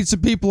 "I need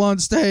some people on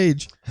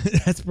stage."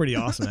 That's pretty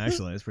awesome,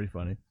 actually. It's pretty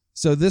funny.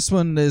 So this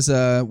one is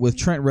with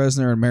Trent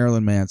Reznor and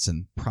Marilyn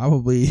Manson.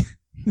 Probably,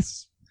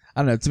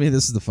 I don't know, to me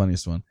this is the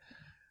funniest one.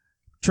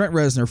 Trent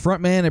Reznor,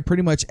 frontman and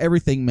pretty much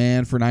everything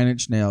man for Nine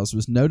Inch Nails,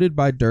 was noted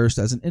by Durst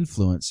as an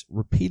influence,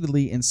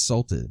 repeatedly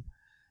insulted.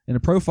 In a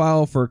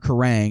profile for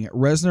Kerrang,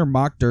 Reznor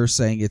mocked Durst,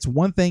 saying, "It's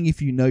one thing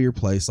if you know your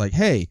place, like,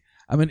 hey,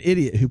 I'm an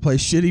idiot who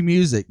plays shitty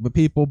music, but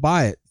people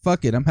buy it.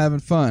 Fuck it, I'm having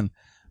fun.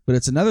 But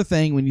it's another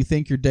thing when you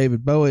think you're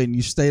David Bowie and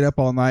you stayed up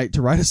all night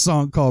to write a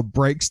song called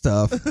Break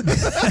Stuff."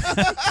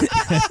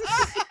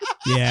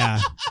 Yeah.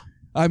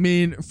 I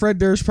mean, Fred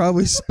Durst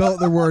probably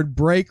spelt the word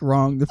break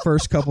wrong the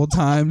first couple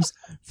times.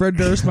 Fred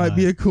Durst might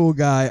be a cool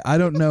guy. I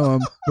don't know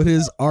him, but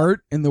his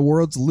art, in the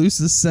world's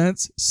loosest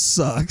sense,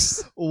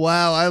 sucks.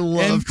 Wow, I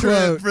love End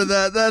Trent quote. for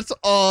that. That's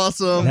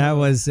awesome. That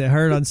was it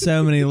hurt on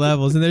so many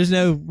levels, and there's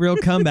no real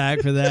comeback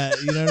for that.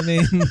 You know what I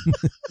mean?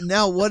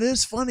 Now, what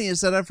is funny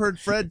is that I've heard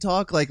Fred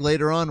talk like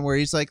later on where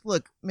he's like,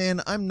 "Look,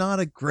 man, I'm not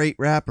a great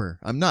rapper.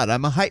 I'm not.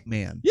 I'm a hype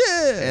man. Yeah.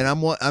 And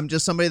I'm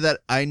just somebody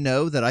that I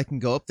know that I can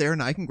go up there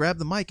and I can grab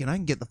the mic and I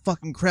can get the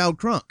fucking crowd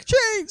crunk.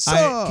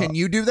 Chainsaw. Can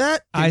you do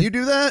that? Can you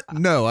do that?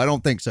 No, I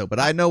don't think so, but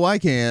I know I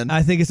can.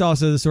 I think it's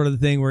also the sort of the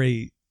thing where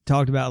he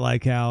talked about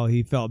like how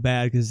he felt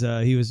bad because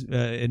he was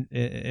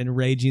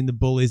enraging the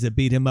bullies that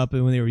beat him up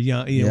when they were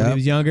young. You know, when he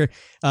was younger.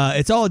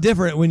 It's all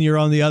different when you're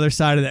on the other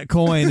side of that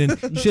coin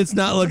and shit's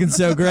not looking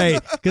so great.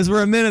 Because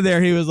for a minute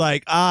there, he was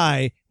like,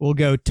 "I will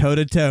go toe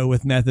to toe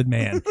with Method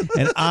Man,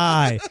 and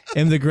I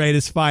am the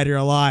greatest fighter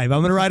alive.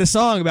 I'm gonna write a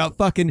song about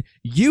fucking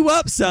you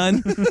up,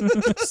 son."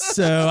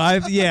 So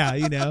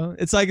you know,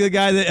 it's like the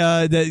guy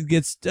that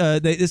gets.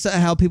 It's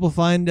how people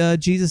find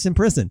Jesus in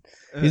prison.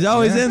 He's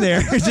always in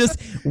there, just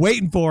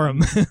waiting for him.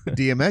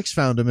 DMX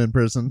found him in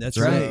prison. That's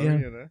right. Yeah.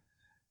 You know.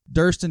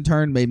 Durst, in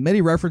turn, made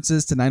many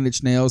references to Nine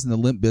Inch Nails in the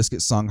Limp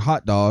Bizkit song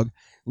Hot Dog,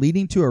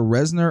 leading to a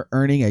Reznor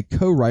earning a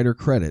co-writer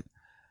credit.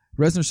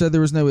 Reznor said there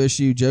was no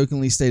issue,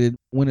 jokingly stated,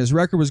 when his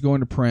record was going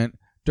to print,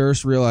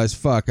 Durst realized,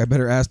 fuck, I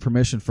better ask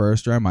permission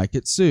first or I might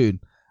get sued.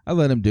 I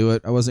let him do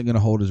it. I wasn't going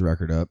to hold his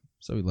record up,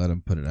 so we let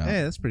him put it out.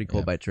 Hey, that's pretty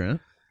cool by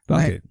Trent.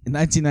 Fuck it. In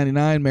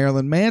 1999,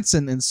 Marilyn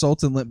Manson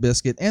insulted Limp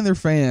Bizkit and their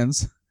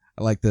fans,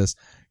 I like this,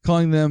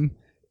 calling them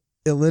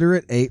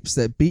illiterate apes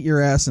that beat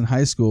your ass in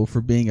high school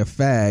for being a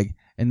fag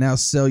and now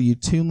sell you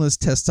tuneless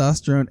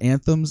testosterone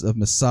anthems of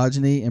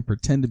misogyny and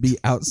pretend to be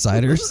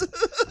outsiders.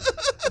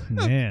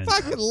 Man,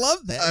 Fucking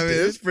love that. I mean,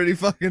 dude. it's pretty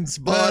fucking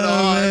spot Oh,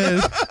 on.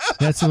 man.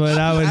 that's what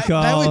I would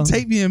call. That would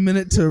take me a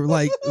minute to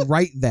like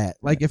write that.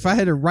 Like if I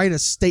had to write a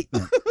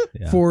statement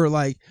for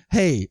like,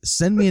 hey,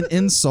 send me an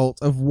insult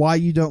of why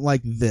you don't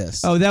like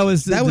this. Oh, that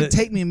was that would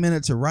take me a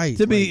minute to write.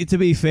 To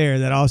be fair,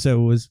 that also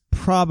was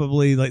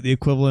probably like the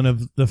equivalent of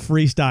the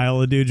freestyle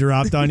the dude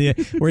dropped on you,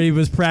 where he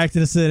was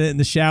practicing it in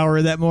the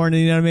shower that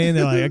morning. You know what I mean?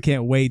 They're like, I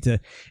can't wait to.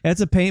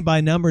 That's a paint by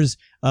numbers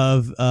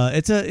of.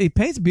 It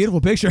paints a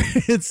beautiful picture.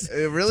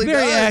 It really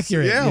very does.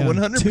 accurate. Yeah, Yeah.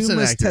 100%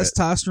 tuneless accurate.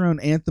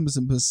 testosterone anthems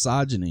and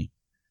misogyny.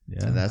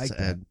 Yeah, And that's like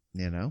that.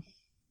 you know.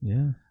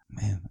 yeah.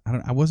 Man,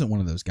 I wasn't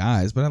one of those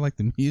guys, but I liked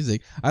the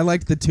music. I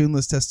liked the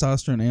tuneless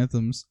testosterone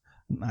anthems.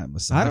 Not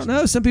misogyny. I don't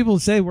know. Some people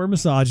say we're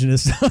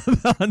misogynists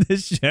on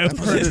this show. I've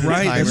heard it That's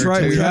right. Timer That's right.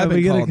 too. We Yeah, have we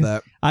been gotta- called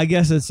that. I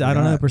guess it's. I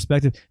don't know Yeah. the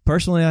perspective.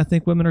 Personally, I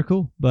think women are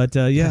cool, but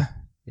yeah.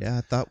 Yeah,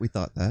 I thought we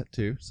thought that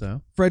too.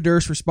 So Fred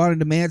Durst responded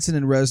to Manson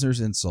and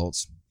Reznor's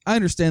insults. I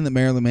understand that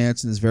Marilyn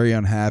Manson is very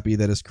unhappy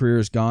that his career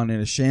has gone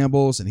into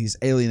shambles and he's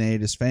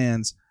alienated his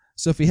fans.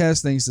 So if he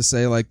has things to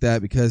say like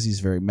that because he's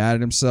very mad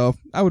at himself,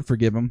 I would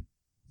forgive him.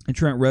 And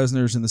Trent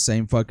Reznor's in the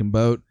same fucking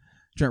boat.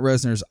 Trent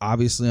Reznor's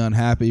obviously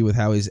unhappy with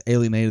how he's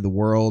alienated the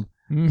world,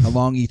 how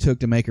long he took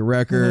to make a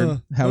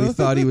record, how he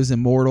thought he was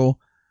immortal.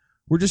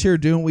 We're just here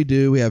doing what we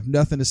do. We have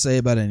nothing to say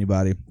about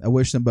anybody. I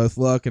wish them both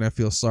luck, and I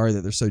feel sorry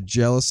that they're so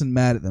jealous and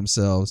mad at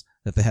themselves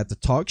that they have to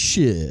talk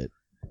shit.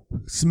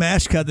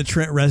 Smash cut the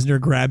Trent Reznor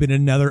grabbing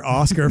another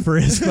Oscar for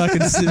his fucking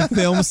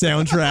film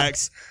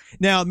soundtracks.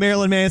 Now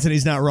Marilyn Manson,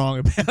 he's not wrong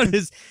about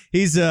his.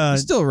 He's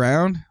Still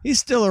around. he's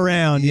still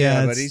around.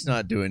 Yeah, but it's- he's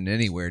not doing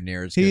anywhere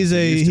near as good He's as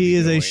a he used to he be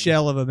is a doing.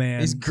 shell of a man.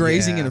 He's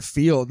grazing Yeah. in a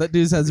field. That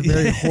dude has a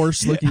very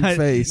horse-looking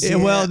face. Yeah,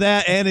 well,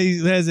 that and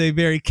he has a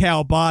very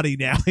cow body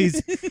now.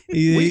 He's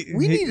We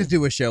need to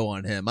do a show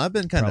on him. I've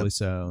been kind probably of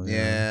so.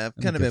 yeah,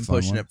 I've kind of That'd be a been fun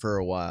pushing one. it for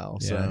a while.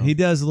 Yeah, So he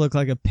does look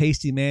like a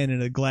pasty man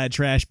in a Glad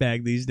trash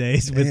bag these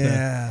days with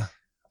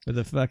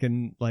a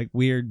fucking like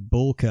weird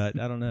bowl cut.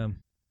 I don't know.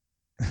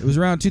 It was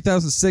around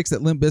 2006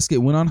 that Limp Bizkit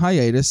went on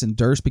hiatus and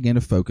Durst began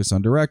to focus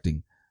on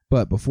directing.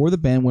 But before the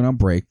band went on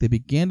break, they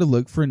began to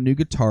look for a new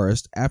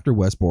guitarist after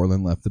Wes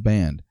Borland left the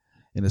band.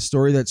 in a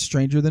story that's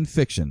stranger than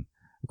fiction.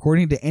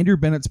 According to Andrew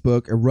Bennett's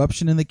book,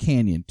 Eruption in the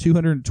Canyon,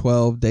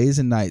 212 Days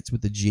and Nights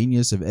with the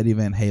Genius of Eddie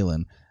Van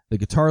Halen, the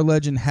guitar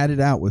legend had it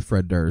out with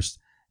Fred Durst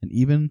and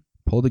even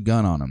pulled a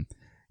gun on him.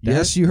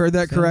 Yes, you heard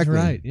that correctly.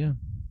 Right, yeah.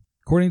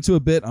 According to a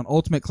bit on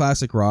Ultimate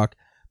Classic Rock,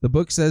 the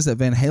book says that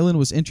Van Halen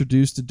was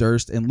introduced to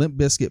Durst and Limp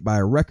Bizkit by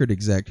a record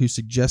exec who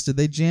suggested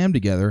they jam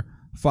together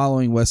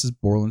following Wes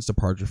Borland's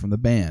departure from the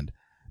band.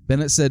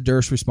 Bennett said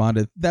Durst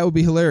responded, "That would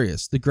be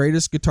hilarious. The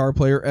greatest guitar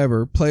player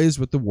ever plays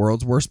with the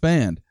world's worst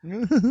band."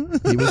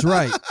 He was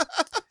right.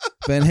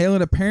 Van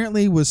Halen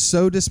apparently was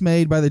so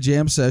dismayed by the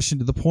jam session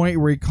to the point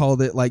where he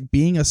called it like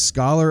being a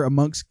scholar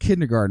amongst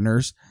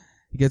kindergartners.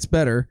 It gets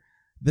better.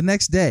 The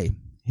next day,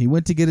 he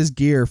went to get his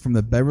gear from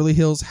the Beverly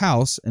Hills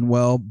house, and,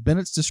 well,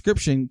 Bennett's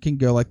description can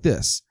go like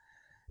this.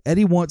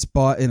 Eddie once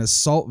bought an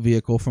assault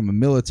vehicle from a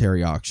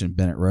military auction,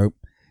 Bennett wrote.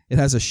 It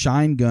has a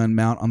shine gun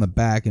mount on the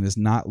back and is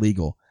not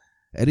legal.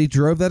 Eddie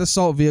drove that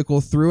assault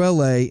vehicle through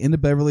L.A. into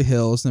Beverly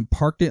Hills, then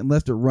parked it and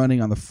left it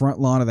running on the front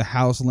lawn of the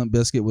house Limp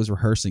Bizkit was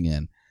rehearsing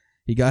in.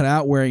 He got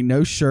out wearing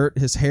no shirt,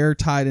 his hair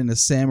tied in a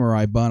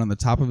samurai bun on the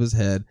top of his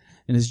head,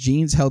 and his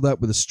jeans held up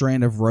with a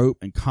strand of rope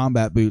and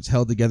combat boots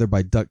held together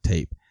by duct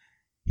tape.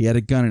 He had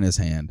a gun in his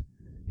hand.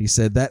 He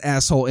said, "That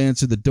asshole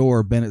answered the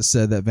door." Bennett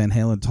said that Van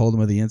Halen told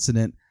him of the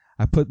incident.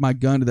 "I put my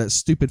gun to that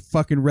stupid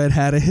fucking red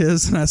hat of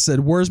his, and I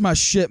said, 'Where's my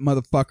shit,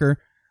 motherfucker?'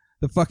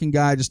 The fucking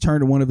guy just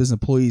turned to one of his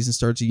employees and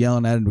starts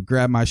yelling at him to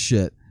grab my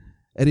shit."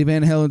 Eddie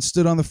Van Halen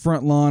stood on the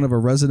front lawn of a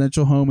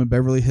residential home in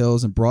Beverly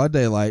Hills in broad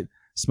daylight,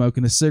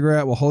 smoking a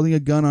cigarette while holding a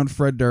gun on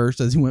Fred Durst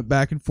as he went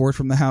back and forth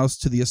from the house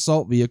to the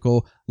assault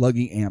vehicle,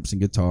 lugging amps and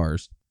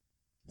guitars.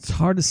 It's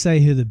hard to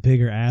say who the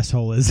bigger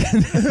asshole is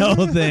in the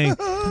whole thing.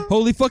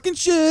 Holy fucking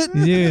shit.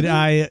 Dude,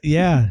 Eddie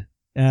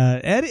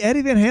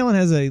Van Halen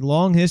has a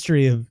long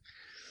history of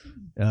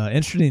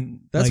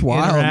interesting That's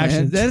wild,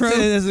 interactions. man.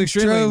 That's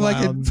extremely Drove like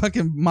wild. a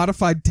fucking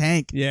modified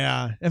tank.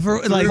 Yeah. And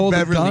for Like hold a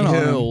gun Beverly on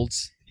him.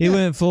 Hills. he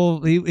went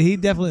full. He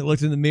definitely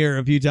looked in the mirror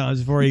a few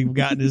times before he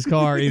got in his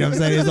car. You know what I'm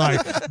saying? He was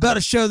like, "About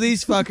to show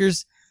these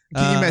fuckers."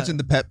 Can you imagine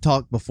the pep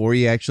talk before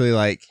he actually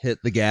like hit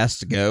the gas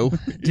to go?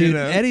 Dude,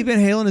 Eddie Van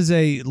Halen is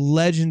a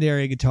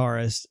legendary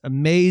guitarist,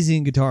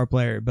 amazing guitar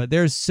player, but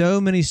there's so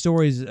many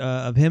stories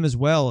of him as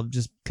well of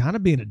just kind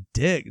of being a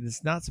dick.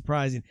 It's not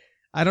surprising.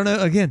 I don't know.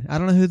 Again, I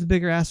don't know who the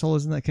bigger asshole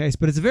is in that case,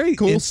 but it's a very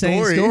Cool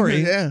insane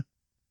story. Yeah.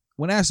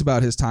 When asked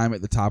about his time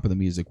at the top of the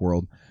music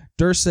world,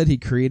 Durst said he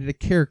created a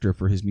character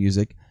for his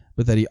music,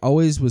 but that he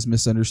always was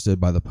misunderstood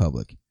by the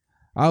public.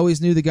 "I always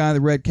knew the guy in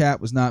the red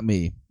cap was not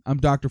me. I'm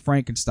Dr.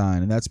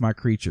 Frankenstein, and that's my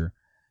creature.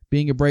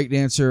 Being a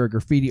breakdancer, a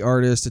graffiti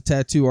artist, a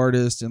tattoo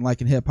artist, and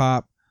liking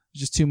hip-hop was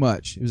just too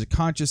much. It was a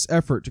conscious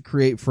effort to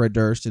create Fred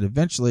Durst, and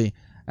eventually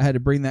I had to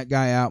bring that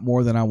guy out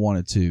more than I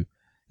wanted to.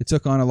 It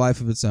took on a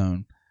life of its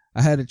own.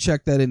 I had to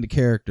check that into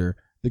character.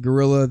 The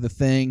gorilla, the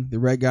thing, the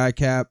red guy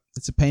cap,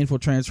 it's a painful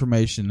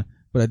transformation,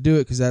 but I do it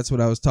because that's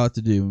what I was taught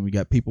to do when we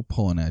got people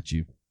pulling at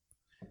you."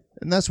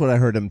 And that's what I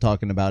heard him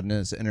talking about in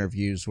his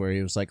interviews, where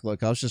he was like,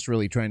 "Look, I was just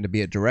really trying to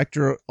be a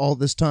director all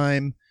this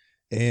time.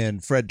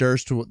 And Fred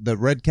Durst, the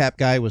red cap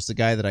guy, was the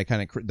guy that I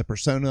kind of, the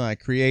persona I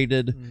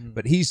created,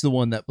 but he's the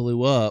one that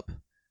blew up,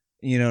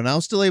 you know, and I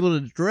was still able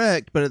to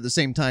direct, but at the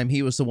same time,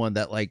 he was the one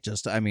that like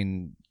just, I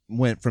mean,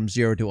 went from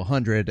 0 to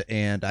 100,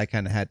 and I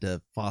kind of had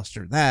to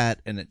foster that,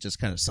 and it just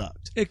kind of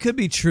sucked." It could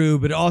be true,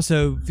 but it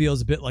also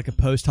feels a bit like a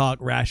post hoc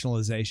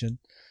rationalization.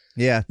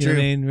 Yeah, You true. know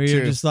what I mean? Where you're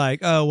true. just like,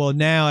 "Oh, well,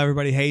 now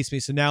everybody hates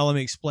me, so now let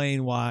me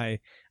explain why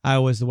I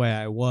was the way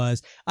I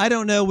was." I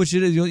don't know which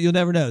it is. You'll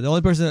never know. The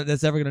only person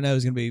that's ever going to know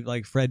is going to be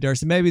like Fred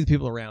Durst and maybe the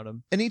people around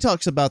him. And he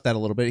talks about that a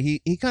little bit.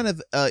 He kind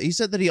of he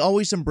said that he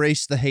always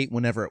embraced the hate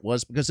whenever it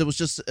was, because it was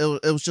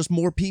just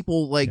more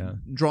people like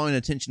drawing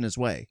attention his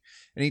way.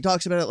 And he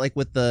talks about it like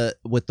with the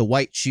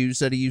white shoes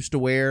that he used to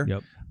wear.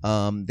 Yep.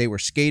 They were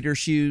skater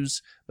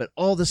shoes, but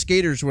all the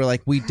skaters were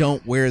like, "We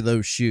don't wear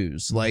those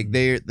shoes. Like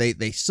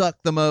they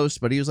suck the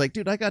most." But he was like,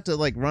 "Dude, I got to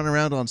like run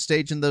around on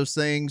stage in those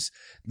things.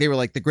 They were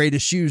like the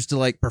greatest shoes to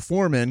like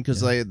perform in,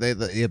 because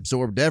they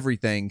absorbed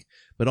everything.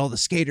 But all the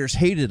skaters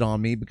hated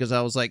on me because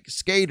I was like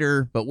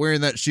skater, but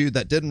wearing that shoe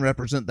that didn't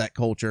represent that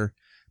culture."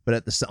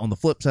 But on the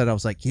flip side, I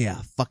was like,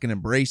 "Yeah, fucking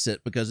embrace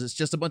it, because it's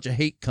just a bunch of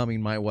hate coming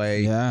my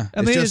way." Yeah.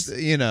 I mean, just,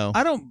 you know,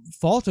 I don't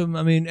fault him.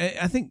 I mean,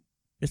 I think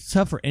it's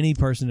tough for any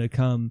person to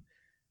come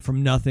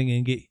from nothing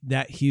and get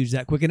that huge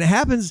that quick. And it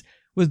happens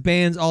with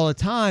bands all the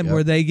time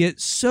where they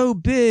get so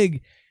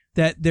big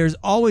that there's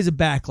always a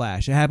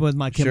backlash. It happened with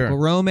My Chemical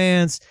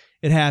Romance.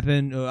 It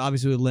happened,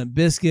 obviously, with Limp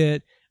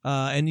Bizkit.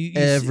 And you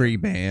every see,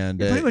 band.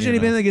 pretty much any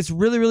band that gets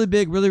really, really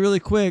big, really, really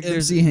quick.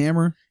 MC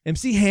Hammer.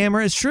 MC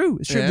Hammer. It's true.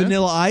 It's true. Yeah.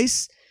 Vanilla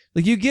Ice.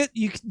 Like you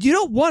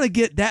don't want to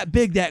get that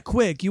big that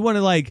quick. You want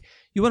to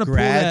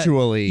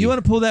gradually. You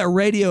want to pull that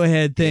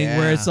Radiohead thing Yeah.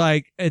 where it's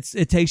like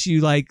it takes you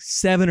like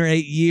 7 or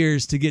 8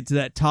 years to get to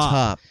that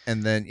top.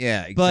 And then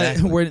exactly. But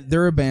where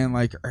they're a band,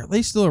 like, are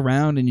they still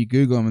around? And you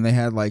Google them, and they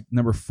had like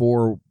number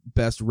 4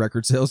 best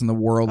record sales in the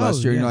world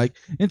last year. And you're like,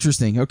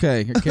 interesting.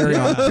 Okay, carry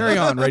on,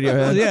 Radiohead.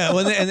 Well, yeah.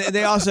 Well, and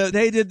they also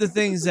did the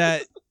things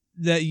that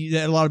that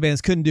a lot of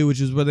bands couldn't do, which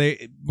is where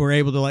they were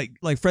able to like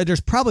Fred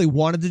Durst probably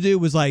wanted to do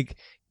was like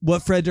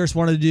what Fred Durst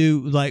wanted to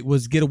do like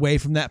was get away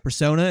from that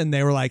persona, and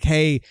they were like,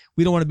 hey,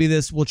 we don't want to be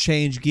this, we'll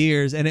change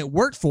gears, and it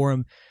worked for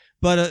him.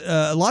 But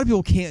a lot of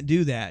people can't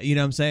do that, you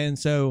know what I'm saying?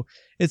 So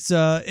it's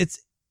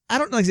I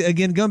don't know,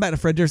 again, going back to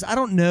Fred Durst, I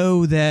don't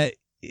know that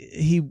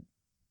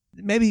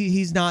maybe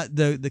he's not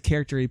the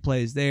character he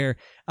plays there.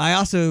 I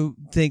also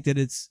think that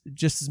it's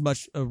just as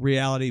much a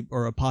reality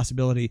or a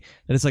possibility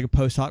that it's like a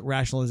post hoc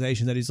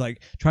rationalization that he's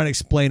like trying to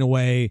explain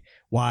away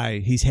why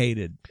he's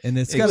hated. And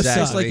it's got to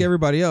Just suck. like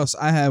everybody else.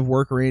 I have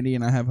work Randy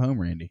and I have home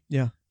Randy.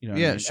 Yeah. You know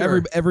what Yeah, I mean?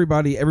 sure.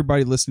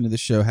 Everybody listening to the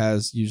show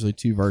has usually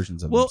two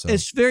versions of themselves.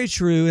 It's very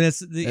true. And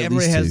everybody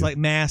least has two. like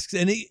masks,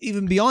 and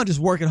even beyond just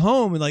work at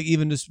home and like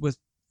even just with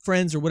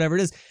friends or whatever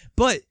it is.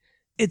 But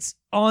it's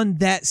on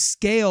that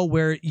scale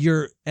where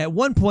you're at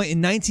one point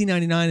in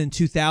 1999 and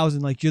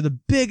 2000, like you're the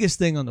biggest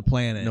thing on the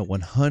planet. No,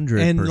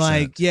 100%. And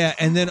like, yeah.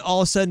 And then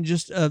all of a sudden,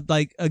 just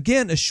like,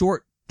 again, a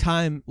short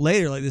time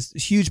later, like this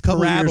huge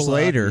couple parabola. years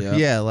later,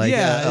 Yeah. like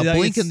Yeah, a like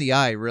blink it's- in the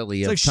eye,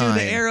 really. It's of like time.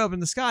 shooting an arrow up in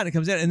the sky and it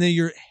comes down, and then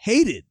you're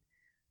hated.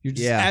 You're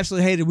just Yeah.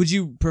 absolutely hated. Would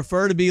you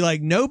prefer to be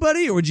like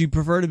nobody, or would you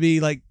prefer to be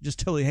like just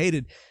totally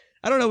hated?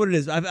 I don't know what it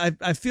is.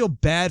 I feel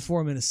bad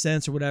for him in a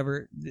sense or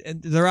whatever.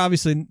 And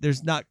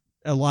there's not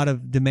a lot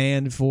of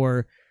demand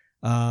for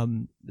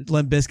Limp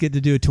Bizkit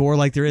to do a tour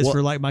like there is Well-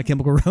 for like My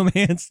Chemical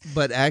Romance.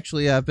 But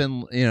actually, I've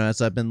been,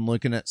 as I've been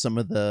looking at some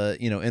of the,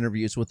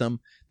 interviews with them,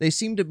 they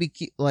seem to be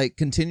like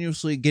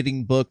continuously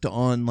getting booked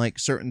on like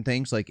certain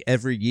things like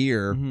every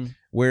year,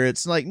 where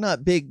it's like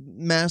not big,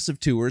 massive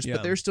tours, Yeah.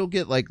 but they're still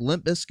like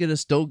Limp Bizkit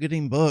is still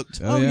getting booked.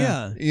 Oh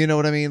yeah. You know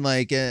what I mean?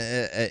 Like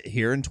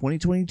here in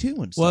 2022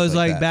 and stuff Well, it was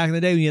like that. back in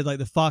the day when you had like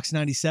the Fox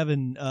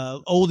 97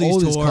 oldies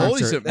Oldies tour.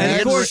 concert. And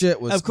That of course-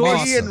 shit was of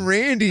course- Me and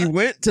Randy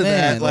went to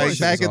Man, that that like shit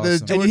back was in the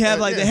awesome. And you have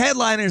like yeah. the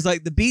headliners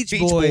like the Beach Beach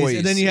Boys, Boys,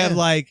 and then you have yeah.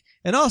 like,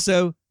 and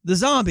also the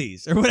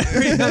Zombies or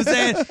whatever. You know what I'm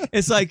saying?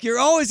 It's like you're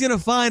always gonna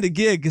find a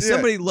gig because Yeah.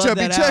 somebody loved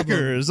Chubby that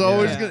Checker is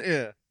always Yeah. gonna,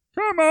 yeah.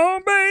 Come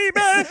on,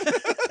 baby.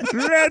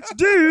 Let's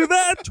do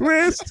that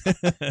twist.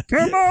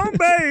 Come on,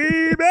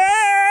 baby.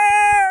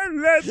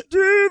 Let's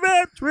do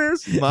that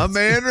twist. My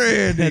man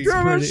Randy. That's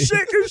Come on, pretty-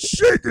 shake it,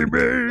 shake it,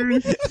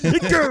 baby.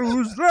 It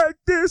goes like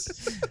this.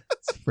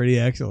 It's pretty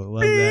excellent.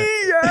 Love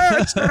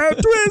that. Yeah, now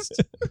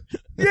twist.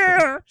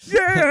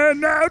 Yeah,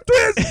 now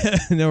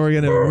twist. And then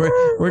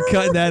we're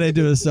cutting that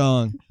into a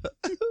song.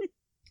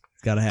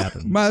 It's got to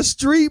happen. my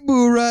street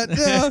boo right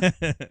now.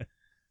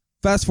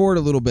 Fast forward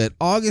a little bit.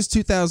 August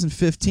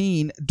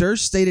 2015,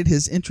 Durst stated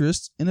his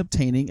interest in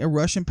obtaining a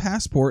Russian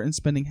passport and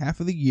spending half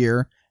of the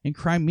year in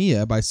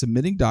Crimea by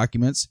submitting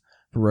documents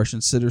for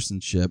Russian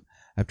citizenship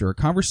after a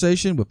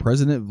conversation with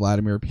President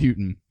Vladimir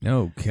Putin.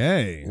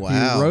 Okay.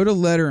 Wow. He wrote a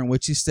letter in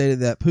which he stated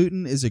that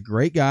Putin is a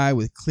great guy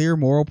with clear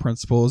moral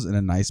principles and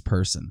a nice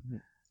person.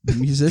 The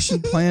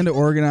musician planned to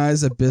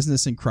organize a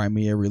business in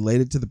Crimea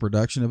related to the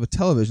production of a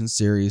television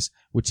series,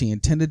 which he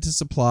intended to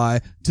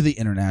supply to the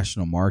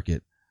international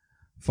market.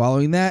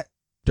 Following that,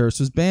 Durst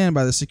was banned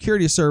by the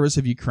Security Service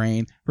of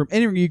Ukraine from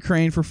entering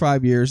Ukraine for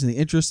 5 years in the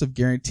interest of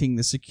guaranteeing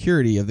the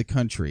security of the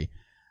country.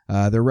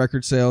 Their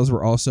record sales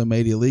were also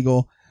made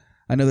illegal.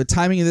 I know the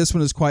timing of this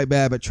one is quite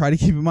bad, but try to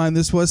keep in mind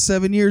this was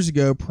 7 years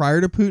ago,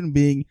 prior to Putin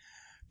being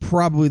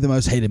probably the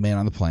most hated man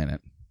on the planet.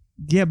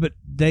 Yeah, but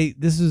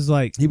this was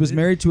like He was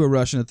married to a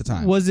Russian at the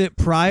time. Was it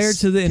prior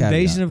to the Caveat.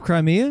 invasion of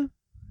Crimea?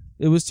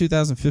 It was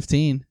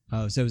 2015.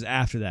 Oh, so it was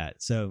after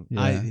that. So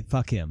Yeah.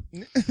 fuck him.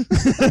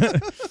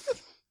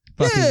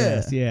 Fuck his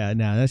ass. Yeah,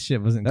 no, that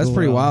shit wasn't That's cool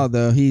pretty at all. wild,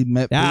 though. He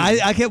met Yeah, Putin.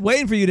 I kept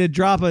waiting for you to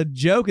drop a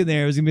joke in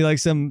there. It was gonna be like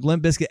some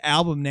Limp Bizkit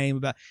album name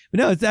about, but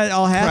no, it's that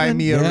all happened.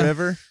 Crimea Yeah.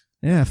 River.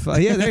 Yeah,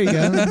 yeah, there you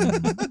go.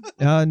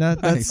 No,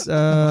 that's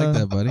I like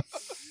that, buddy.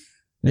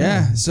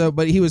 Yeah. So,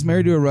 but he was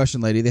married to a Russian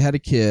lady. They had a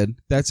kid.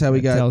 That's how he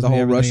That got tells the me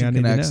whole everything I Russian need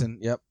to know. connection.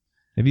 Yep.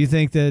 If you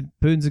think that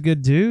Putin's a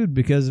good dude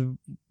because of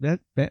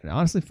that, man,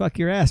 honestly, fuck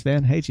your ass,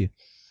 man. Hate you.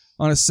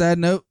 On a sad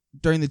note,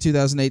 during the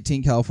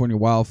 2018 California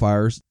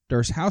wildfires,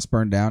 Durst's house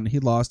burned down and he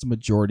lost a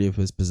majority of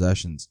his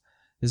possessions.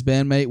 His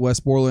bandmate, Wes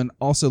Borland,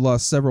 also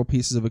lost several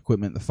pieces of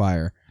equipment in the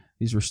fire.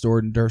 These were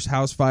stored in Durst's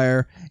house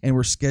fire and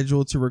were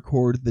scheduled to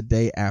record the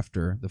day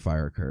after the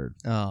fire occurred.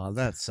 Oh,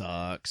 that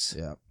sucks.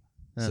 Yeah.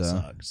 That So-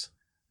 sucks.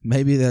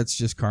 Maybe that's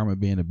just karma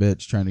being a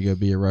bitch, trying to go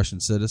be a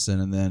Russian citizen,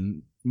 and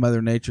then Mother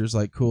Nature's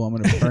like, cool, I'm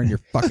going to burn your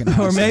fucking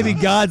house Or maybe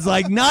down. God's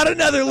like, not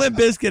another Limp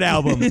Bizkit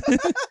album.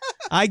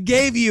 I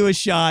gave you a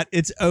shot.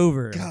 It's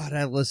over. God,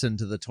 I listened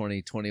to the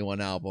 2021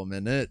 album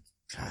and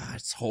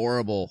it's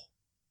horrible.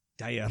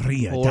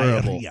 Diarrhea. Horrible.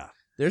 Diarrhea.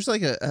 There's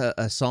like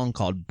a song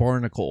called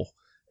Barnacle,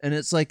 and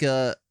it's like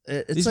It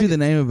it's used like to be the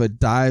name of a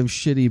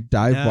shitty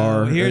dive No,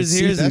 bar, here's-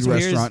 seafood here's-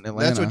 restaurant in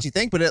Atlanta. that's what you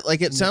think, but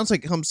it sounds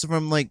like it comes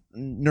from like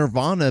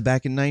Nirvana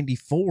back in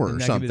 '94 or That could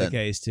be something. the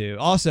case too.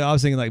 Also, I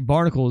was thinking like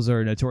barnacles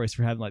are notorious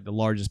for having like the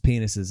largest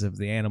penises of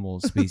the animal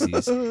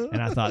species,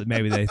 and I thought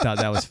maybe they thought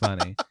that was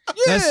funny.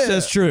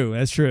 That's true.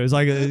 That's true. It's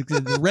like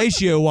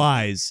ratio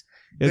wise,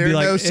 It'd be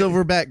like no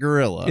silverback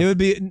gorilla. It would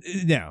be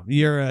no.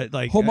 You're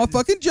like Hold my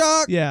fucking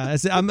jock. Yeah,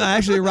 I'm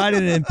actually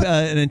writing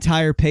an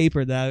entire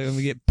paper that I'm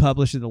gonna get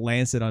published in the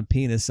Lancet on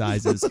penis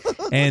sizes,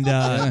 and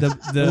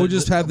we'll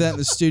just have that in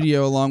the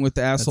studio along with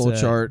the asshole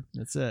chart.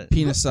 That's it.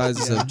 Penis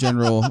sizes of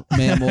general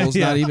mammals,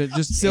 not even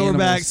just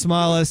silverback, animals.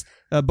 smallest.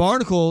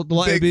 Barnacle,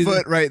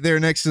 Bigfoot right there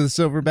next to the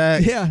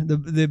silverback. Yeah,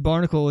 the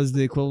barnacle is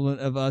the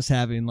equivalent of us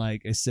having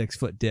like a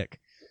 6-foot dick.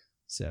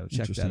 So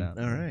check that out.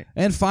 All right.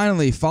 And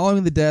finally,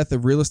 following the death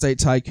of real estate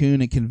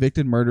tycoon and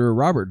convicted murderer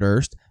Robert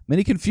Durst,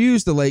 many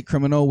confused the late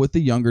criminal with the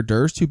younger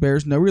Durst, who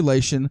bears no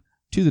relation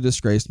to the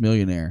disgraced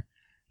millionaire.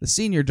 The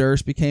senior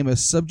Durst became a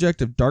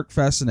subject of dark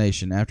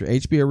fascination after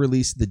HBO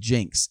released The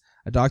Jinx,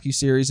 a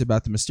docuseries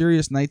about the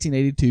mysterious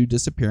 1982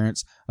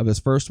 disappearance of his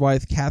first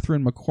wife,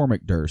 Catherine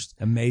McCormick Durst.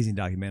 Amazing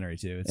documentary,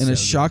 too. In a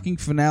shocking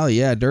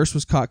finale, Durst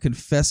was caught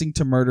confessing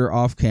to murder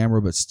off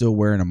camera, but still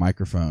wearing a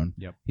microphone.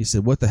 Yep. He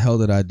said, "What the hell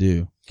did I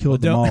do?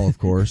 Killed them all, of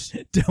course."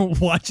 Don't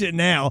watch it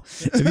now.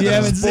 If you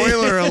haven't seen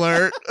Spoiler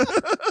alert.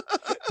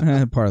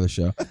 Part of the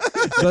show.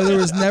 But there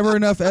was never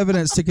enough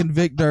evidence to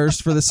convict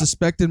Durst for the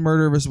suspected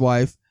murder of his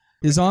wife.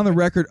 His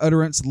on-the-record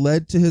utterance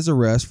led to his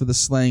arrest for the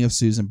slaying of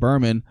Susan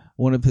Berman,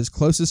 one of his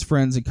closest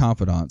friends and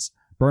confidants.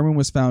 Berman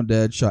was found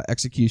dead, shot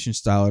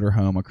execution-style at her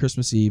home on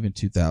Christmas Eve in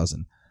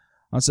 2000.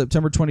 On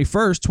September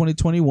 21st,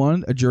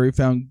 2021, a jury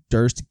found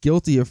Durst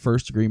guilty of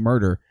first-degree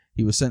murder.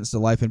 He was sentenced to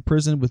life in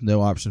prison with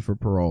no option for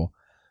parole.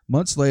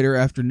 Months later,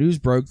 after news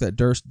broke that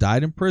Durst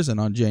died in prison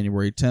on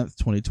January 10th,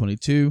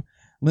 2022,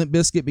 Limp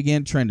Bizkit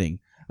began trending,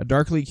 a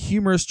darkly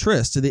humorous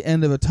tryst to the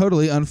end of a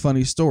totally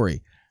unfunny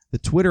story. The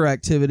Twitter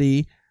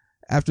activity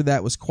after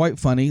that was quite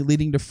funny,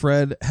 leading to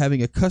Fred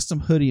having a custom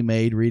hoodie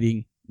made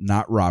reading,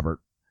 "Not Robert."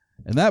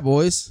 And that,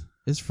 boys,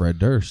 is Fred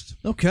Durst.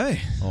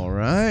 Okay. All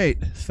right.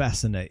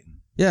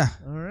 Fascinating. Yeah.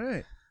 All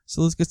right.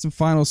 So let's get some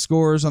final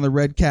scores on the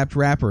red-capped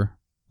rapper.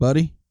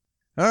 Buddy?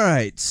 All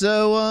right.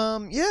 So,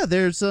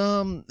 there's,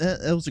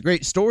 that was a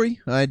great story.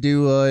 I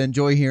do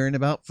enjoy hearing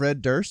about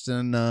Fred Durst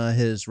and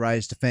his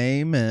rise to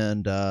fame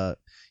and, the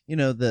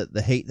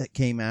hate that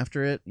came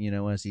after it,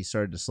 as he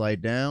started to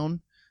slide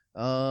down.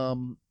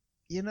 I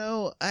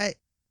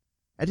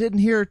didn't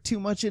hear too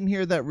much in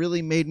here that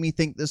really made me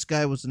think this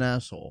guy was an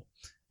asshole.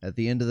 At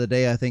the end of the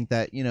day, I think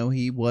that,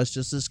 he was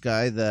just this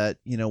guy that,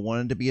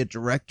 wanted to be a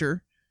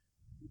director,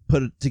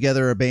 put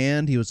together a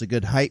band. He was a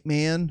good hype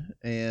man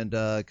and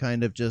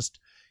kind of just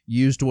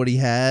used what he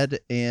had.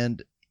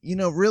 And,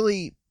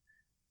 really,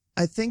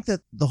 I think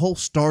that the whole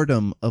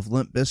stardom of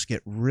Limp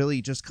Bizkit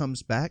really just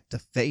comes back to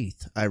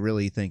Faith, I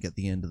really think, at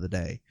the end of the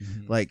day.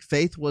 Mm-hmm. Like,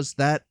 Faith was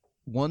that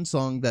one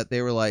song that they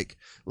were like,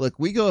 look,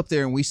 we go up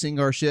there and we sing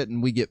our shit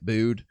and we get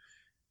booed.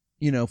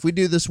 If we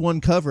do this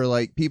one cover,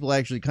 like, people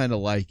actually kind of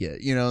like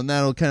it, and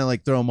that'll kind of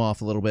like throw them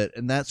off a little bit.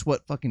 And that's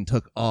what fucking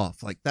took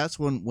off. Like, that's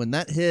when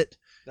that hit.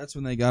 That's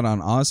when they got on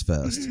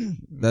Ozfest.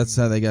 That's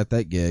how they got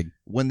that gig.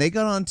 When they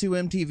got onto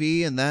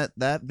MTV and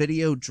that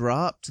video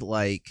dropped,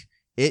 like,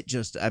 it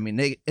just,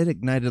 it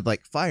ignited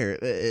like fire.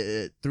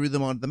 It threw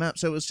them onto the map.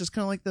 So it was just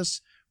kind of like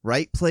this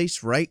right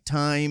place, right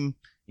time.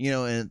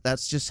 And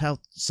that's just how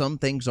some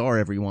things are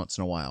every once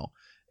in a while.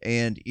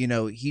 And,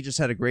 he just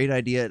had a great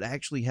idea. It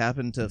actually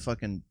happened to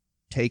fucking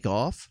take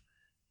off.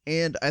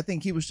 And I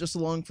think he was just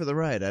along for the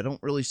ride. I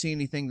don't really see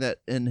anything that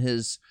in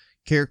his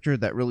character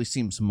that really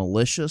seems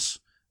malicious.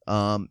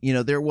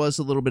 There was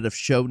a little bit of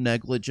show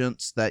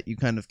negligence that you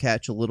kind of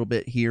catch a little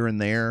bit here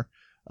and there,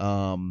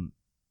 from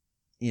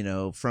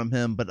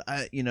him. But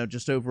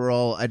just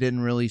overall, I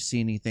didn't really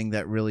see anything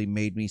that really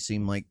made me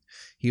seem like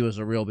he was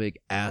a real big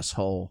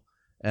asshole.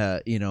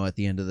 At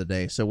the end of the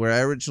day. So where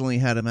I originally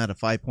had him at a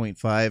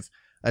 5.5,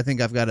 I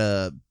think I've got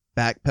to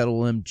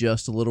backpedal him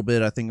just a little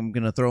bit. I think I'm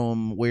going to throw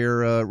him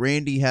where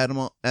Randy had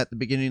him at the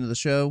beginning of the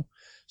show.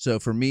 So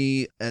for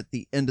me, at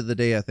the end of the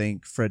day, I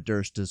think Fred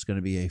Durst is going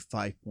to be a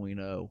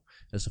 5.0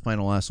 as the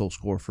final asshole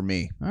score for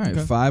me. All right,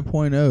 okay.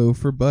 5.0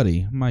 for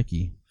Buddy.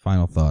 Mikey,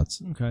 final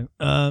thoughts. Okay.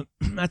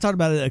 I talked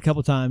about it a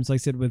couple times, like I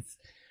said, with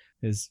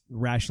his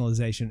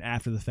rationalization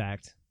after the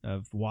fact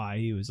of why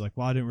he was like,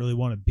 well, I didn't really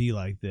want to be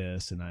like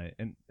this, and I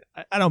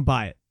don't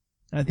buy it.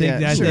 I think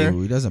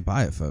he doesn't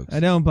buy it, folks.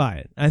 I don't buy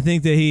it. I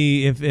think that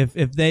he,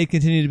 if they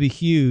continue to be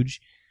huge,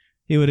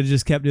 he would have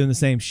just kept doing the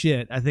same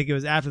shit. I think it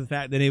was after the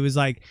fact that it was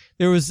like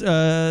there was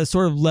a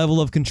sort of level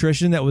of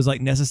contrition that was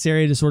like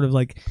necessary to sort of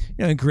like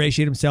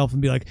ingratiate himself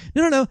and be like,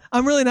 no,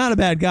 I'm really not a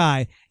bad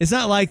guy. It's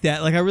not like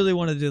that. Like, I really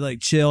wanted to like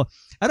chill.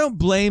 I don't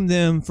blame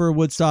them for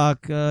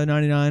Woodstock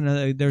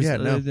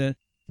 99.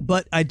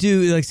 But I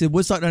do, like I said,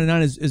 Woodstock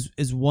 99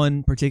 is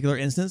one particular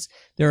instance.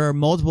 There are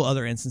multiple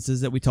other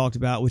instances that we talked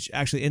about, which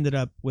actually ended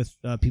up with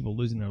people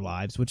losing their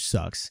lives, which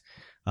sucks.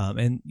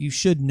 And you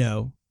should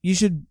know. You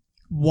should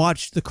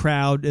watch the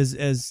crowd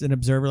as an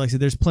observer. Like I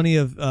said, there's plenty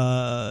of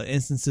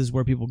instances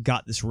where people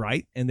got this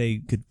right and they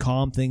could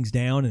calm things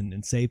down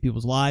and save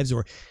people's lives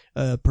or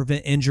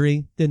prevent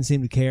injury. Didn't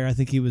seem to care. I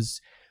think he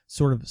was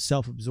sort of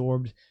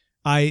self-absorbed.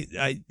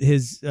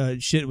 his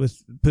shit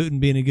with Putin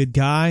being a good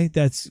guy,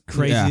 that's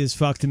crazy as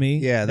fuck to me.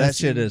 Yeah, that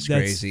shit is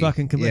crazy. That's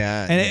fucking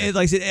Yeah, and it,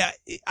 like I said,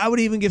 I would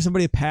even give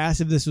somebody a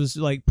pass if this was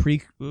like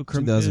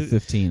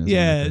 2015.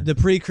 Yeah, the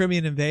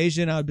pre-Crimean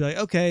invasion. I would be like,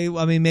 okay,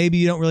 well, I mean, maybe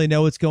you don't really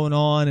know what's going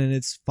on and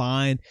it's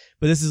fine,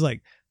 but this is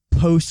like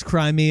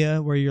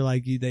post-Crimea where you're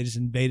like, they just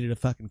invaded a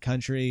fucking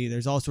country.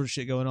 There's all sorts of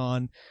shit going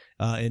on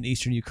in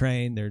eastern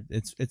Ukraine.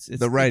 It's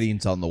the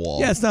writing's on the wall.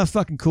 Yeah, it's not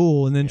fucking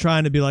cool. And then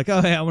trying to be like, oh,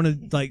 hey, I want to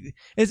like,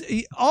 it's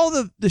all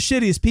the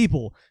shittiest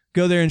people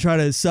go there and try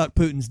to suck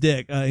Putin's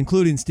dick,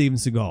 including Steven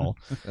Seagal.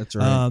 That's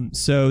right.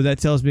 So that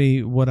tells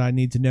me what I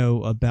need to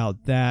know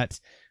about that.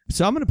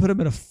 So I'm going to put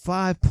him at a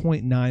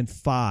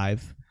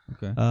 5.95.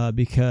 Okay.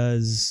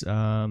 Because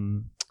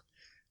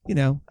you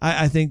know,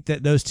 I think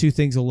that those two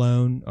things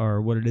alone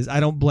are what it is. I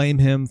don't blame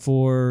him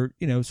for,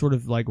 you know, sort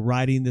of like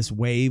riding this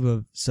wave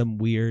of some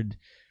weird,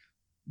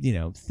 you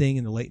know, thing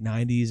in the late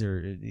 90s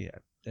or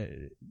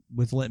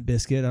with Limp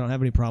Bizkit. I don't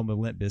have any problem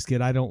with Limp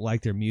Bizkit. I don't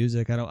like their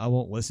music. I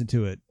won't listen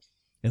to it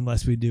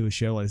unless we do a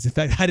show like this. In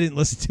fact, I didn't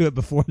listen to it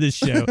before this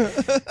show.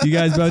 You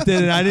guys both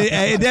did, and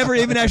it never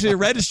even actually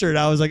registered.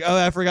 I was like, oh,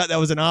 I forgot that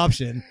was an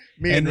option.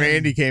 Me and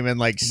Randy came in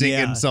like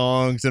singing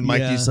songs, and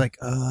Mikey's like,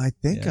 oh, I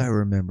think I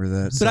remember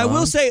that song. But I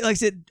will say, like I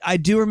said, I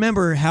do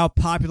remember how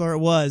popular it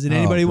was, and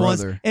anybody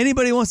wants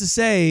to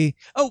say,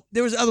 oh,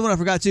 there was the other one I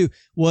forgot too,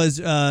 was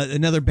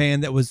another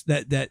band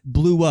that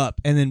blew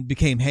up and then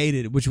became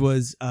hated, which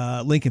was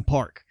Linkin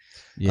Park.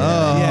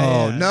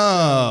 Yeah.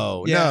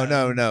 No.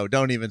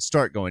 Don't even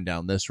start going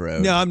down this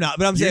road. No, I'm not.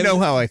 But I'm saying, you know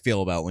how I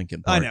feel about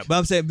Linkin Park. I know, but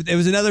I'm saying there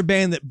was another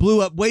band that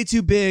blew up way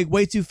too big,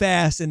 way too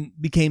fast, and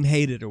became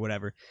hated or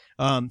whatever.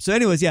 So,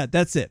 anyways, yeah,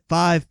 that's it.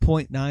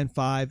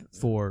 5.95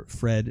 for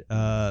Fred.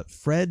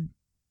 Fred,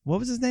 what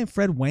was his name?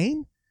 Fred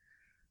Wayne.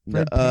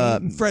 Fred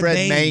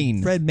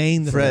Maine. Fred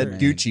Maine. Fred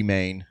Gucci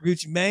Mane.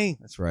 Gucci Mane.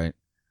 That's right.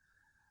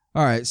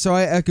 All right, so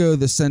I echo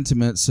the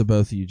sentiments of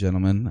both of you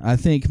gentlemen. I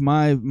think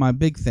my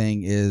big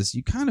thing is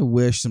you kind of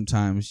wish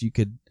sometimes you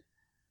could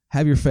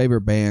have your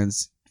favorite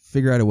bands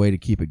figure out a way to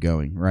keep it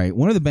going, right?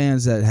 One of the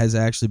bands that has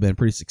actually been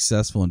pretty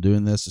successful in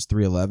doing this is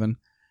 311.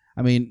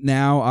 I mean,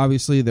 now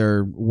obviously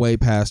they're way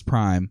past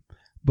prime,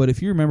 but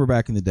if you remember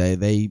back in the day,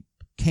 they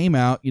came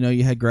out, you know,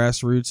 you had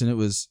Grassroots and it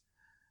was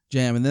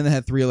Jam, and then they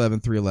had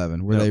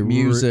 311 where they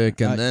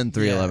music and then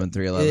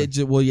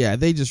 311. Well, yeah,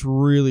 they just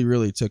really,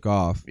 really took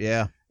off.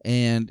 Yeah.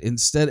 And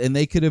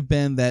they could have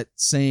been that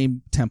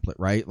same template,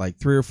 right? Like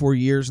 3 or 4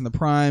 years in the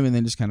prime and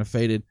then just kind of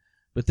faded.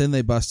 But then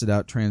they busted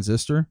out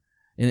Transistor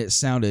and it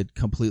sounded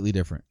completely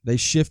different. They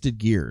shifted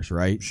gears,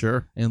 right?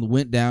 Sure. And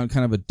went down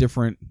kind of a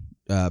different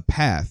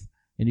path.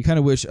 And you kind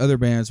of wish other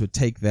bands would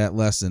take that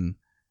lesson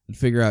and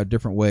figure out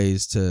different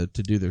ways to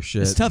do their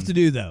shit. It's tough to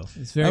do, though.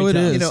 It's very tough. It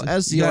is. You know,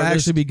 as the you gotta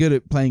artist, actually be good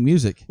at playing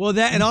music. Well,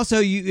 that, and also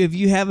if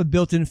you have a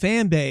built-in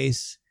fan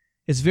base,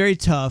 it's very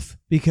tough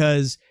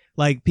because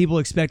like people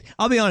expect.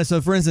 I'll be honest.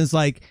 So, for instance,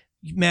 like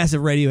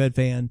massive Radiohead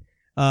fan,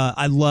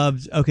 I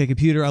loved OK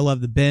Computer. I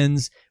loved the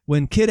Bends.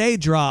 When Kid A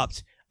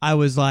dropped, I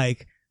was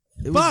like,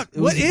 "Fuck,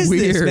 what is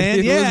this, man?"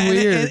 It was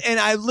weird. And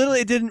I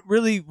literally didn't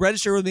really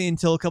register with me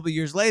until a couple of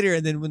years later.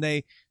 And then when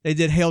they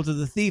did Hail to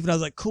the Thief, and I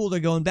was like, "Cool, they're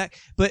going back."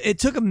 But it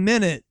took a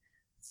minute,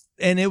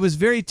 and it was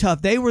very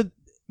tough.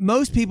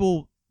 Most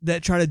people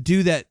that try to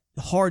do that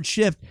hard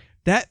shift,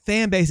 that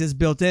fan base is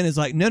built in is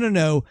like,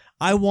 no,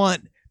 I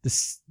want.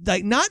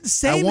 Not the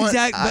same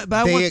exact, but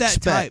I want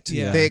that type.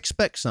 Yeah. They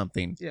expect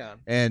something. Yeah.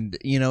 And,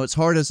 you know, it's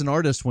hard as an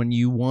artist when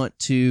you want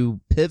to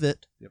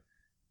pivot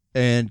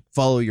and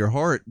follow your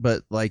heart,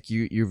 but like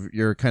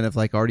you're kind of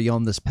like already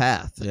on this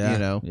path, you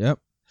know? Yep.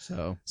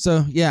 So,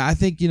 yeah, I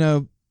think, you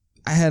know,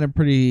 I had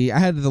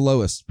the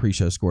lowest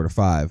pre-show score to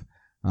 5.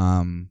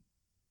 I'm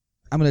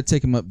going to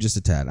take him up just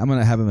a tad. I'm going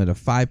to have him at a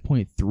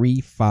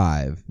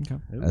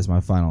 5.35 as my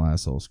final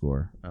asshole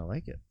score. I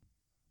like it.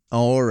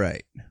 All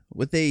right.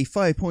 With a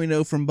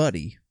 5.0 from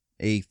Buddy,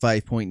 a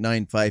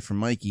 5.95 from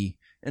Mikey,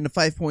 and a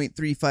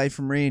 5.35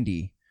 from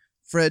Randy,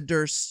 Fred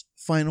Durst's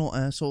final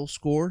asshole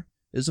score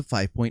is a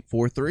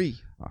 5.43.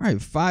 All right,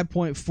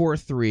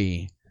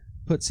 5.43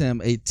 puts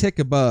him a tick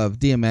above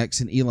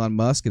DMX and Elon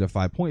Musk at a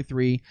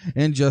 5.3,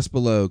 and just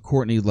below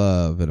Courtney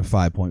Love at a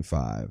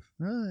 5.5.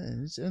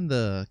 It's in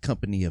the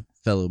company of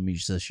fellow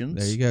musicians.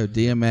 There you go,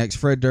 DMX,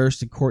 Fred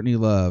Durst, and Courtney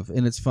Love.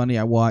 And it's funny,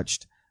 I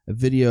watched a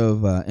video of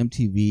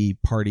MTV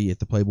Party at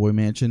the Playboy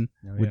Mansion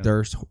with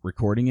Durst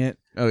recording it.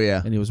 Oh,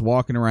 yeah. And he was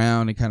walking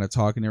around and kind of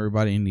talking to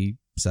everybody, and he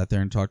sat there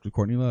and talked with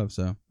Courtney Love.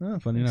 So,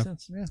 funny enough.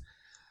 Sense. Yeah.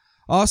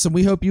 Awesome.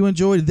 We hope you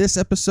enjoyed this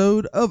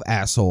episode of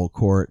Asshole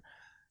Court.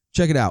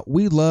 Check it out.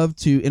 We love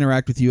to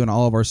interact with you on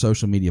all of our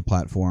social media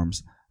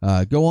platforms.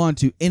 Go on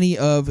to any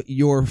of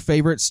your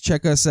favorites.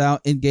 Check us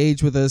out.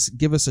 Engage with us.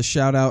 Give us a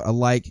shout out, a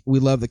like. We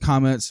love the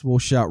comments. We'll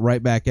shout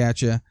right back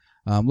at you.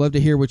 Love to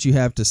hear what you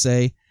have to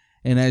say.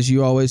 And as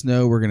you always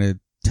know, we're going to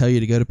tell you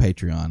to go to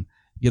Patreon.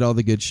 Get all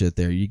the good shit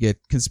there. You get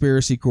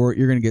Conspiracy Court.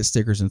 You're going to get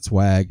stickers and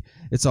swag.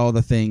 It's all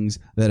the things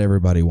that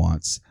everybody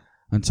wants.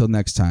 Until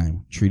next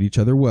time, treat each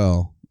other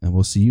well, and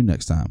we'll see you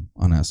next time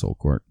on Asshole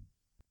Court.